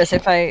 you around can- us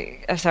if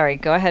I'm sorry,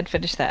 go ahead,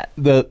 finish that.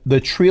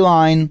 The tree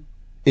line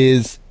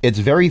it's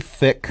very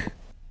thick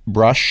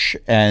brush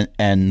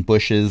and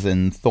bushes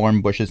and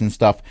thorn bushes and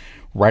stuff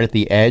right at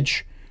the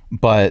edge,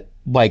 but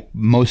like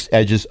most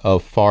edges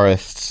of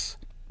forests,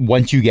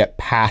 once you get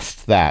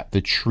past that,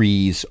 the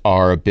trees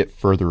are a bit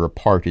further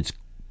apart. It's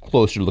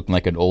closer to looking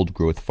like an old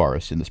growth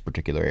forest in this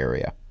particular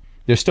area.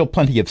 There's still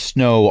plenty of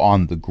snow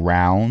on the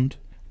ground,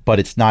 but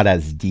it's not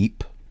as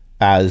deep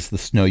as the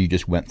snow you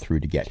just went through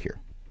to get here.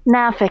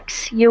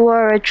 Navix, you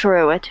are a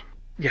druid.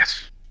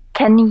 Yes.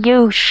 Can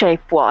you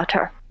shape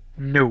water?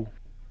 No.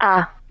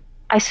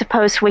 I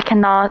suppose you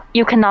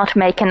cannot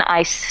make an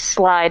ice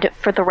slide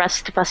for the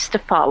rest of us to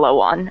follow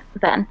on,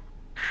 then.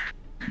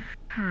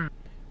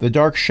 The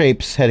dark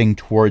shapes heading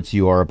towards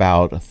you are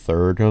about a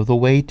third of the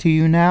way to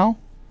you now.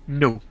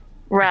 No.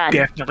 Run.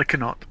 Definitely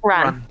cannot.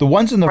 Run. The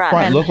ones in the Run.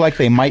 front look like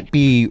they might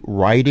be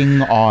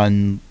riding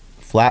on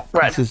flat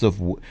Run. pieces of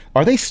wood.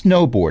 Are they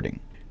snowboarding?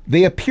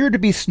 They appear to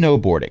be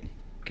snowboarding.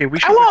 Okay, we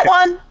should. I want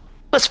one.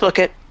 Let's book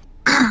it.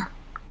 I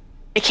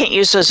can't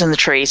use those in the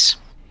trees.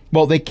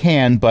 Well, they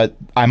can, but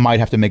I might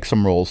have to make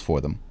some rolls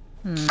for them.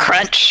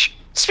 Crunch.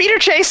 Speeder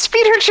chase.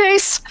 Speeder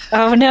chase.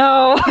 Oh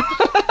no.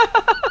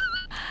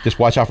 Just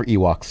watch out for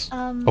Ewoks.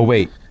 Oh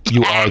wait,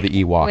 you are the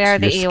Ewoks. We are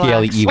the You're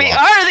scaly Ewoks. Ewoks. We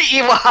are the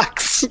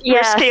Ewoks.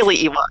 Yes. We're scaly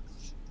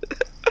Ewoks.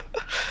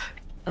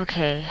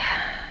 Okay.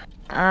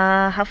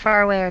 How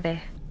far away are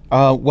they?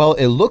 Well,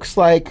 it looks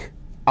like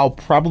I'll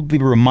probably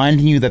be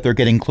reminding you that they're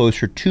getting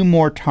closer 2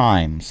 more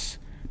times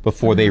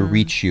before they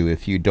reach you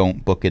if you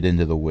don't book it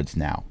into the woods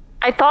now.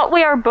 I thought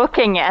we are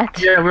booking it.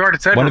 Yeah, we already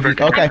said One we're of you,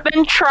 booking it. okay. I've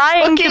been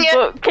trying Booking to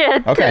it. book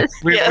it. Okay.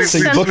 Yes. So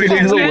you since book it we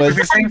into the started woods. We've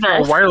been saying for a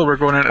this. while we're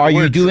going into the Are you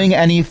woods. doing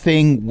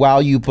anything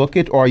while you book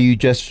it, or are you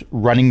just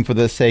running for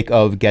the sake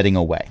of getting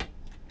away?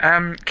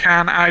 Can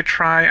I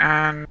try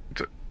and?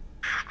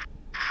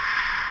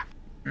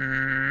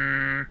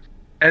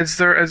 Is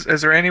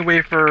there any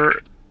way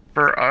for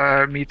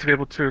me to be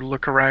able to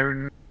look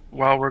around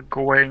while we're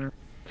going?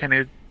 Kind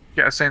of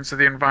get a sense of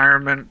the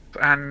environment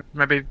and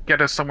maybe get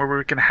us somewhere where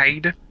we can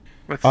hide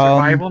with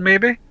survival,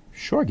 maybe.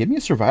 Sure, give me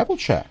a survival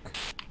check.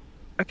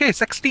 Okay,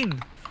 16.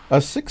 A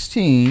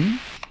 16.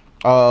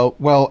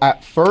 Well,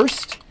 at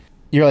first,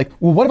 you're like,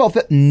 well, what about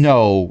that?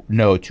 No,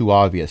 too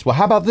obvious. Well,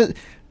 how about this?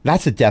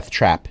 That's a death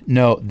trap.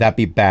 No, that'd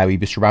be bad. We'd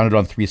be surrounded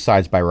on 3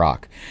 sides by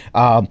rock.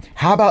 How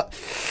about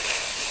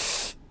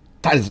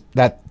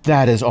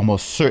that is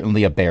almost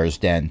certainly a bear's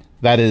den.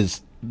 That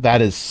is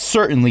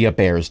certainly a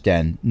bear's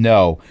den.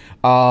 No.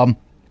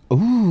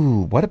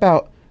 What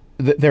about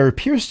there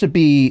appears to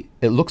be,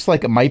 it looks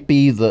like it might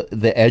be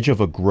the edge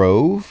of a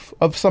grove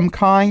of some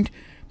kind,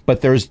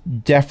 but there's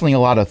definitely a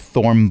lot of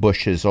thorn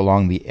bushes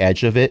along the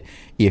edge of it.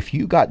 If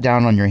you got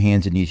down on your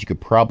hands and knees, you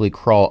could probably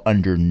crawl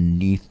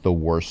underneath the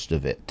worst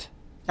of it.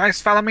 Nice,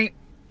 follow me.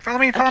 Follow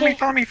me.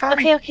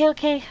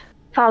 Okay.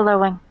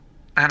 Following.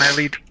 And I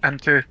lead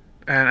into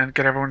and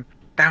get everyone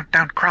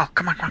down, crawl.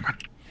 Come on.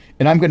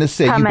 And I'm going to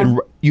say Coming.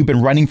 you've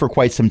been running for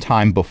quite some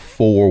time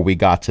before we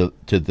got to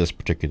this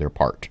particular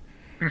part.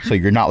 So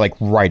you're not like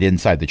right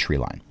inside the tree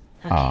line.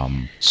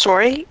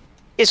 Sori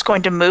is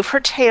going to move her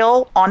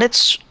tail on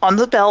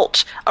the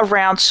belt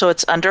around so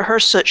it's under her,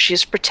 so that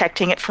she's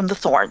protecting it from the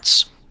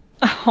thorns.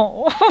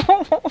 Oh.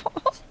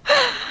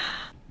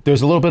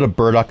 There's a little bit of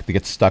burdock that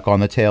gets stuck on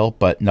the tail,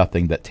 but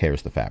nothing that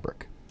tears the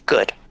fabric.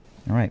 Good.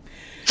 All right.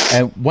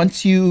 And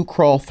once you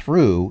crawl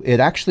through, it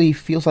actually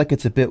feels like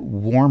it's a bit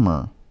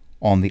warmer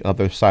on the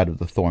other side of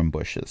the thorn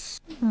bushes.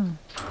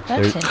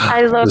 That's interesting.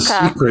 I The look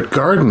up. secret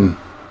garden.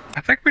 I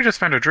think we just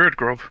found a druid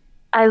grove.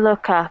 I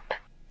look up.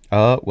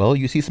 Well,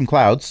 you see some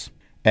clouds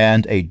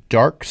and a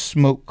dark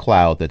smoke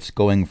cloud that's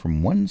going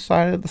from one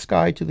side of the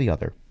sky to the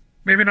other.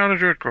 Maybe not a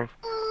druid grove.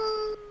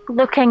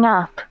 Looking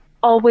up,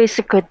 always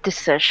a good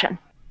decision.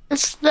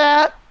 Is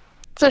that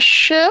the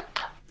ship?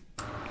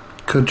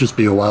 Could just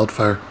be a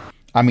wildfire.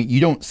 I mean, you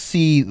don't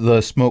see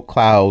the smoke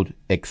cloud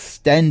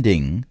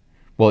extending.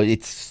 Well,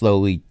 it's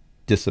slowly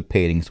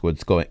dissipating, so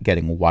it's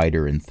getting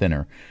wider and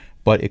thinner.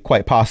 But it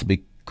quite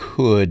possibly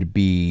could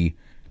be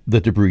the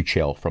debris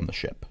trail from the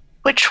ship.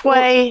 Which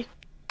way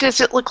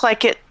does it look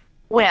like it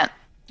went?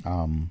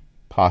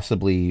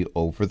 Possibly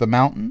over the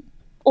mountain.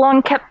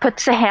 Longcap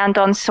puts a hand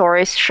on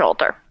Sori's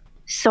shoulder.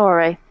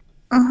 Sori.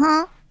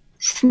 Mm-hmm.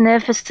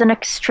 Sniv is an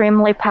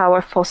extremely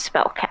powerful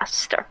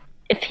spellcaster.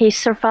 If he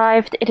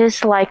survived, it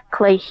is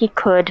likely he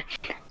could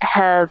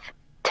have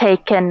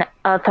taken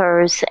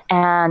others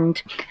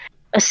and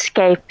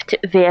escaped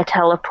via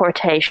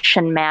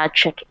teleportation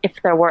magic if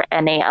there were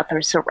any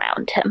others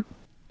around him.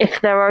 If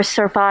there are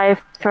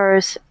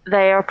survivors,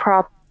 they are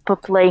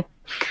probably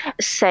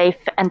safe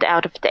and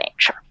out of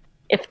danger.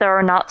 If there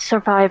are not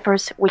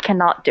survivors, we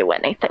cannot do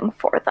anything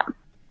for them.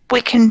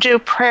 We can do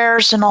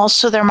prayers, and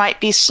also there might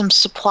be some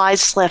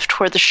supplies left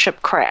where the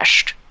ship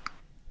crashed.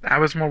 I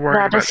was more worried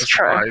That about is the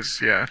true. supplies,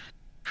 yeah.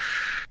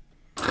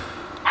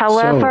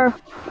 However,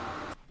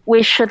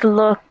 we should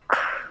look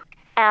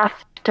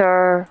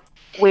after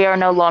we are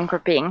no longer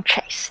being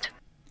chased.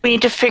 We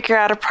need to figure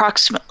out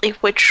approximately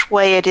which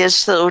way it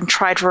is, though, and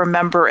try to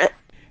remember it.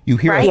 You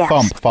hear Right. a Yes.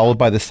 thump followed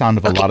by the sound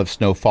of a lot of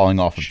snow falling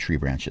off of tree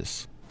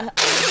branches.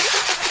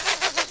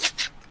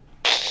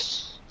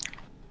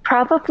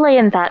 Probably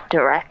in that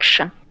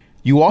direction.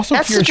 You also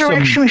That's hear the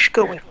direction some. we should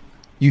go with.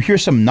 You hear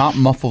some not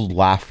muffled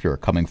laughter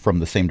coming from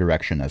the same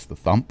direction as the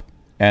thump,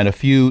 and a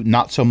few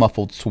not so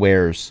muffled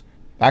swears.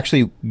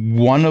 Actually,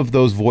 one of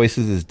those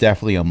voices is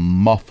definitely a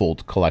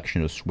muffled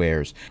collection of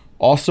swears.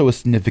 Also, a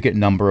significant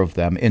number of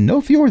them in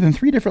no fewer than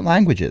 3 different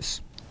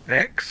languages.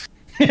 Vex?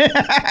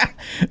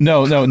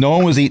 No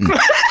one was eaten.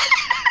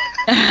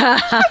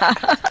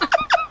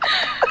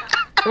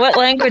 What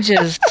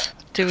languages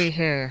do we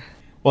hear?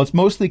 Well, it's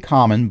mostly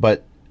common,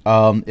 but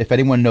if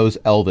anyone knows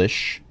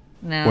Elvish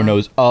No. or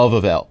knows of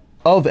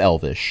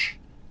Elvish,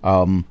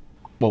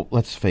 well,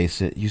 let's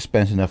face it, you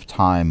spent enough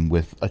time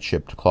with a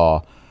chipped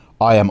claw.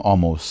 I am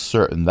almost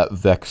certain that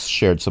Vex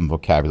shared some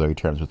vocabulary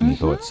terms with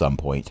Meepo at some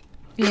point.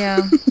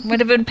 Yeah, would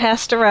have been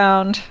passed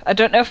around. I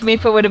don't know if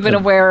Meepo would have been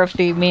aware of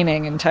the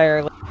meaning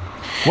entirely.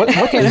 What does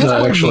Deza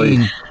that actually-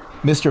 mean,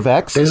 Mr.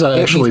 Vex? Deza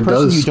It actually means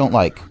person does- you don't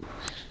like.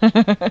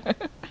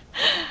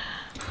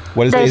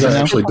 What is Deza Deza Deza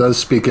now? actually does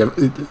speak.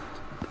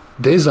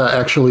 Deza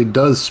actually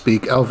does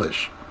speak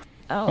Elvish.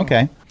 Oh.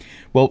 Okay.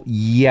 Well,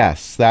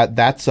 yes,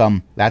 that's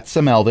some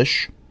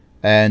Elvish,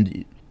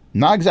 and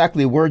not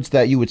exactly words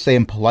that you would say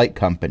in polite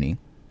company,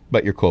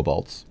 but you're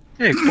kobolds.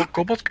 Hey,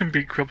 kobolds can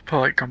be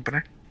polite company.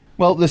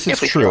 Well, this is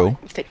If we true, feel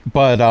like it.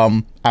 but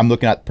I'm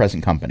looking at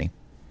present company.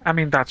 I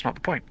mean, that's not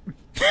the point.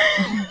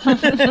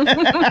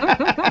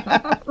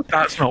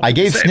 That's not I what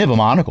gave it said. Sniv a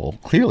monocle.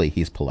 Clearly,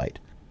 he's polite.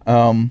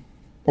 Or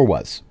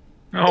was.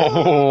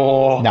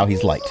 Oh, Now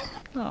he's light.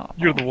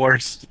 you're the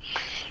worst.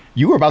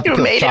 You were about to You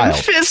kill a made him child.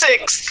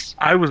 physics.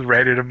 I was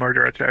ready to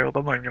murder a child,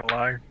 I'm not gonna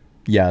lie.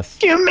 Yes.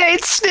 You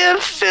made Sniv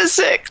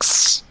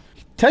physics.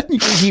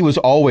 Technically, he was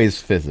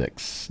always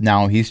physics.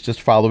 Now he's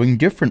just following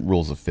different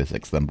rules of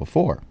physics than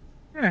before.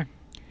 Yeah.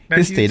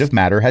 His state of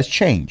matter has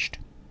changed.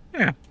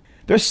 Yeah.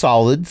 There's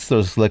solids,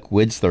 there's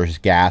liquids, there's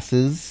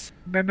gases,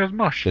 Then there's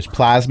mush. there's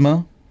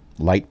plasma,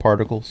 light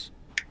particles,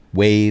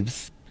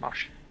 waves,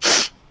 Mush.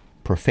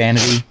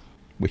 profanity,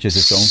 which is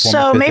its own form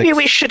So of maybe physics.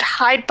 we should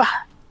hide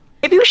behind.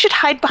 Maybe we should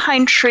hide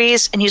behind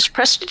trees and use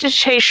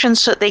prestidigitation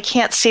so that they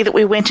can't see that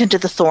we went into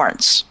the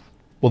thorns.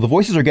 Well, the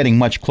voices are getting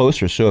much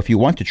closer, so if you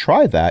want to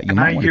try that, you Can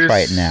might I want to try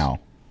it use- now.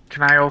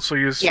 Can I also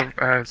use Yeah.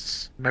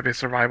 maybe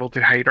survival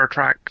to hide our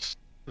tracks?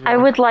 as I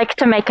well? would like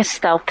to make a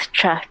stealth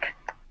check.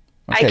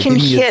 Okay, I can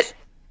give me your- hit.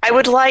 I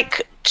would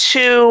like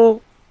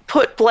to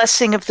put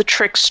Blessing of the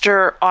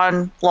Trickster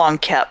on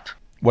Longkep.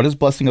 What is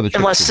Blessing of the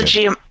Trickster? Unless the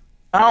do? GM.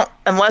 Well,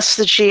 unless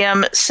the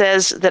GM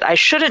says that I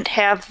shouldn't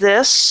have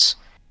this.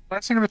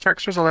 Blessing of the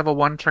Trickster's a level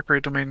 1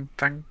 trickery domain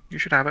thing. You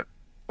should have it.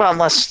 Well,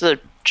 unless the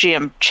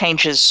GM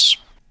changes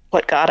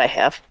what god I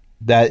have.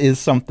 That is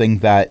something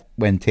that,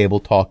 when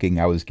table talking,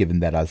 I was given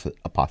that as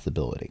a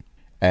possibility.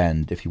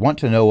 And if you want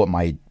to know what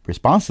my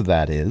response to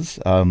that is,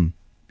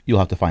 you'll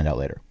have to find out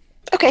later.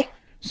 Okay.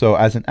 So,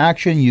 as an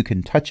action, you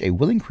can touch a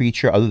willing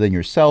creature other than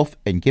yourself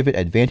and give it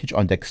advantage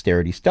on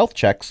dexterity stealth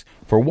checks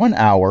for 1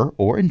 hour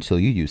or until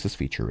you use this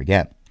feature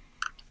again.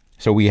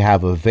 So we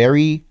have a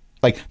very,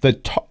 the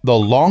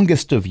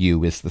longest of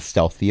you is the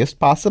stealthiest,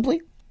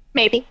 possibly?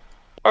 Maybe.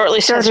 Or at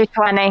least has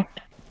 30-20.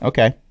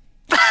 Okay.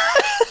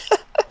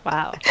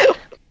 Wow.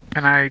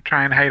 Can I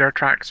try and hide our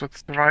tracks with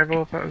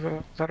survival? Is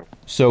that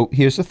So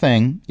here's the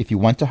thing. If you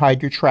want to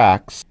hide your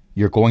tracks,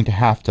 you're going to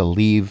have to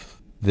leave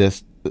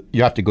this.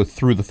 You have to go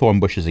through the thorn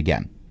bushes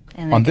again.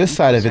 And On they're this getting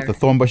side of it, the closer.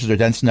 thorn bushes are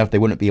dense enough they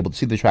wouldn't be able to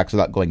see the tracks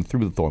without going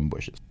through the thorn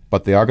bushes.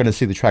 But they are going to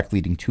see the track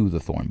leading to the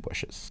thorn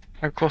bushes.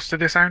 How close do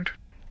they sound?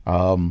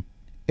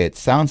 It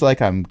sounds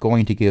like I'm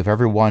going to give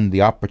everyone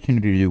the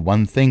opportunity to do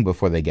one thing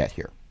before they get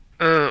here.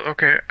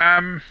 Okay.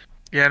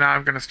 Yeah, no,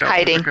 I'm gonna stealth.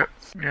 Hiding.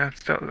 Yeah,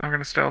 stealth. I'm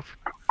gonna stealth.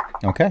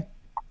 Okay.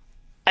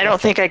 I don't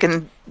think I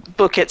can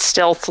book it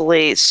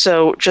stealthily,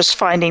 so just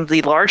finding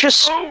the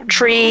largest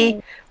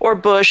tree or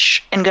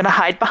bush and gonna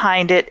hide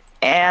behind it,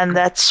 and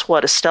that's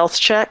what, a stealth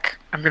check?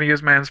 I'm gonna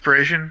use my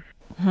inspiration.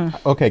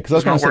 Okay, because I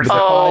was going to say It's with a not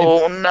five.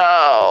 Oh It's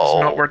no.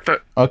 not worth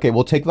it. Okay,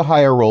 we'll take the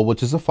higher roll,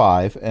 which is a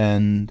 5,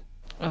 and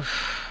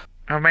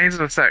Oh, mine's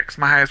a 6.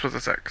 My highest was a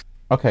 6.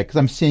 okay, because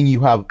I'm seeing you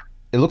have.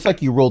 It looks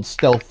like you rolled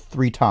stealth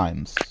 3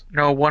 times.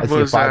 No, one I see a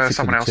was 5, 6,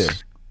 someone and a else.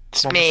 2.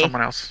 It's One me. was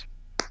someone else.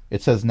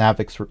 It says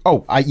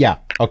Navix. Yeah.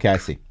 Okay, I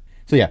see.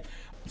 So yeah,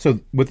 so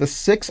with a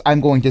 6, I'm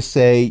going to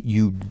say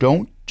you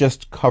don't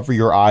just cover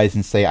your eyes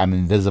and say I'm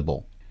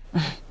invisible,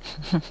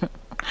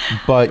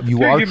 but you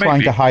Yeah, are you might trying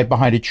be. to hide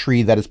behind a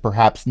tree that is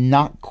perhaps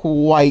not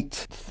quite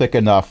thick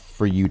enough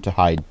for you to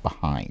hide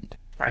behind.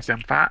 I say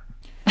I'm fat.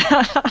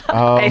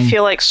 I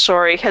feel like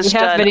Sori has You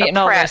have done been a eating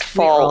all those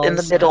sweet pratfall in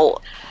the rolls,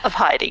 middle of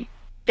hiding.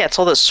 Yeah, it's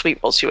all those sweet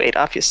rolls you ate,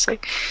 obviously.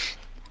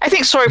 I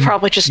think Sori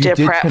probably just You did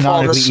did pratfall in the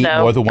canonically eat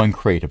snow. more than one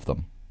crate of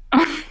them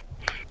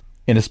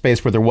in a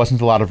space where there wasn't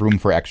a lot of room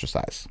for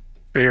exercise.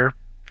 Fair.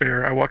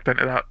 I walked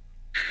into that.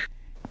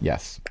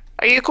 Yes.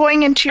 Are you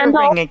going into your And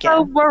ring also,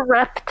 again? we're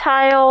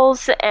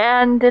reptiles,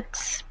 and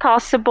it's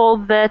possible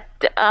that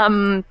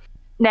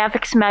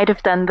Navix might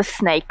have done the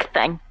snake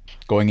thing.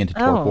 Going into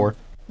Oh. torpor.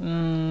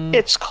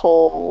 It's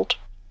cold.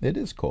 It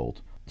is cold.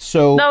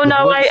 So No, the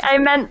voice- I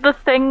meant the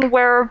thing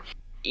where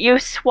you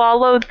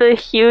swallow the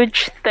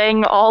huge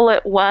thing all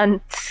at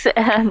once,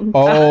 and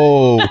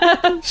Oh,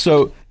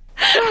 so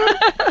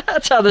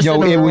That's how this it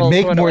would rolls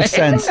make went more away.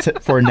 sense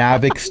for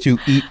Navix to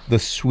eat the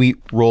sweet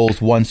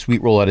rolls one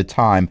sweet roll at a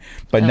time.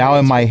 But now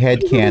in my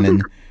head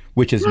canon,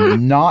 which is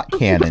not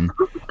canon,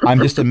 I'm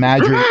just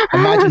imagining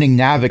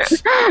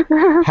Navix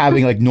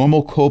having like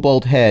normal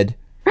kobold head,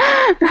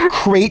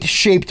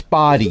 crate-shaped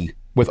body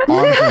with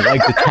arms and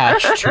legs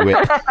attached to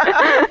it.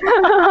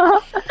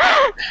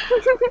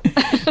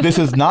 This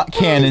is not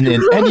canon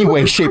in any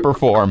way, shape, or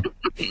form.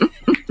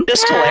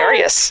 Just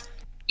hilarious.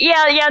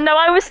 yeah, no,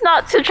 I was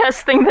not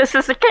suggesting this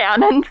is a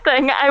canon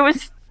thing. I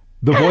was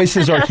The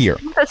voices are here.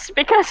 just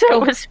because it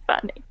was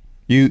funny.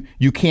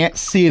 You can't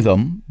see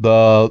them.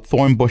 The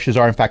thorn bushes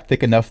are in fact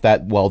thick enough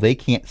that while they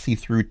can't see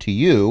through to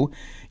you,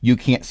 you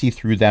can't see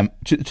through them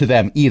to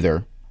them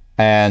either.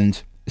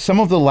 And some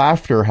of the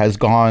laughter has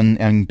gone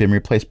and been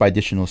replaced by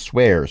additional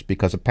swears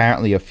because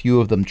apparently a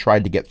few of them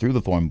tried to get through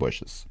the thorn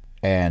bushes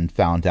and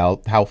found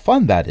out how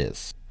fun that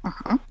is.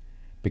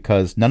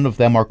 Because none of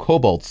them are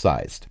kobold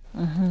sized.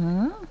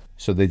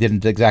 So they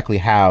didn't exactly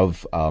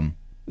have.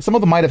 Some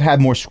of them might have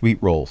had more sweet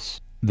rolls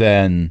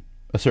than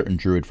a certain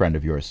druid friend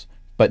of yours.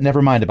 But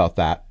never mind about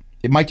that.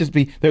 It might just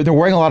be they're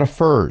wearing a lot of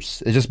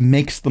furs. It just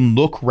makes them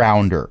look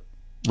rounder,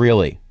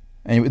 really.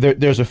 And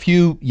there's a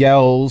few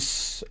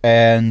yells,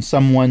 and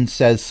someone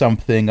says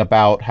something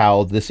about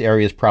how this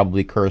area is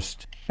probably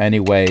cursed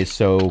anyway,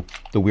 so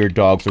the weird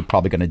dogs are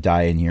probably going to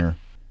die in here.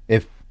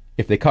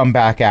 If they come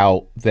back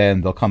out,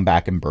 then they'll come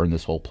back and burn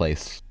this whole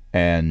place.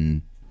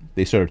 And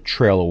they sort of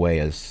trail away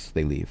as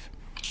they leave.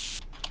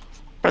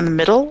 From the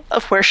middle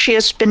of where she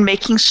has been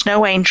making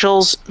snow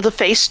angels the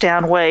face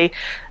down way,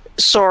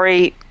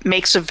 Sori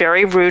makes a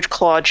very rude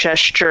claw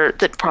gesture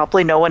that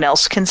probably no one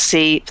else can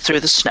see through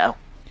the snow.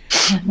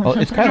 Well,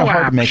 it's kind of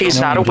hard to make She's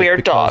snow not a angels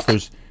weird because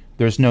dog.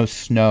 There's no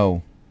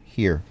snow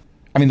here.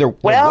 I mean, there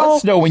Well-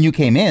 was snow when you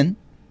came in,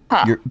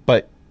 Huh.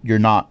 but you're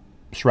not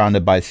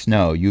surrounded by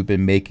snow. You've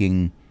been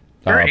making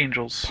They're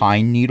angels.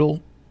 pine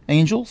needle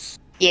angels.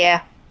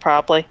 Yeah,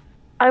 probably.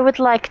 I would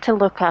like to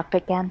look up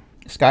again.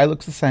 Sky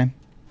looks the same.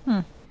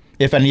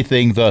 If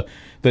anything, the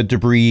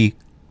debris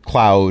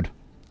cloud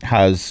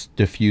has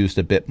diffused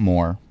a bit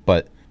more,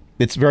 but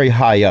it's very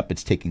high up.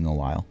 It's taking a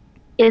while.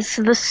 Is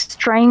the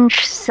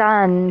strange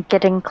sun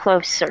getting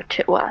closer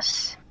to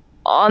us?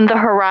 On the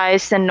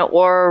horizon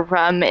or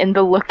in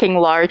the looking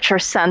larger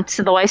sense,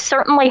 though I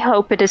certainly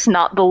hope it is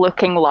not the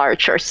looking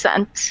larger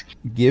sense.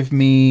 Give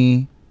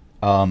me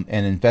an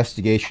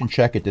investigation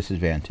check at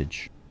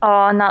disadvantage.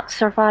 Oh, not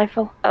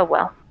survival? Oh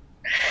well.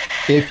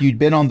 If you'd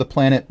been on the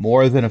planet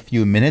more than a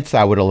few minutes,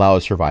 I would allow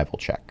a survival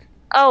check.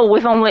 Oh,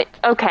 we've only...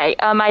 Okay,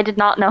 I did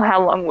not know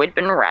how long we'd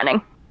been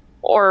running.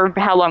 Or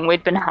how long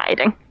we'd been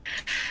hiding.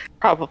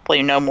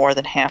 Probably no more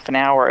than half an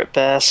hour at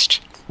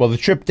best. Well, the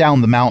trip down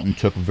the mountain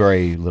took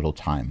very little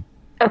time.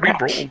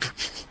 Okay.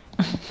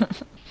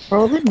 We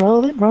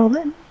rolled.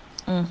 Rolling.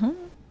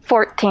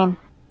 14.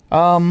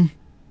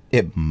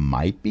 It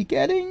might be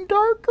getting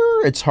darker.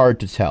 It's hard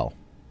to tell.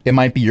 It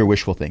might be your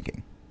wishful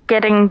thinking.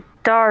 Getting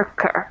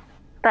darker.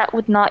 That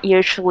would not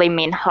usually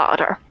mean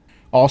hotter.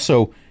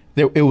 Also,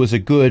 it was a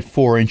good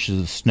 4 inches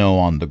of snow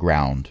on the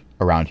ground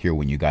around here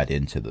when you got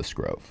into this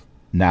grove.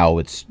 Now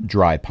it's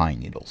dry pine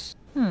needles.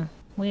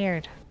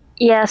 Weird.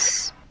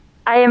 Yes,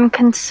 I am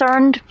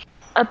concerned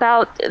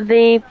about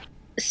the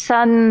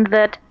sun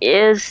that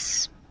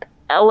is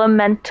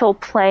elemental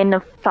plane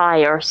of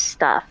fire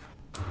stuff.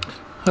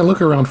 I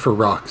look around for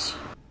rocks.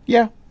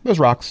 Yeah, there's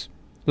rocks.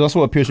 There's also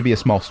what appears to be a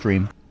small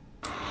stream.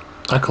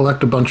 I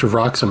collect a bunch of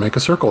rocks and make a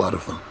circle out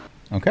of them.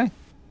 Okay.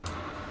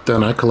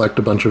 Then I collect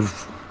a bunch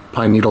of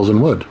pine needles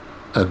and wood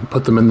and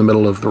put them in the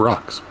middle of the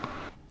rocks.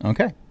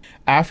 Okay.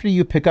 After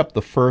you pick up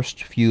the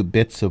first few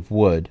bits of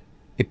wood,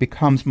 it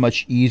becomes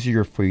much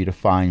easier for you to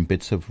find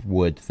bits of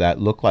wood that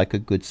look like a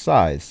good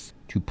size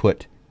to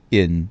put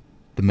in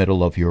the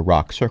middle of your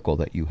rock circle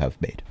that you have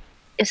made.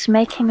 Is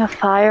making a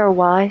fire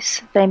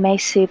wise? They may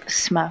see the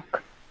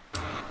smoke.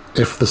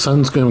 If the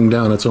sun's going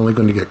down, it's only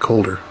going to get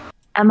colder.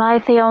 Am I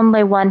the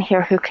only one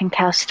here who can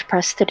cast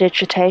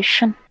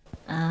prestidigitation?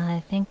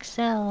 I think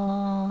so.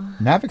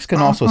 Navix can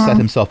also set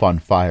himself on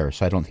fire,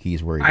 so I don't think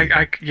he's worried.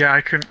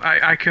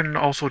 I can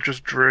also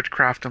just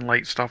druidcraft and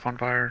light stuff on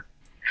fire.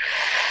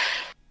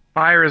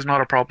 Fire is not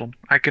a problem.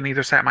 I can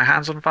either set my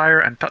hands on fire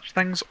and touch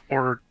things,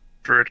 or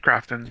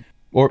druidcraft and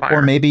fire.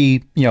 Or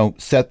maybe,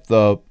 set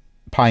the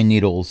pine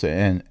needles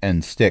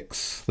and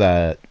sticks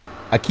that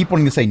I keep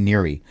wanting to say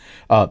Neri,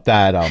 that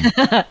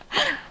that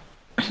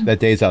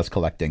Deza's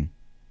collecting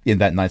in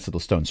that nice little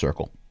stone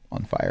circle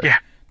on fire. Yeah.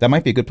 That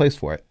might be a good place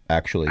for it,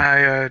 actually.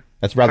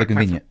 That's rather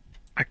convenient.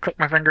 I click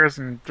my fingers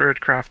and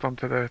druidcraft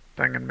onto the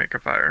thing and make a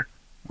fire.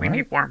 We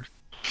need warmth.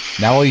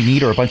 Now all you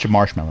need are a bunch of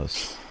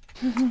marshmallows.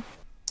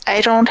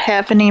 I don't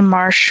have any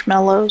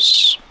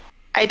marshmallows.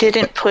 I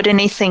didn't put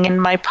anything in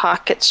my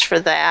pockets for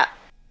that.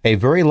 A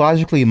very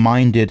logically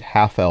minded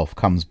half-elf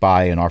comes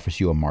by and offers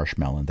you a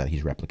marshmallow that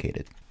he's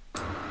replicated.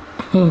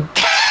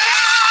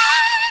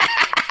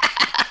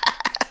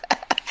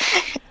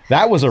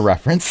 That was a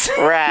reference.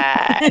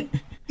 Right.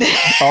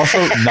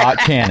 Also not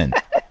canon.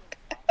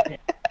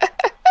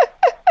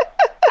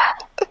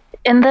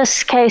 In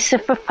this case,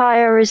 if a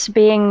fire is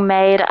being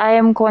made, I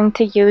am going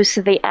to use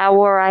the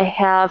hour I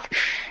have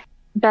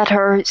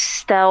better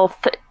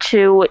stealth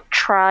to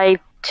try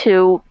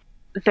to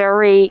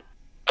very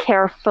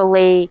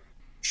carefully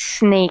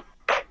sneak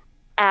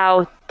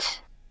out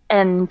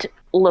and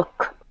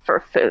look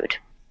for food.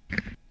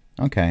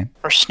 Okay.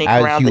 Or sneak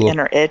As around the you-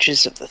 inner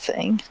edges of the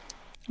thing.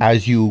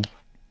 As you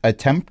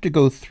attempt to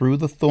go through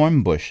the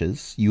thorn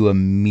bushes, you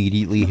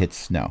immediately hit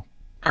snow.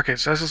 Okay,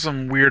 so this is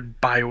some weird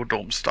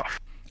biodome stuff.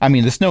 I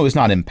mean, the snow is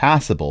not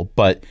impassable,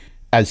 but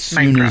as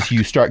soon as Minecraft.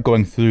 you start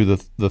going through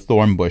the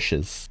thorn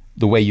bushes,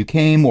 the way you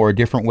came or a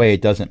different way,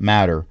 it doesn't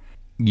matter.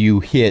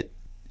 You hit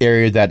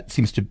area that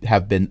seems to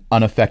have been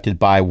unaffected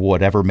by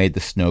whatever made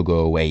the snow go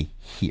away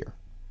here.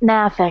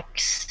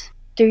 Navix,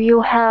 do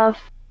you have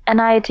an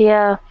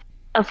idea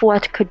of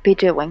what could be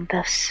doing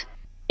this?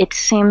 It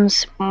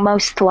seems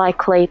most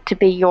likely to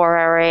be your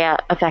area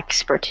of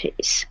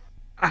expertise.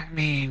 I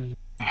mean,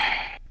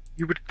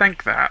 you would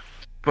think that,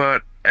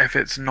 but if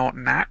it's not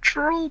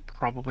natural,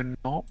 probably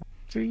not.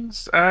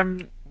 Please,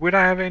 would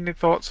I have any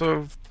thoughts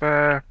of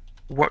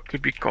what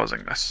could be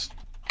causing this,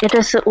 It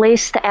is at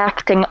least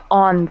acting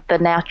on the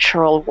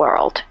natural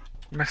world.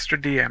 Mr.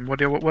 DM? What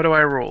do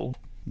I roll?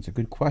 It's a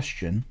good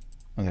question.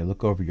 As I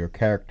look over your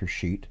character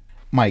sheet,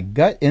 my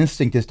gut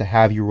instinct is to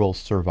have you roll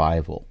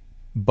survival,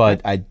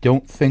 but I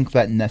don't think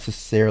that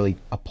necessarily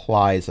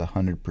applies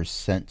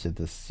 100% to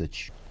this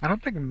situation. I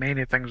don't think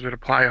many things would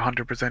apply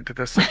 100% to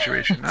this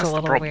situation. It's That's a the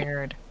little problem.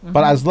 weird.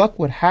 But as luck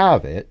would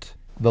have it,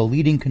 the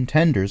leading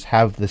contenders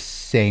have the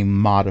same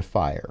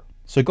modifier.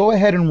 So go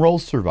ahead and roll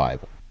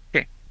survival.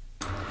 Okay.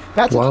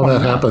 That's a While that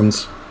 21.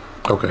 happens,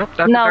 okay. Nope,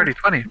 that's No. a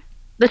 30-20.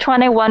 The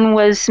 21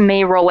 was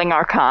me rolling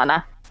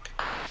Arcana.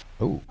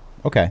 Oh,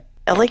 okay.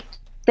 Ellie?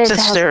 They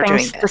Since have they're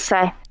things doing to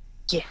say.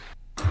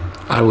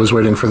 I was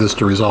waiting for this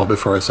to resolve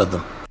before I said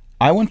them.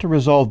 I want to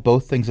resolve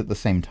both things at the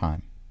same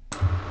time.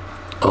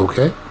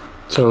 Okay.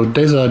 So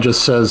Deza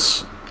just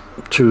says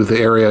to the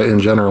area in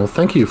general,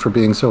 thank you for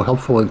being so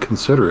helpful and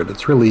considerate.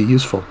 It's really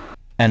useful.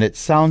 And it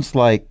sounds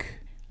like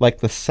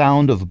the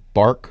sound of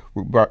bark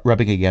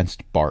rubbing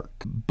against bark,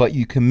 but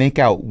you can make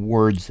out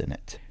words in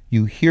it.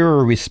 You hear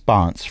a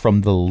response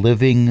from the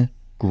living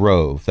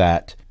grove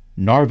that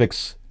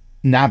Navix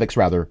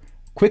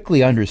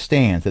quickly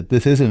understands that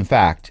this is in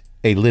fact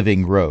a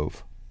living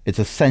grove. It's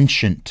a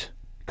sentient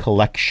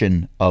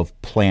collection of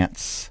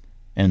plants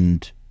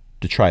and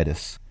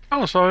detritus.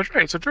 Oh, so it's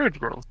right. It's a druid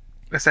grove,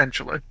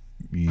 essentially.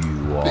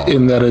 You are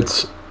In that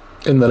it's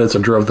a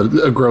grove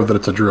that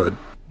it's a druid.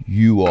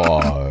 You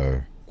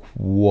are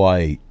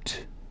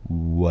quite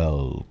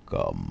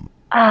welcome.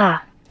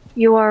 Ah,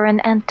 you are an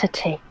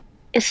entity.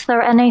 Is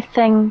there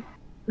anything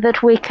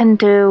that we can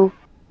do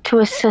to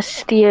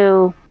assist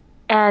you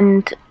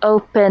and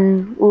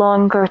open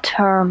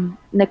longer-term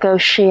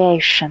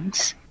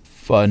negotiations?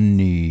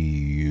 Funny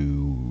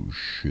you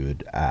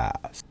should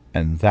ask.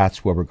 And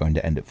that's where we're going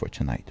to end it for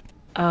tonight.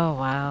 Oh,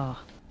 wow.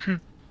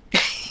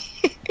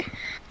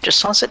 Just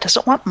as long as it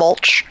doesn't want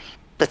mulch.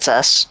 That's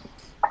us.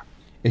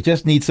 It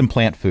just needs some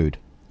plant food.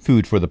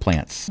 Food for the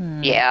plants.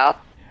 Yeah.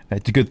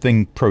 It's a good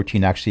thing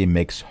protein actually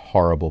makes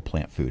horrible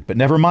plant food. But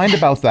never mind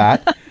about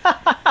that.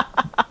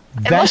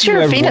 Unless you're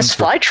a everyone Venus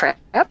for- flytrap.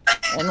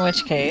 In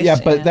which case, Yeah,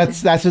 but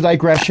that's a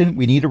digression.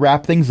 We need to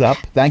wrap things up.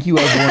 Thank you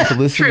everyone for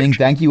listening.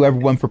 Thank you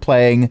everyone for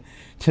playing.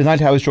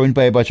 Tonight I was joined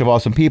by a bunch of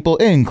awesome people,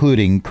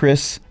 including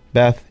Chris,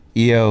 Beth,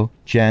 Io,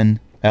 Jen,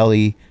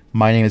 Ellie.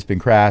 My name has been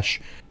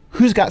Crash.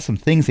 Who's got some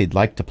things they'd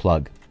like to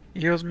plug?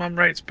 Yo's mum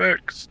writes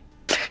books.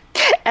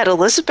 At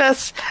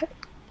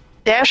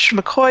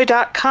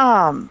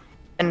Elizabeth-McCoy.com.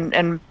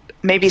 And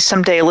maybe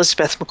someday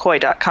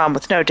ElizabethMcCoy.com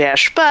with no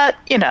dash, but,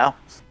 you know.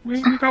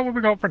 We got what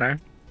we got for now.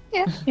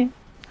 Yeah.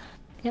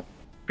 Yep.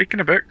 Speaking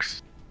of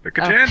books, Book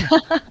of Jen.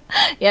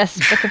 Yes,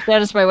 Book of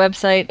Jen is my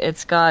website.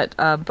 It's got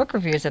book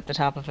reviews at the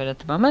top of it at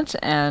the moment,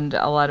 and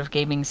a lot of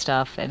gaming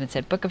stuff. And it's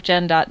at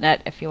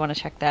bookofjen.net if you want to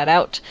check that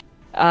out.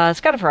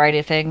 It's got a variety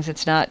of things.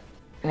 It's not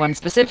one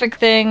specific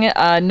thing.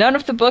 None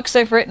of the books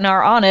I've written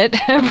are on it,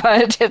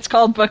 but it's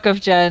called Book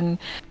of Jen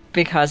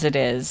because it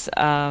is.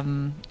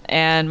 And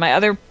I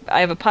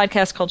have a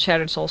podcast called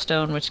Shattered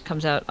Soulstone, which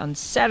comes out on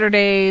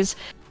Saturdays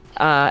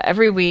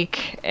every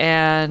week,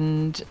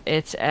 and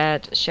it's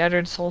at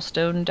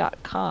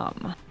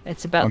shatteredsoulstone.com.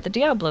 It's about the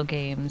Diablo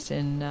games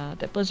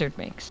that Blizzard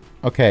makes.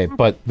 Okay,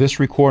 but this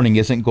recording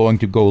isn't going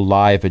to go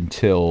live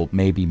until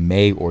maybe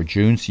May or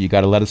June, so you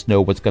got to let us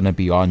know what's going to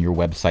be on your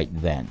website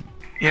then.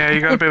 Yeah, you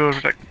gotta be able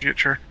to predict the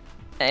future.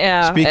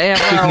 Yeah.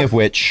 Speaking of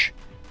which,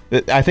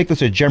 I think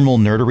there's a general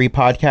nerdery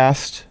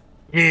podcast.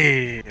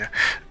 Yeah.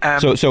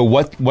 So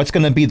what's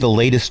going to be the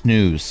latest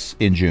news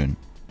in June?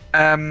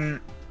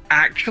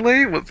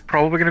 Actually, what's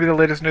probably going to be the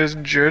latest news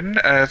in June,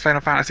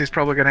 Final Fantasy is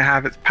probably going to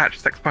have its patch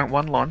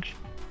 6.1 launch.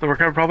 So we're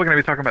probably going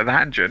to be talking about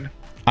that in June.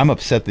 I'm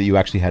upset that you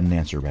actually had an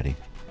answer ready.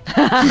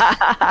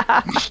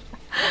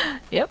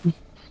 Yep.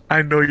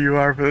 I know you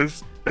are, but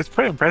it's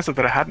pretty impressive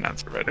that I had an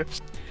answer ready.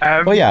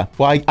 Well, yeah.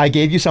 Well, I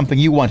gave you something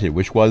you wanted,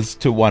 which was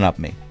to one-up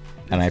me.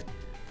 And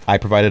I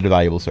provided a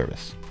valuable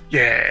service.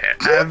 Yeah.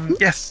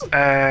 Yes.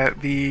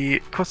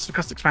 The Coast to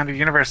Coast Expanded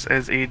Universe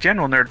is a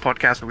general nerd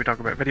podcast where we talk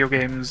about video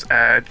games,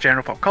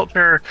 general pop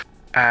culture,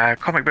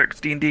 comic books,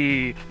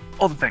 D&D,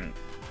 all the things.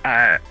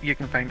 You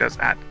can find us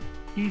at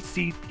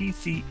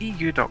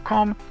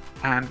ectceu.com,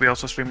 and we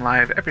also stream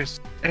live every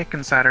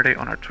second Saturday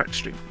on our Twitch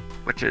stream,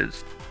 which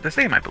is the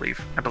same, I believe.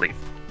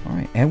 All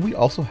right. And we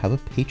also have a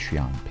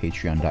Patreon,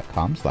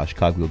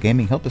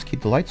 patreon.com/cogwheelgaming. Help us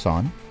keep the lights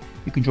on.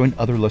 You can join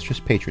other illustrious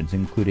patrons,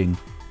 including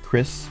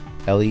Chris,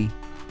 Ellie,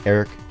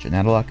 Eric,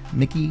 Janadalak,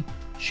 Mickey,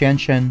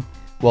 Shanshen,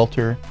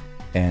 Walter,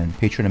 and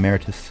patron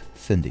emeritus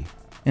Cindy.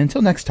 And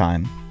until next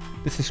time,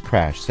 this is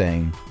Crash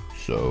saying,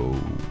 so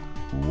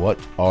what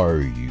are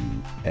you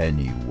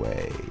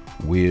anyway?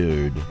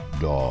 Weird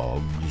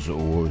dogs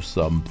or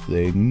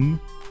something?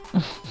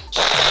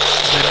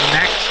 The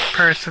next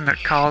person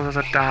that calls us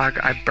a dog,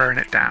 I burn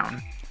it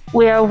down.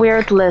 We are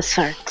weird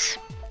lizards.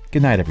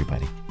 Good night,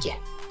 everybody.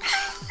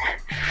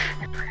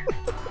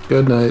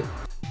 Good night.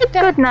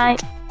 Good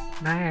night.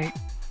 Night.